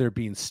remember there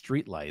being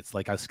street lights.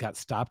 Like I got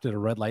stopped at a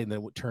red light and then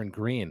it would turn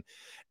green.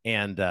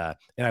 And I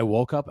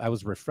woke up, I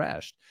was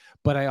refreshed.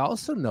 But I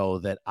also know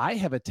that I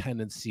have a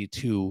tendency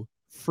to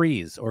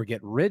freeze or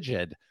get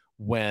rigid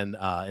when,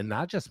 and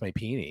not just my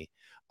peenie,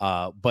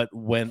 but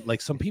when,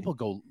 like, some people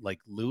go like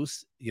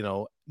loose,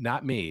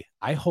 not me.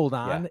 I hold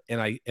on,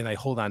 and I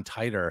hold on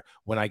tighter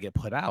when I get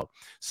put out.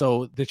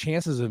 So the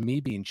chances of me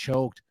being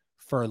choked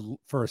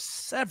for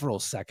several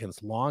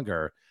seconds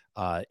longer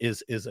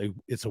is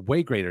a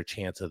way greater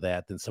chance of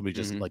that than somebody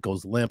just like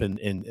goes limp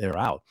and they're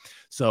out.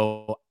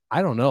 So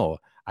I don't know.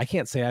 I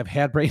can't say I've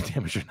had brain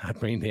damage or not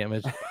brain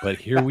damage, but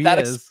here that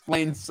is.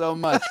 explains so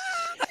much.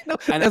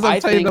 And as I'm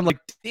saying, I'm like,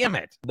 damn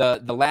it.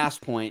 The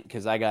last point,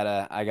 because I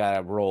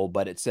gotta roll,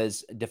 but it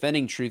says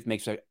defending truth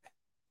makes a.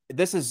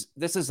 This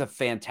is a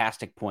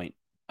fantastic point.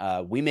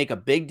 We make a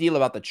big deal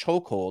about the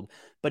chokehold,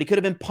 but he could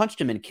have been punched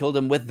him and killed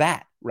him with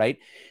that, right?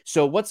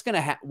 So what's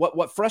gonna happen?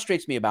 What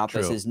frustrates me about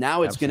this is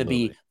now it's gonna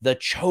be the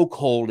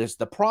chokehold is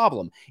the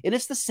problem, and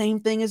it's the same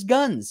thing as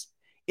guns.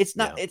 It's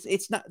not. Yeah.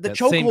 It's not the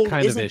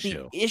chokehold isn't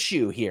the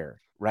issue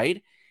here,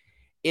 right?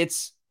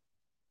 It's.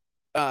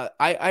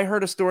 I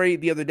heard a story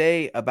the other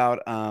day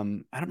about I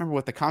don't remember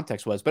what the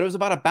context was, but it was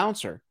about a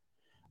bouncer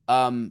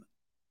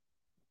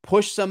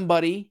push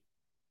somebody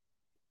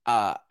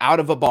out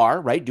of a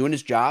bar, right, doing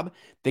his job.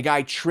 The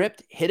guy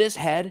tripped, hit his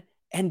head,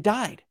 and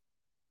died.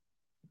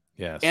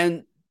 Yes.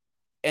 And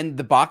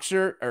the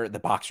bouncer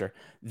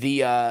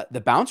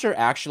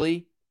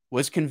actually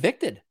was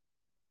convicted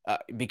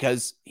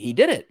because he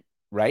did it,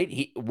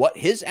 right?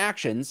 His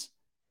actions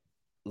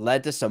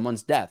led to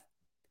someone's death.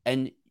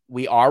 And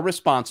we are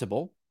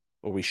responsible,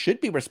 or we should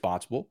be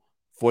responsible,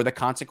 for the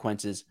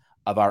consequences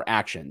of our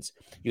actions.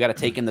 You got to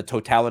take in the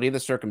totality of the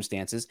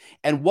circumstances,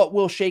 and what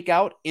will shake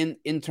out in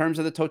terms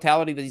of the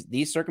totality of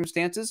these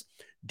circumstances,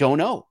 don't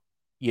know.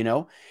 You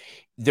know,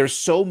 there's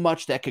so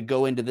much that could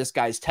go into this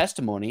guy's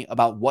testimony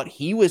about what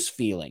he was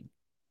feeling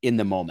in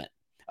the moment,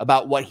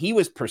 about what he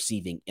was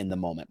perceiving in the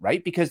moment,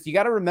 right? Because you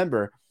got to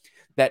remember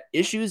that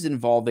issues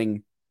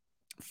involving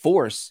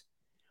force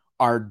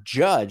are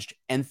judged,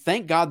 and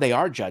thank God they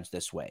are judged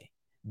this way.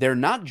 They're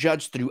not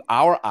judged through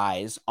our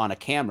eyes on a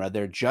camera.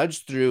 They're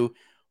judged through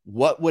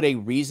what would a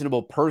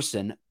reasonable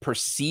person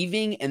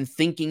perceiving and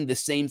thinking the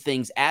same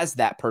things as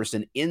that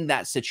person in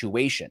that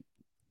situation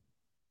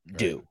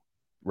do,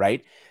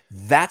 right?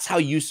 That's how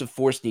use of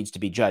force needs to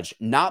be judged,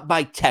 not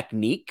by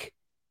technique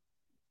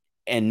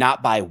and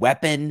not by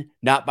weapon,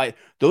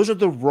 those are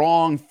the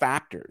wrong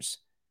factors.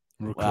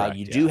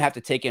 You do have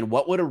to take in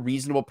what would a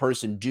reasonable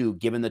person do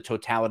given the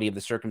totality of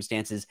the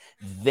circumstances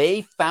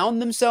they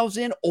found themselves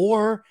in,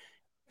 or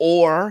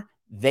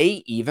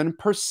they even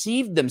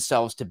perceived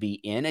themselves to be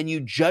in, and you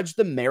judge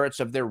the merits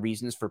of their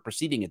reasons for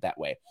perceiving it that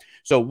way.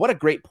 So what a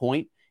great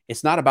point.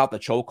 It's not about the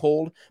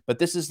chokehold, but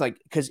this is like,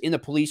 because in the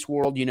police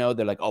world, you know,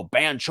 they're like, oh,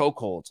 ban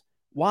chokeholds.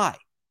 Why?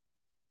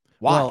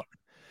 Well,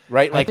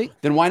 right? Like,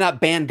 then why not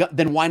ban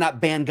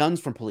guns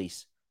from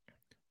police?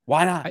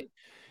 Why not?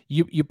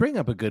 You bring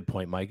up a good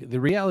point, Mike. The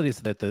reality is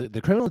that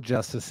the criminal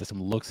justice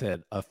system looks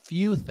at a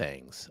few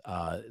things.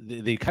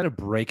 They kind of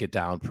break it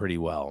down pretty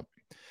well.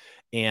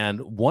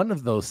 And one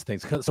of those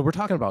things, so we're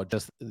talking about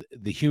just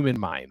the human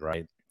mind,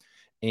 right?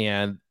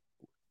 And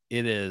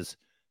it is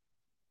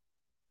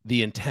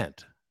the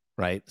intent,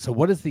 right? So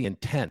what is the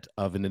intent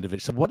of an individual?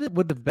 So what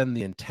would have been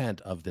the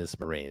intent of this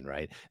Marine,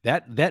 right?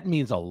 That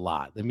means a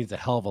lot. That means a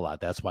hell of a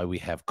lot. That's why we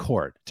have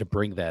court to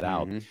bring that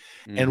out.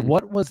 And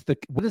what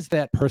is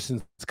that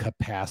person's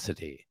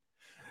capacity?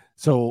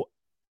 So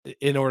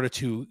in order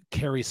to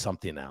carry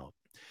something out.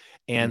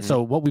 And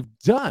so what we've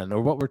done,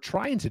 or what we're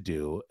trying to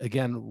do,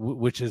 again,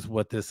 which is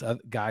what this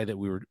guy that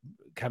we were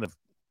kind of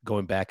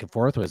going back and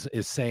forth with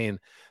is saying,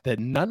 that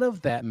none of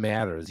that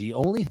matters. The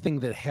only thing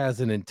that has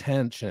the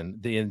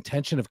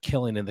intention of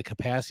killing and the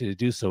capacity to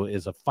do so,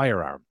 is a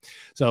firearm.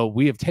 So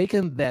we have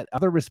taken that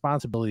other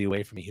responsibility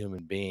away from a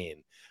human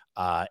being,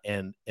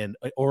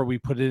 or we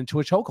put it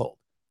into a chokehold.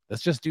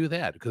 Let's just do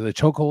that, because a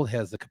chokehold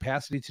has the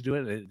capacity to do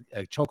it.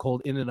 A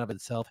chokehold in and of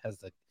itself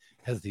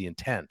has the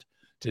intent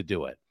to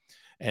do it.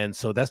 And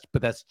so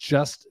that's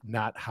just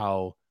not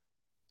how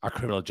our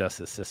criminal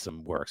justice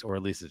system works, or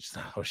at least it's just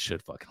not how it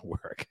should fucking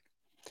work.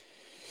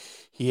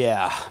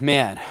 Yeah,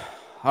 man.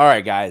 All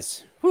right,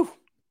 guys. Whew.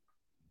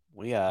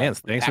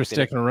 Thanks for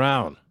sticking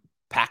around.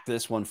 Packed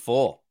this one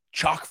full,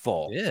 chock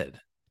full. We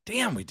did.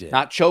 Damn, we did.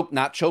 Not choke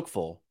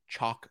full.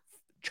 Chock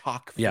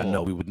full. Yeah,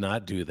 no, we would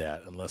not do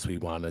that unless we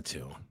wanted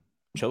to.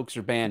 Chokes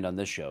are banned on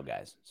this show,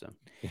 guys. So.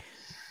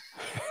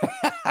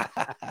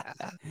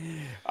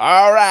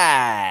 All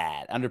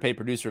right. Underpaid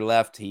producer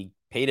left. He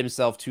paid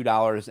himself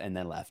 $2 and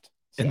then left.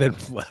 So. And then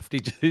left.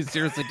 He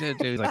seriously did.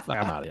 He's like,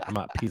 I'm out of here. I'm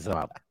out. Peace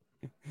out.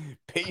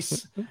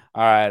 Peace. All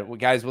right, well,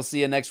 guys, we'll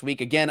see you next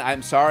week. Again,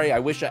 I'm sorry. I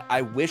wish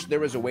there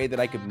was a way that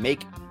I could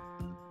make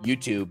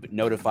YouTube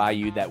notify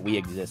you that we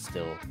exist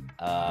still.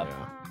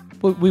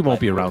 Well, we won't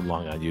be around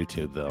long on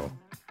YouTube, though,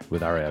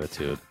 with our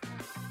attitude.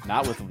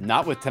 Not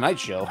with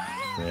tonight's show.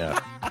 Yeah.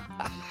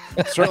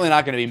 Certainly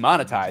not going to be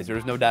monetized.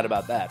 There's no doubt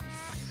about that.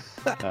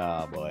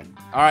 Oh, boy.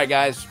 All right,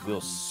 guys.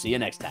 We'll see you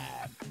next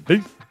time.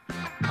 Peace.